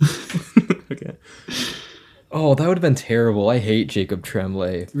 okay? Okay. Oh, that would have been terrible. I hate Jacob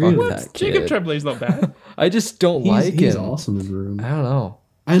Tremblay. Really? Fuck that kid. Jacob Tremblay's not bad. I just don't like He's him. awesome in Room. I don't know.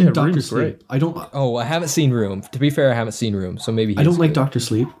 And Yeah, Doctor Room's Sleep. great. I don't I haven't seen Room. To be fair, I haven't seen Room, so maybe I don't he's like good. Doctor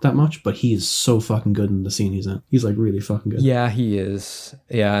Sleep that much, but he is so fucking good in the scene he's in. He's like really fucking good. Yeah, he is.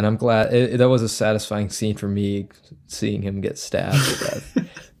 Yeah, and I'm glad that was a satisfying scene for me, seeing him get stabbed to death.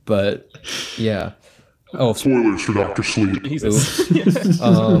 But yeah. Oh, Spoilers for Dr. Sleep. He's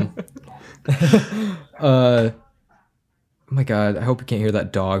oh my God! I hope you can't hear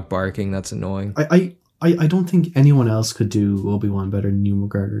that dog barking. That's annoying. I don't think anyone else could do Obi-Wan better than Ewan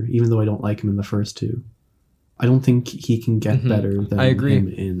McGregor, even though I don't like him in the first two. I don't think he can get better than I agree. him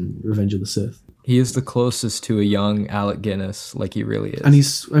in Revenge of the Sith. He is the closest to a young Alec Guinness, like he really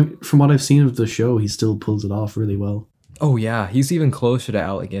is. And from what I've seen of the show, he still pulls it off really well. Oh yeah, he's even closer to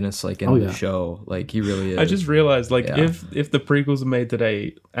Alec Guinness, like in Oh, the yeah. show. Like he really is. I just realized, Yeah. if the prequels are made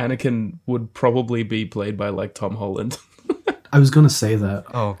today, Anakin would probably be played by like Tom Holland. I was gonna say that.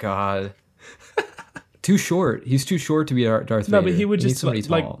 Oh God. Too short. He's too short to be Darth Vader. No, but he would needs just somebody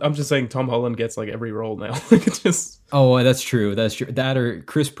like tall. I'm just saying Tom Holland gets like every role now. Like it's just Oh, that's true. That's true. That or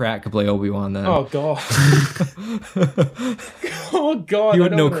Chris Pratt could play Obi-Wan then. oh god. Oh god. He I would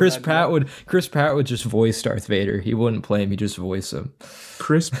don't no. wanna Chris imagine Pratt that. would. Chris Pratt would just voice Darth Vader. He wouldn't play him. He'd just voice him.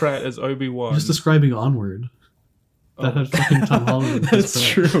 Chris Pratt as Obi-Wan. Just describing Onward. That had fucking Tom Holland. and Chris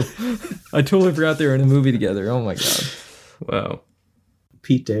That's Pratt. true. I totally forgot they were in a movie together. Oh my God. Wow.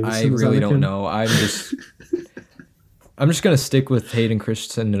 Pete Davidson. I was really Anakin. don't know. I'm just. I'm just gonna stick with Hayden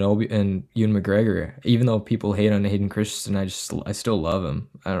Christensen and Ewan McGregor. Even though people hate on Hayden Christensen, I still love him.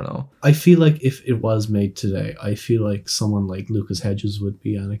 I don't know. I feel like if it was made today, I feel like someone like Lucas Hedges would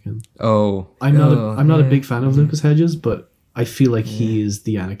be Anakin. Oh, I'm not a big fan of Lucas Hedges, but I feel like he is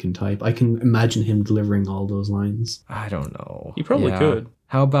the Anakin type. I can imagine him delivering all those lines. I don't know. He probably could.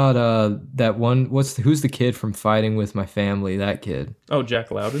 How about that one? Who's the kid from Fighting with My Family? That kid. Oh, Jack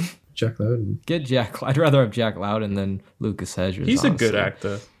Loudon. Jack Loudon. Get Jack. I'd rather have Jack Loudon than Lucas Hedges. He's honestly. a good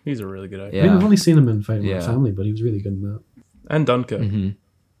actor. He's a really good actor. Yeah. I've only seen him in Fighting with My Family, but he was really good in that. And Dunkirk. Mm-hmm.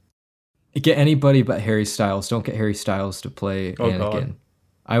 Get anybody but Harry Styles. Don't get Harry Styles to play Anakin. God.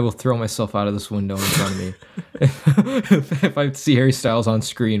 I will throw myself out of this window in front of me if I see Harry Styles on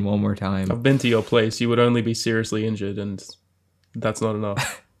screen one more time. I've been to your place. You would only be seriously injured, and that's not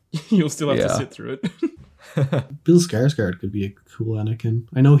enough. You'll still have to sit through it. Bill Skarsgård could be a cool Anakin.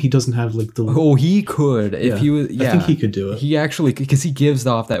 I know he doesn't have like the... Oh, he could. If he was... Yeah. I think he could do it. He actually... Because he gives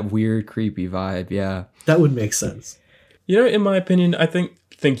off that weird, creepy vibe, yeah. That would make sense. You know, in my opinion, I think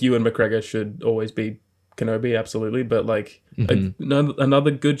Ewan McGregor should always be Kenobi, absolutely. But like,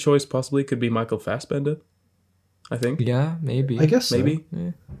 another good choice possibly could be Michael Fassbender, I think. Yeah, maybe. I guess so. Maybe.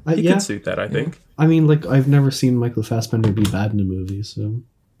 Yeah. He could suit that, I think. I mean, like, I've never seen Michael Fassbender be bad in a movie, so...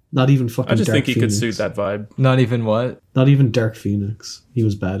 Not even fucking Dark Phoenix. I just think he could suit that vibe. Not even what? Not even Dark Phoenix. He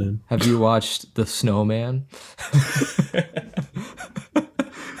was bad in. Have you watched The Snowman?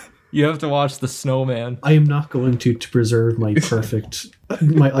 You have to watch The Snowman. I am not going to preserve my perfect,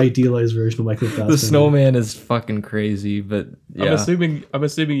 my idealized version of Michael Fassbender. The Snowman is fucking crazy, but yeah. I'm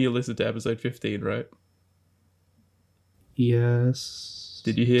assuming you listened to episode 15, right? Yes.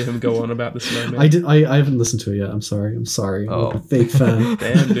 Did you hear him go on about the Snowman? I did. I haven't listened to it yet. I'm sorry. Oh. I'm a fake fan.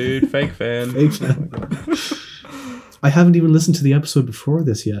 Damn, dude. Fake fan. Fake fan. I haven't even listened to the episode before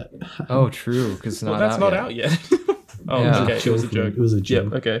this yet. Oh, true. Because that's not out yet. Oh, yeah. okay. It was a joke. It was a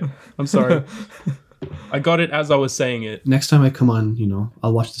joke. Yep, okay. I'm sorry. I got it as I was saying it. Next time I come on,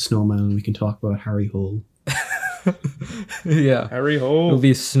 I'll watch The Snowman and we can talk about Harry Hole. Yeah. Harry Hole. It'll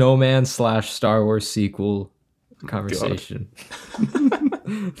be Snowman / Star Wars sequel conversation.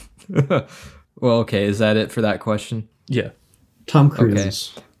 Well, okay. Is that it for that question? Yeah. Tom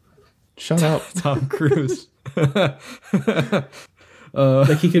Cruise. Okay. Shut up. Tom Cruise. Like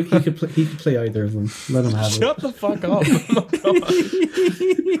he could play either of them. Let him have it. Shut the fuck up. Oh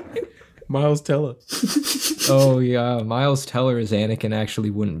my God. Miles Teller. Oh yeah, Miles Teller as Anakin actually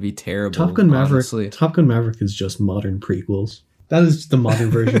wouldn't be terrible. Top Gun Maverick. Honestly. Top Gun Maverick is just modern prequels. That is the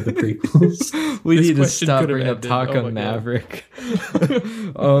modern version of the prequels. We This need to question stop could have bringing up ended. Top Oh Gun my God. Maverick.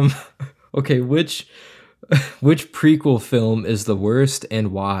 Okay, which prequel film is the worst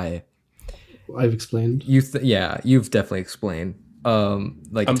and why? I've explained. You've definitely explained.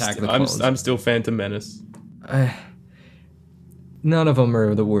 Like Attack of the Clones. I'm still Phantom Menace. None of them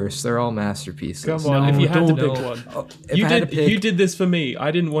are the worst. They're all masterpieces. Come on, if you had to pick one. If I had to pick- You did this for me. I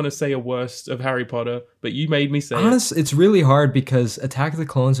didn't want to say a worst of Harry Potter, but you made me say it. It's really hard because Attack of the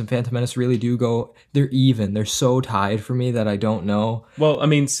Clones and Phantom Menace really do go. They're even. They're so tied for me that I don't know. Well, I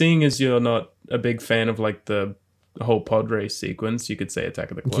mean, seeing as you're not a big fan of like the whole pod race sequence, you could say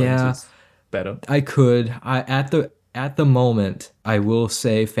Attack of the Clones is better. I could. At the moment, I will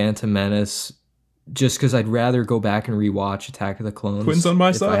say Phantom Menace, just because I'd rather go back and rewatch Attack of the Clones. Quinn's on my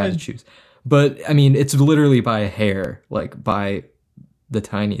if I had to side. choose. But I mean, it's literally by a hair, like by the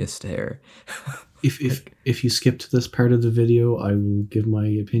tiniest hair. If you skip to this part of the video, I will give my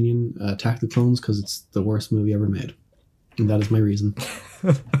opinion. Attack the Clones because it's the worst movie ever made, and that is my reason.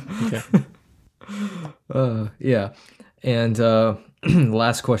 Okay. Yeah. And the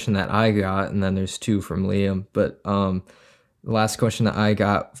last question that I got, and then there's two from Liam, but the last question that I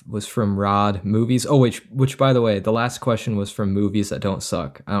got was from Rod Movies. Oh, which by the way, the last question was from Movies That Don't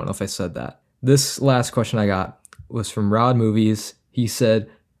Suck. I don't know if I said that. This last question I got was from Rod Movies. He said,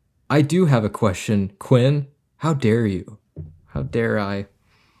 I do have a question. Quinn, how dare you? How dare I?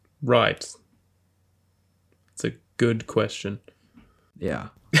 Right. It's a good question. Yeah.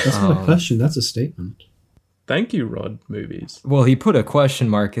 That's not a question. That's a statement. Thank you, Rod Movies. Well, he put a question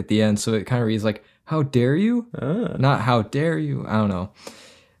mark at the end, so it kind of reads like, how dare you? Ah. Not how dare you. I don't know.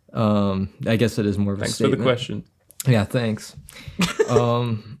 I guess it is more of a Thanks statement. for the question. Yeah, thanks.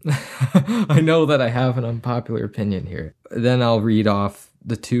 I know that I have an unpopular opinion here. Then I'll read off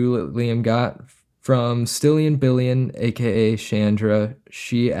the two that Liam got from Stillian Billion, aka Chandra.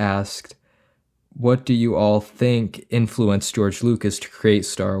 She asked, what do you all think influenced George Lucas to create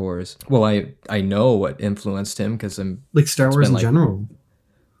Star Wars? Well, I know what influenced him because I'm Like Star Wars in general.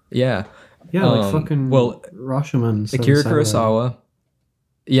 Yeah. Yeah, like fucking well, Rashomon. Akira Kurosawa.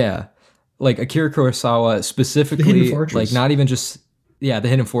 Yeah. like Akira Kurosawa specifically, Fortress. like not even just the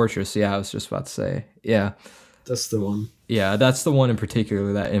Hidden Fortress. Yeah, I was just about to say. Yeah, that's the one. Yeah, that's the one in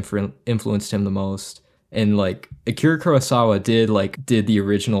particular that influenced him the most. And like Akira Kurosawa did the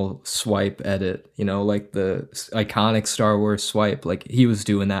original swipe edit, you know, like the iconic Star Wars swipe. Like he was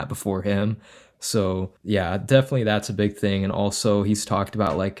doing that before him. So yeah, definitely that's a big thing. And also he's talked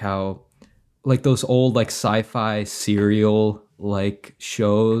about like how like those old like sci-fi serial like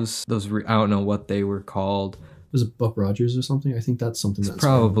shows, those I don't know what they were called. Was it Buck Rogers or something? I think that's something that's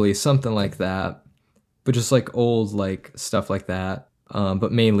probably something like that. But just like old like stuff like that.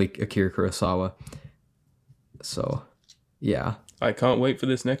 But mainly Akira Kurosawa. So yeah. I can't wait for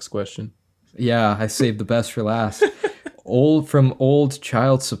this next question. Yeah, I saved the best for last. Old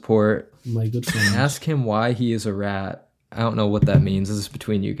child support. My good friend. Ask him why he is a rat. I don't know what that means. Is this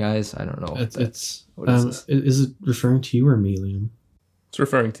between you guys? I don't know. Is it referring to you or me, Liam? It's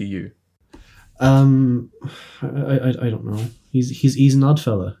referring to you. I don't know. He's an odd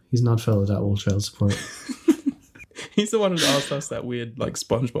fella. He's an odd fella, that old child support. He's the one who asked us that weird like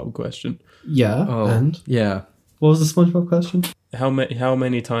SpongeBob question. Yeah. Oh, and yeah. What was the SpongeBob question? How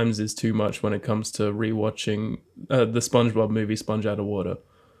many times is too much when it comes to rewatching the SpongeBob movie Sponge Out of Water?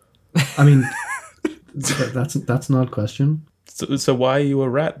 I mean, that's an odd question. So why are you a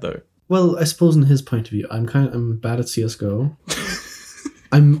rat though? Well, I suppose in his point of view, I'm bad at CS:GO.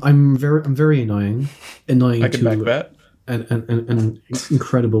 I'm very annoying. I can back that. An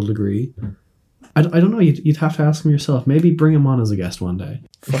incredible degree. I don't know. You'd have to ask him yourself. Maybe bring him on as a guest one day.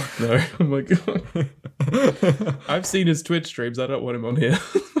 Fuck no! Oh my god! I've seen his Twitch streams. I don't want him on here.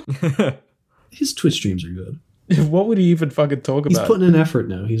 His Twitch streams are good. What would he even fucking talk about? He's putting in effort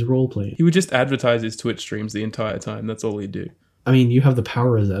now. He's role playing. He would just advertise his Twitch streams the entire time. That's all he'd do. I mean, you have the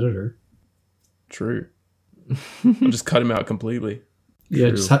power as editor. True. I'll just cut him out completely.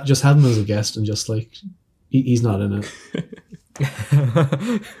 Yeah, just have him as a guest and just like he's not in it.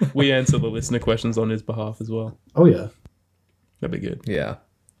 We answer the listener questions on his behalf as well. Oh yeah, that'd be good. Yeah.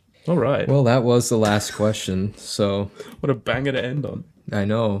 All right. Well, that was the last question. So what a banger to end on. I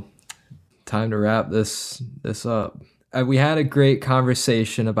know. Time to wrap this up. We had a great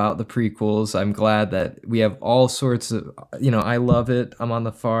conversation about the prequels. I'm glad that we have all sorts of, I love it. I'm on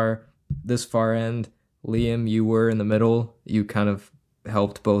this far end. Liam, you were in the middle. You kind of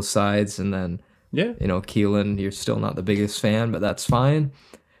helped both sides. And then, Keelan, you're still not the biggest fan, but that's fine.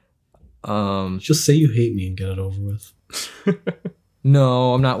 Just say you hate me and get it over with.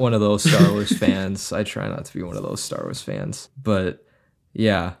 No, I'm not one of those Star Wars fans. I try not to be one of those Star Wars fans. But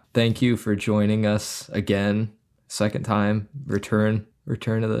yeah, thank you for joining us again. Second time, Return of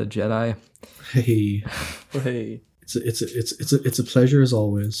the Jedi. Hey. Hey. It's a pleasure as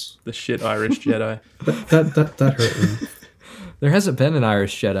always. The shit Irish Jedi. that hurt me. There hasn't been an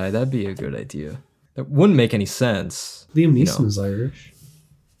Irish Jedi. That'd be a good idea. That wouldn't make any sense. Liam Neeson is Irish.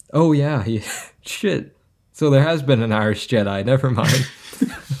 Oh yeah, shit. So there has been an Irish Jedi. Never mind.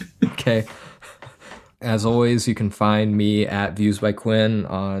 Okay. As always, you can find me at Views by Quinn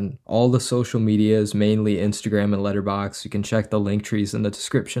on all the social medias, mainly Instagram and Letterboxd. You can check the link trees in the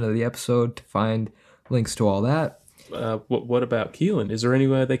description of the episode to find links to all that. What about Keelan? Is there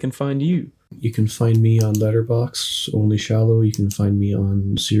anywhere they can find you? You can find me on Letterboxd, Only Shallow. You can find me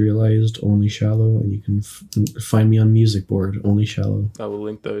on Serialized, Only Shallow. And you can find me on Music Board, Only Shallow. I will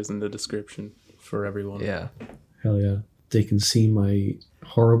link those in the description for everyone. Yeah. Hell yeah. They can see my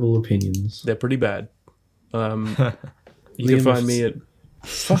horrible opinions. They're pretty bad. You can find me at...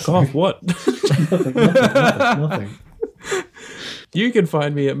 Fuck off, what? Nothing. You can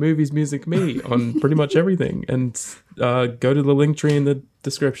find me at Movies Music Me on pretty much everything. And go to the link tree in the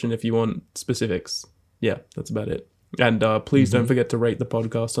description if you want specifics. Yeah, that's about it. And please don't forget to rate the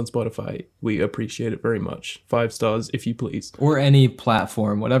podcast on Spotify. We appreciate it very much. 5 stars, if you please. Or any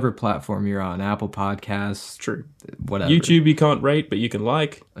platform, whatever platform you're on. Apple Podcasts. True. Whatever. YouTube you can't rate, but you can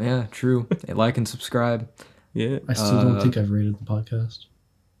like. Yeah, true. Like and subscribe. Yeah. I still don't think I've rated the podcast.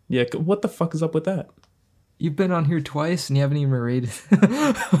 Yeah, what the fuck is up with that? You've been on here twice and you haven't even rated.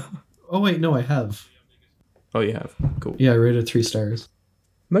 Oh, wait, no, I have. Oh, you have. Cool. Yeah, I rated 3 stars.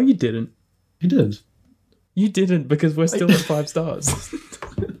 No, you didn't. I did. You didn't, because we're still at 5 stars.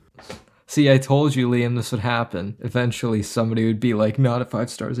 See, I told you, Liam, this would happen. Eventually, somebody would be like, not at 5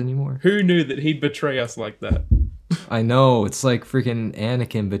 stars anymore. Who knew that he'd betray us like that? I know. It's like freaking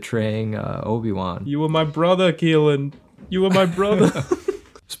Anakin betraying Obi-Wan. You were my brother, Keelan. You were my brother.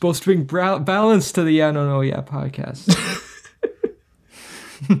 Supposed to bring balance to the Yeah No No Yeah podcast.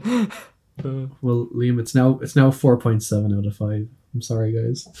 Well, Liam, it's now 4.7 out of 5. I'm sorry,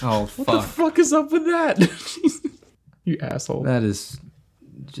 guys. Oh, fuck. What the fuck is up with that? You asshole. That is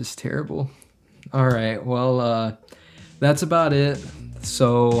just terrible. All right, well, that's about it.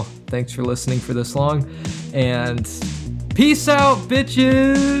 So thanks for listening for this long, and peace out,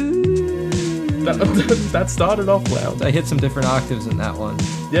 bitches. That started off loud. I hit some different octaves in that one.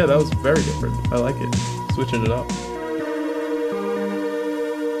 Yeah, that was very different. I like it. Switching it up.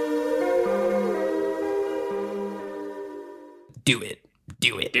 Do it.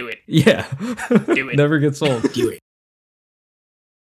 Do it. Yeah. Do it. Never gets old. Do it.